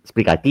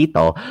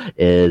Sprigatito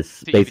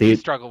is basically you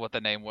struggle with the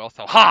name, Will.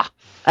 So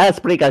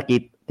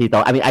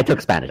Sprigatito. I mean, I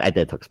took Spanish. I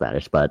did took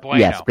Spanish, but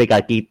yeah,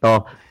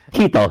 Sprigatito.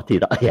 Tito.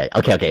 Yeah,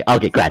 okay,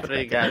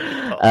 great.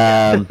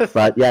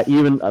 But yeah,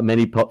 even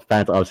many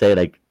fans will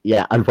say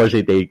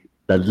unfortunately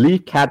the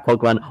Leaf Cat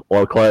Pokemon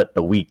or call it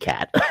the Weak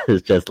Cat.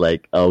 It's just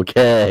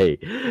okay,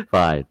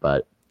 fine,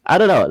 but I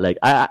don't know.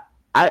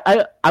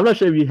 I'm not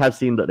sure if you have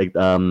seen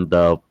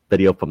the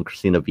video from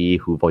Christina V,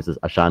 who voices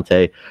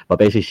Ashante, but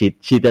basically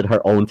she did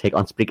her own take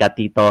on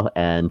Sprigatito,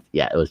 and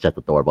yeah, it was just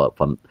adorable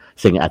from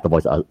singing at the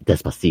voice of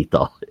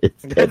Despacito.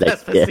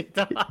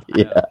 Despacito.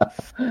 Yeah.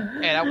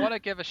 And I want to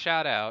give a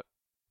shout out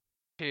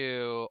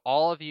to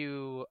all of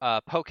you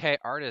Poke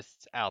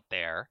artists out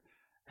there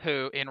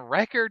who, in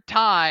record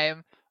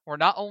time, we're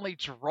not only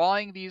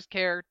drawing these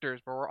characters,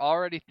 but we're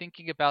already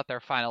thinking about their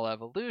final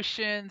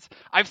evolutions.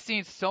 I've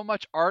seen so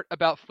much art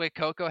about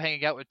Fuecoco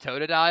hanging out with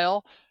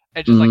Totodile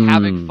and just like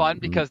having fun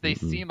because they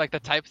seem like the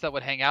types that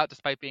would hang out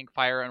despite being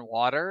fire and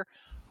water.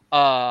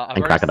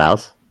 And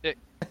crocodiles.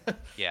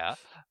 Yeah,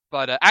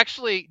 but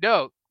actually,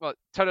 no. Well,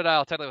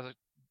 Totodile technically was a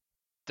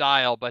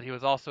dial, but he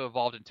was also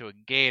evolved into a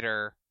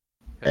gator.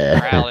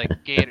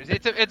 Gators.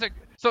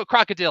 So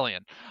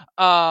crocodilian.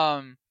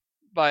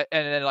 But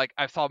and then like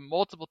I saw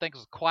multiple things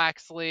with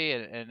Quaxley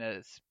and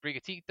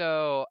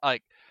Sprigatito.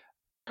 Like,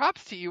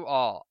 props to you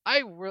all.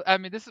 I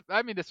mean this from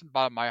the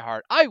bottom of my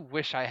heart. I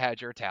wish I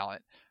had your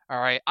talent. All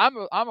right, I'm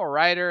a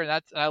writer,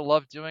 and I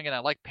love doing it. I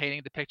like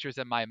painting the pictures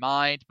in my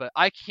mind, but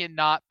I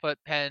cannot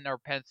put pen or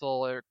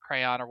pencil or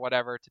crayon or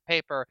whatever to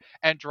paper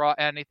and draw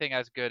anything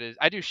as good as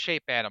I do.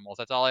 Shape animals.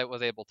 That's all I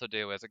was able to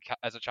do as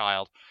a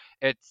child.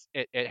 It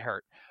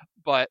hurt,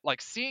 but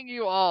like seeing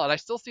you all, and I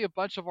still see a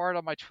bunch of art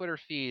on my Twitter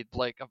feed,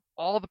 like of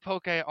all the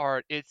Poke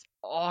art. It's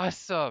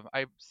awesome.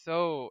 I'm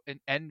so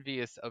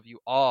envious of you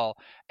all.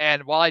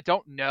 And while I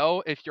don't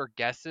know if your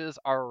guesses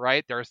are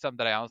right, there are some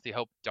that I honestly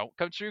hope don't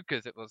come true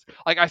because it was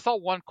like I saw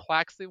one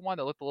Quaxley one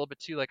that looked a little bit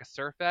too like a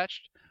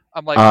Surfetched.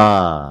 I'm like,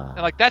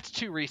 and like that's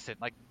too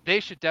recent. Like they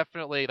should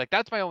definitely like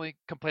that's my only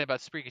complaint about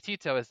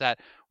Sprigatito is that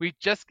we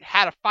just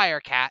had a fire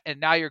cat and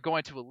now you're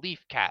going to a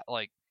leaf cat.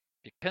 Like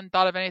you couldn't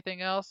thought of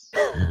anything else.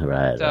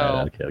 Right.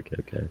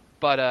 Okay.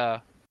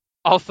 But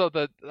also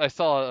I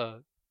saw a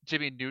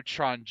Jimmy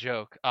Neutron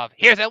joke of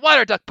here's a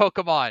water duck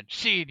Pokemon.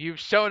 Sheen, you've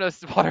shown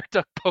us water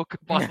duck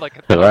Pokemon like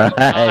a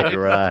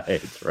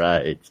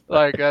right.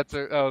 Like that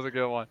was a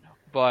good one.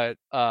 But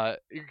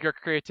your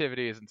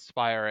creativity is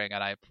inspiring,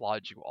 and I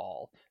applaud you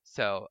all.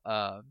 So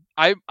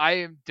I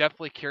am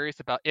definitely curious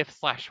about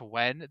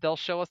if/when they'll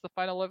show us the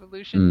final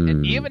evolution,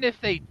 and even if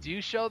they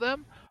do show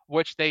them,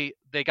 which they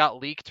got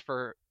leaked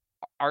for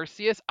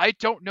Arceus, I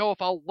don't know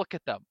if I'll look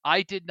at them.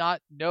 I did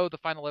not know the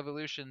final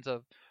evolutions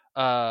of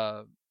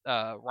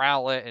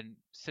Rowlet and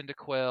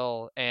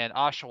Cyndaquil and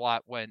Oshawott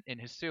when in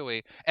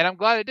Hisui, and I'm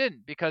glad I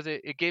didn't because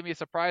it gave me a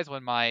surprise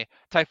when my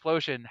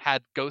Typhlosion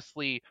had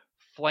ghostly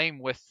flame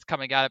wisps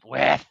coming out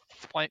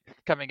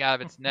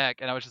of its neck,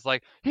 and I was just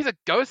like, he's a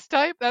ghost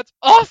type? That's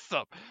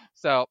awesome!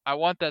 So I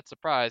want that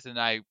surprise, and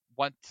I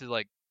want to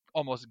like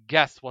almost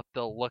guess what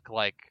they'll look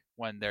like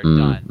when they're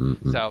done.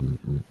 So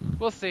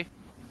we'll see.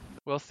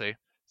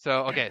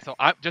 So okay, so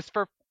I'm just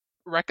for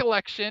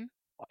recollection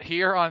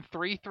here on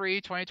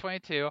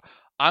 3/3/2022.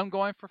 I'm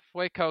going for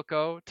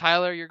Fuecoco.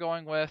 Tyler, you're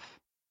going with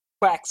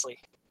Quaxley.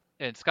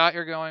 And Scott,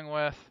 you're going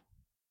with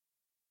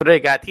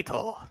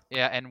Regatito.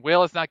 Yeah, and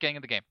Will is not getting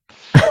in the game.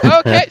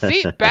 Okay,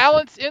 see,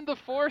 balance in the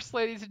force,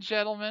 ladies and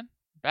gentlemen.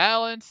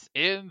 Balance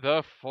in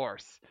the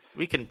force.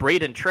 We can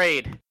breed and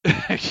trade.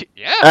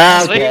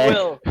 Yeah, okay. We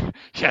will.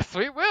 Yes,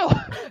 we will.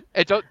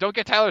 And don't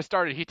get Tyler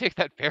started. He takes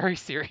that very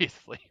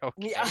seriously.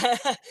 Okay. Yeah.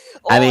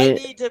 All I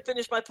need to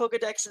finish my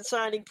Pokedex and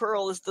Shining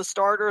Pearl is the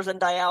starters and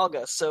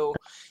Dialga. So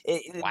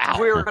Wow.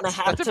 we're going to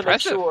have That's to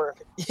impressive. make sure.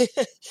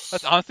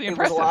 That's honestly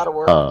impressive. It was a lot of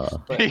work.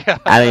 Yeah.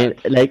 I mean,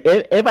 like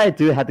if I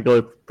do have to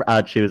go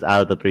choose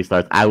out of the 3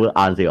 stars, I would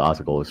honestly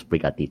also go with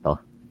Sprigatito.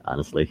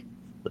 Honestly,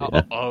 so,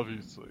 yeah.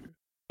 Obviously.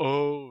 We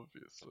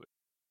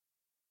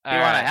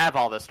want to have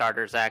all the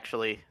starters,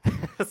 actually.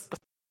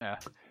 Yeah.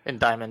 In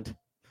Diamond.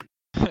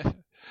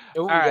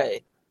 All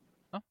right.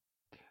 All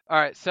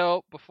right,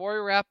 so before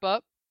we wrap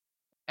up,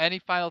 any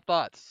final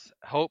thoughts,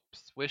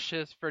 hopes,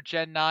 wishes for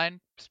Gen 9?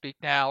 Speak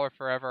now or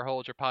forever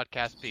hold your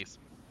podcast peace.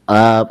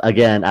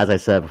 Again, as I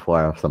said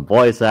before, some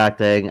voice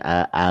acting.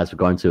 As we're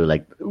going to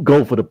like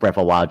go for the Breath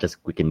of the Wild, just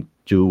we can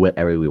do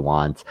whatever we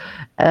want,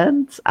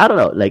 and I don't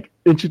know, like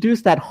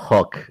introduce that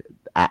hook.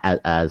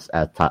 As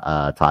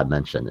Todd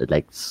mentioned,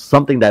 like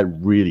something that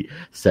really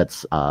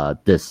sets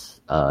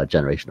this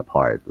generation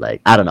apart.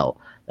 Like I don't know,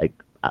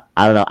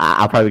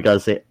 I'll probably gonna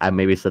say I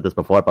maybe said this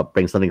before, but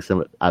bring something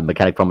similar,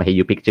 mechanic from Hey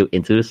You Pikachu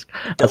into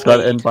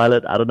Scarlet and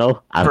Violet. I don't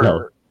know.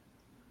 All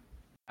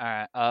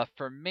right.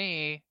 For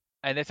me,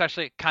 and this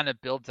actually kind of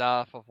builds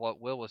off of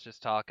what Will was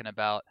just talking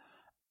about.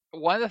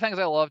 One of the things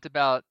I loved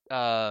about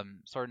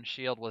Sword and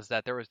Shield was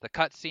that there was the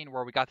cutscene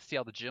where we got to see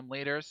all the gym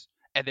leaders.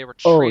 And they were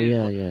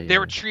treated. They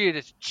were treated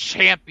as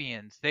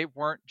champions. They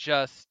weren't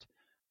just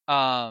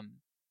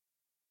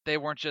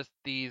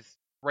these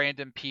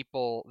random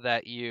people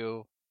that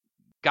you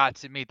got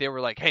to meet. They were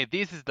like, hey,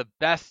 this is the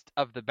best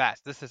of the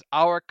best. This is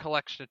our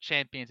collection of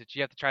champions that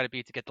you have to try to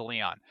beat to get the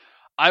Leon.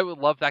 I would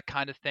love that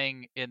kind of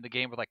thing in the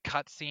game with like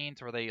cutscenes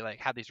where they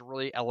like have these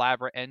really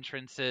elaborate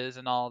entrances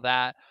and all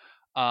that.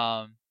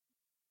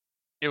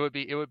 It would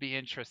be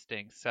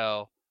interesting.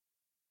 So.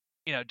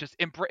 You know, just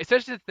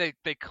especially if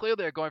they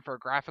clearly are going for a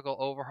graphical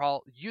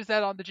overhaul, use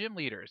that on the gym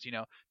leaders. You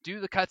know,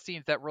 do the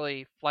cutscenes that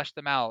really flesh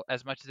them out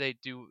as much as they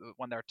do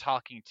when they're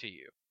talking to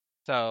you.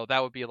 So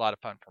that would be a lot of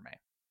fun for me.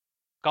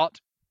 Galt?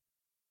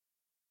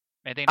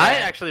 I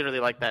actually really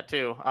like that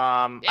too.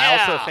 I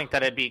also think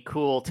that it'd be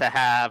cool to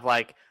have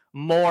like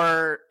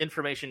more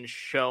information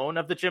shown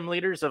of the gym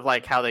leaders, of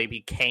like how they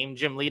became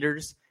gym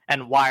leaders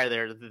and why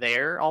they're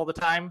there all the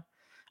time.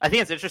 I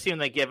think it's interesting when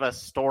they give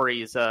us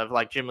stories of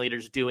like gym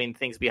leaders doing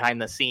things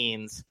behind the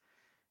scenes.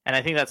 And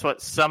I think that's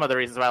what some of the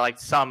reasons why I like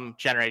some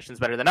generations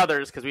better than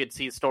others, because we would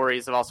see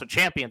stories of also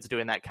champions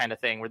doing that kind of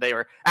thing, where they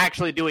were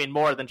actually doing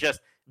more than just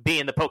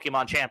being the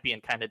Pokemon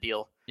champion kind of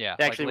deal. Yeah,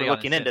 They actually like were Leon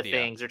looking and into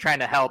Cynthia. things or trying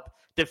to help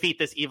defeat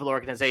this evil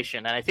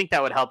organization. And I think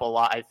that would help a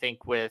lot, I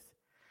think, with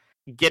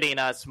getting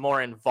us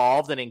more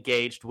involved and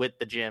engaged with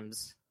the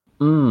gyms.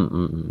 I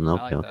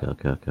like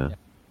Okay. Yeah.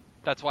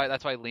 That's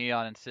why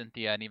Leon and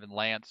Cynthia and even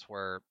Lance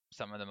were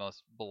some of the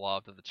most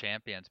beloved of the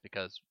champions,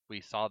 because we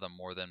saw them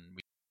more than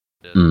we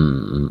did.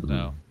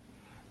 So,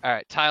 all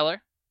right,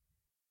 Tyler.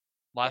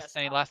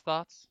 Any last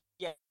thoughts?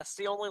 Yes,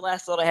 the only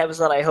last thought I have is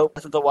that I hope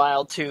Breath of the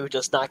Wild 2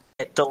 does not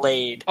get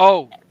delayed.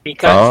 Oh,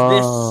 because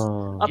this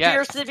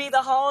appears yes. to be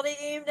the holiday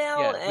game now,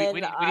 Yeah, and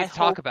we need to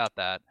talk about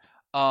that.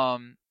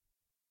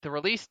 The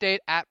release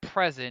date at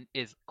present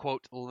is,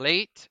 quote,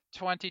 late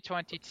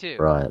 2022.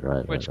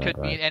 Right. Which could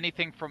mean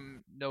anything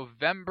from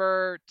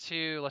November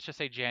to, let's just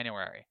say,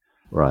 January.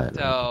 Right.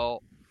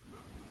 So,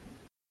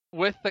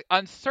 with the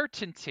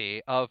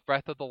uncertainty of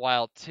Breath of the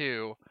Wild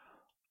 2,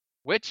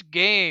 which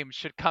game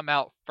should come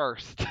out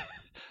first?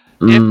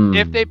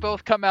 If they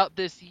both come out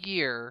this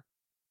year,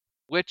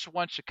 which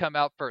one should come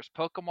out first?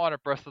 Pokemon or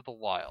Breath of the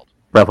Wild?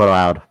 Breath of the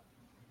Wild.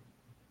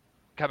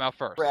 Come out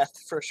first. Breath,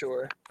 for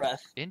sure.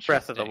 Breath.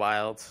 Breath of the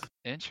Wild.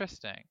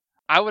 Interesting.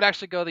 I would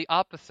actually go the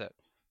opposite.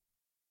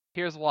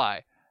 Here's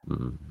why.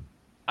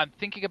 I'm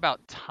thinking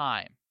about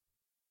time.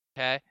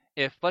 Okay?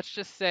 If, let's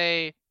just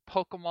say,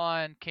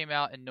 Pokemon came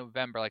out in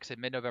November, like I said,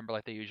 mid-November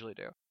like they usually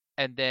do,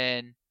 and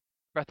then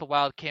Breath of the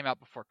Wild came out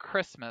before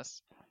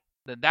Christmas,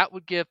 then that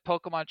would give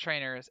Pokemon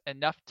trainers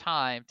enough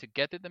time to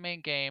get through the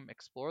main game,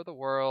 explore the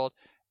world,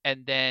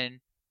 and then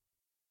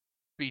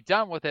be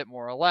done with it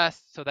more or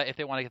less, so that if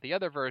they want to get the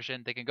other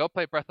version, they can go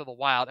play Breath of the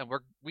Wild, and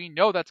we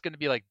know that's going to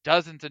be like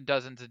dozens and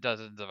dozens and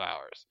dozens of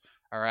hours.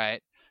 All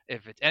right?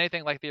 If it's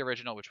anything like the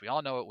original, which we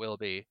all know it will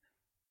be,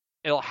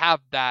 it'll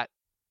have that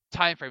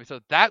time frame. So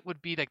that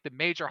would be like the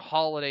major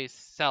holiday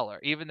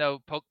seller. Even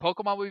though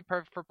Pokemon would be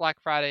perfect for Black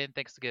Friday and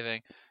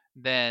Thanksgiving,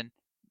 then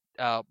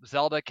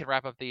Zelda can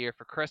wrap up the year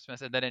for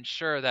Christmas, and then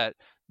ensure that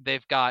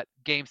they've got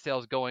game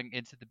sales going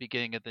into the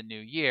beginning of the new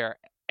year.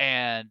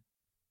 And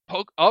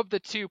of the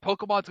two,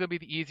 Pokemon's going to be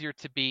the easier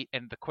to beat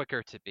and the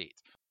quicker to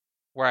beat.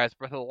 Whereas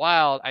Breath of the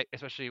Wild,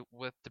 especially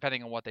with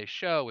depending on what they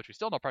show, which we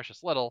still know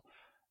precious little,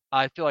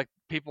 I feel like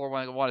people are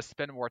going to want to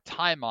spend more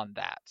time on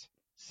that.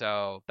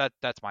 So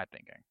that's my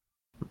thinking.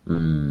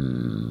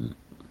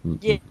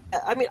 Yeah,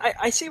 I mean,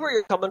 I see where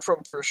you're coming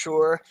from for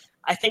sure.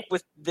 I think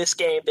with this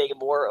game being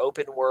more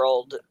open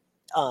world,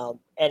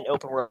 and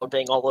open world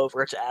being all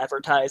over its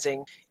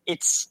advertising,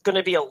 it's going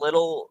to be a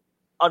little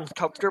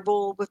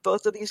uncomfortable with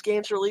both of these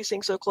games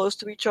releasing so close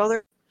to each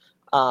other.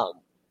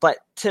 But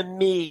to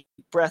me,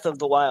 Breath of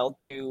the Wild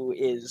 2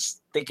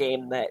 is the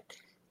game that,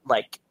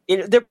 like,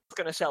 they're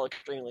going to sell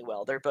extremely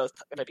well. They're both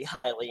going to be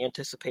highly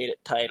anticipated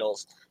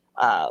titles.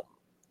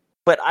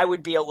 But I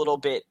would be a little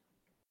bit...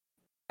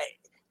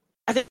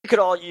 I think we could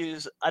all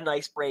use a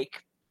nice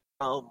break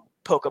from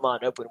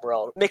Pokemon open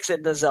world. Mix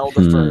in the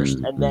Zelda first,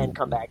 and then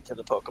come back to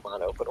the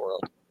Pokemon open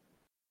world.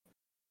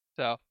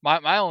 So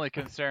my only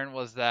concern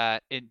was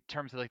that in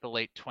terms of like the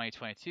late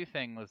 2022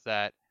 thing was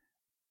that,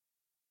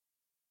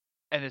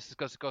 and this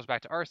goes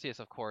back to Arceus,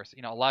 of course.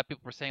 You know, a lot of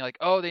people were saying like,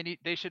 oh,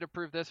 they should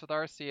approve this with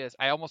Arceus.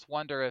 I almost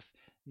wonder if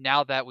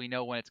now that we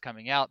know when it's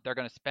coming out, they're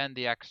going to spend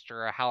the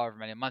extra however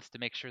many months to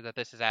make sure that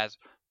this is as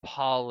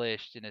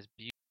polished and as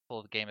beautiful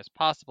of a game as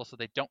possible, so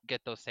they don't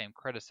get those same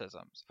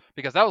criticisms.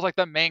 Because that was like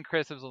the main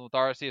criticism with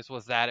Arceus,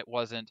 was that it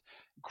wasn't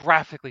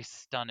graphically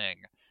stunning,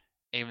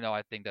 even though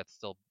I think that's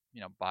still,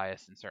 you know,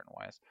 biased in certain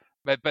ways.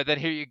 But then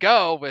here you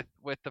go with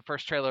the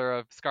first trailer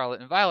of Scarlet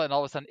and Violet, and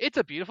all of a sudden it's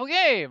a beautiful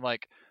game.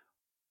 Like,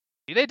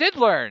 they did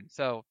learn.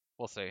 So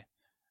we'll see.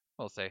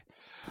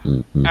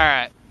 All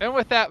right, and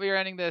with that, we are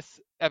ending this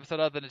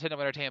episode of the Nintendo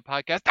Entertainment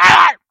Podcast.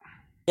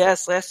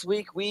 Yes, last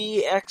week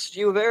we asked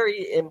you a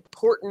very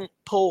important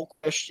poll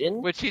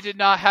question. Which he did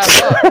not have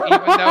up,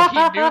 even though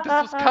he knew this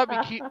was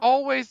coming. He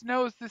always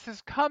knows this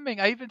is coming.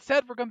 I even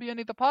said we're going to be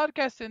ending the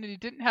podcast, and he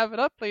didn't have it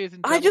up, ladies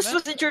and gentlemen. I just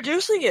was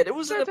introducing it. It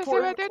was an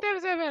important...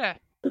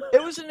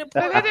 It was an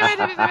important...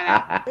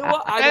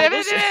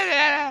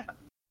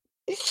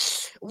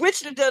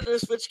 Which Nintendo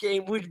Switch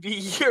game would be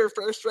your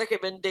first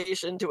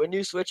recommendation to a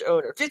new Switch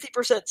owner?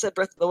 50% said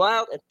Breath of the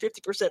Wild, and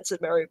 50%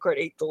 said Mario Kart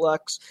 8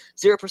 Deluxe,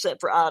 0%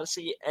 for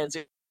Odyssey, and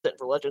 0%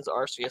 for Legends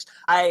Arceus.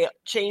 I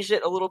changed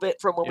it a little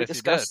bit from when we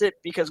discussed it,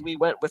 because we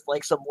went with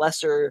like some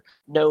lesser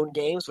known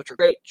games, which are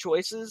great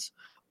choices,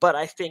 but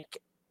I think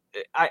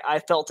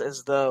I felt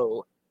as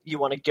though you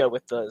want to go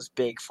with those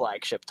big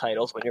flagship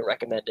titles when you're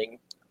recommending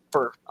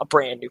for a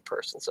brand new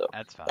person. So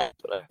that's fine.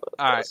 That's what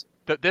all right.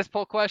 This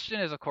poll question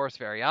is, of course,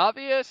 very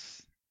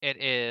obvious.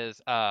 It is,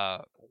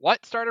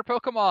 what starter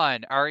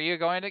Pokemon are you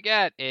going to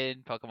get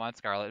in Pokemon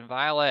Scarlet and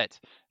Violet?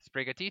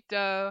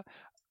 Sprigatito?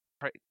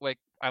 Wait,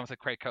 I almost said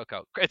Cray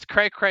Coco. It's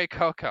Cray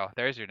Coco.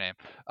 There's your name.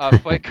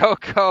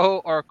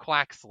 Fuecoco or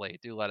Quaxley?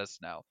 Do let us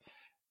know.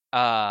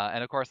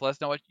 And of course, let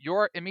us know what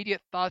your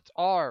immediate thoughts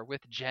are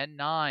with Gen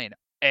 9.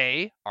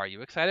 A, are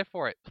you excited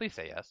for it? Please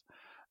say yes.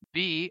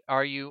 B,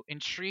 are you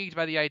intrigued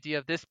by the idea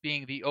of this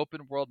being the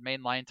open world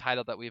mainline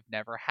title that we've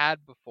never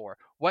had before?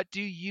 What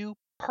do you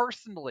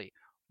personally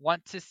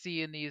want to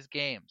see in these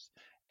games?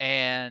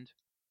 And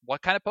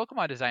what kind of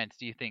Pokemon designs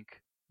do you think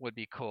would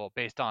be cool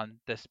based on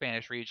the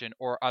Spanish region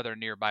or other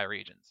nearby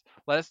regions?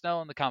 Let us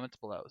know in the comments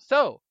below.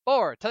 So,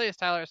 for Tellius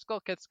Tyler,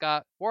 Skull Kid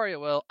Scott, Warrior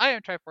Will, I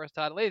am Triforce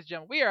Todd. Ladies and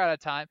gentlemen, we are out of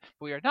time,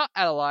 but we are not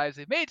out of lives.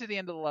 We've made it to the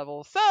end of the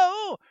level,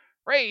 so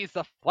raise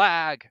the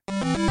flag!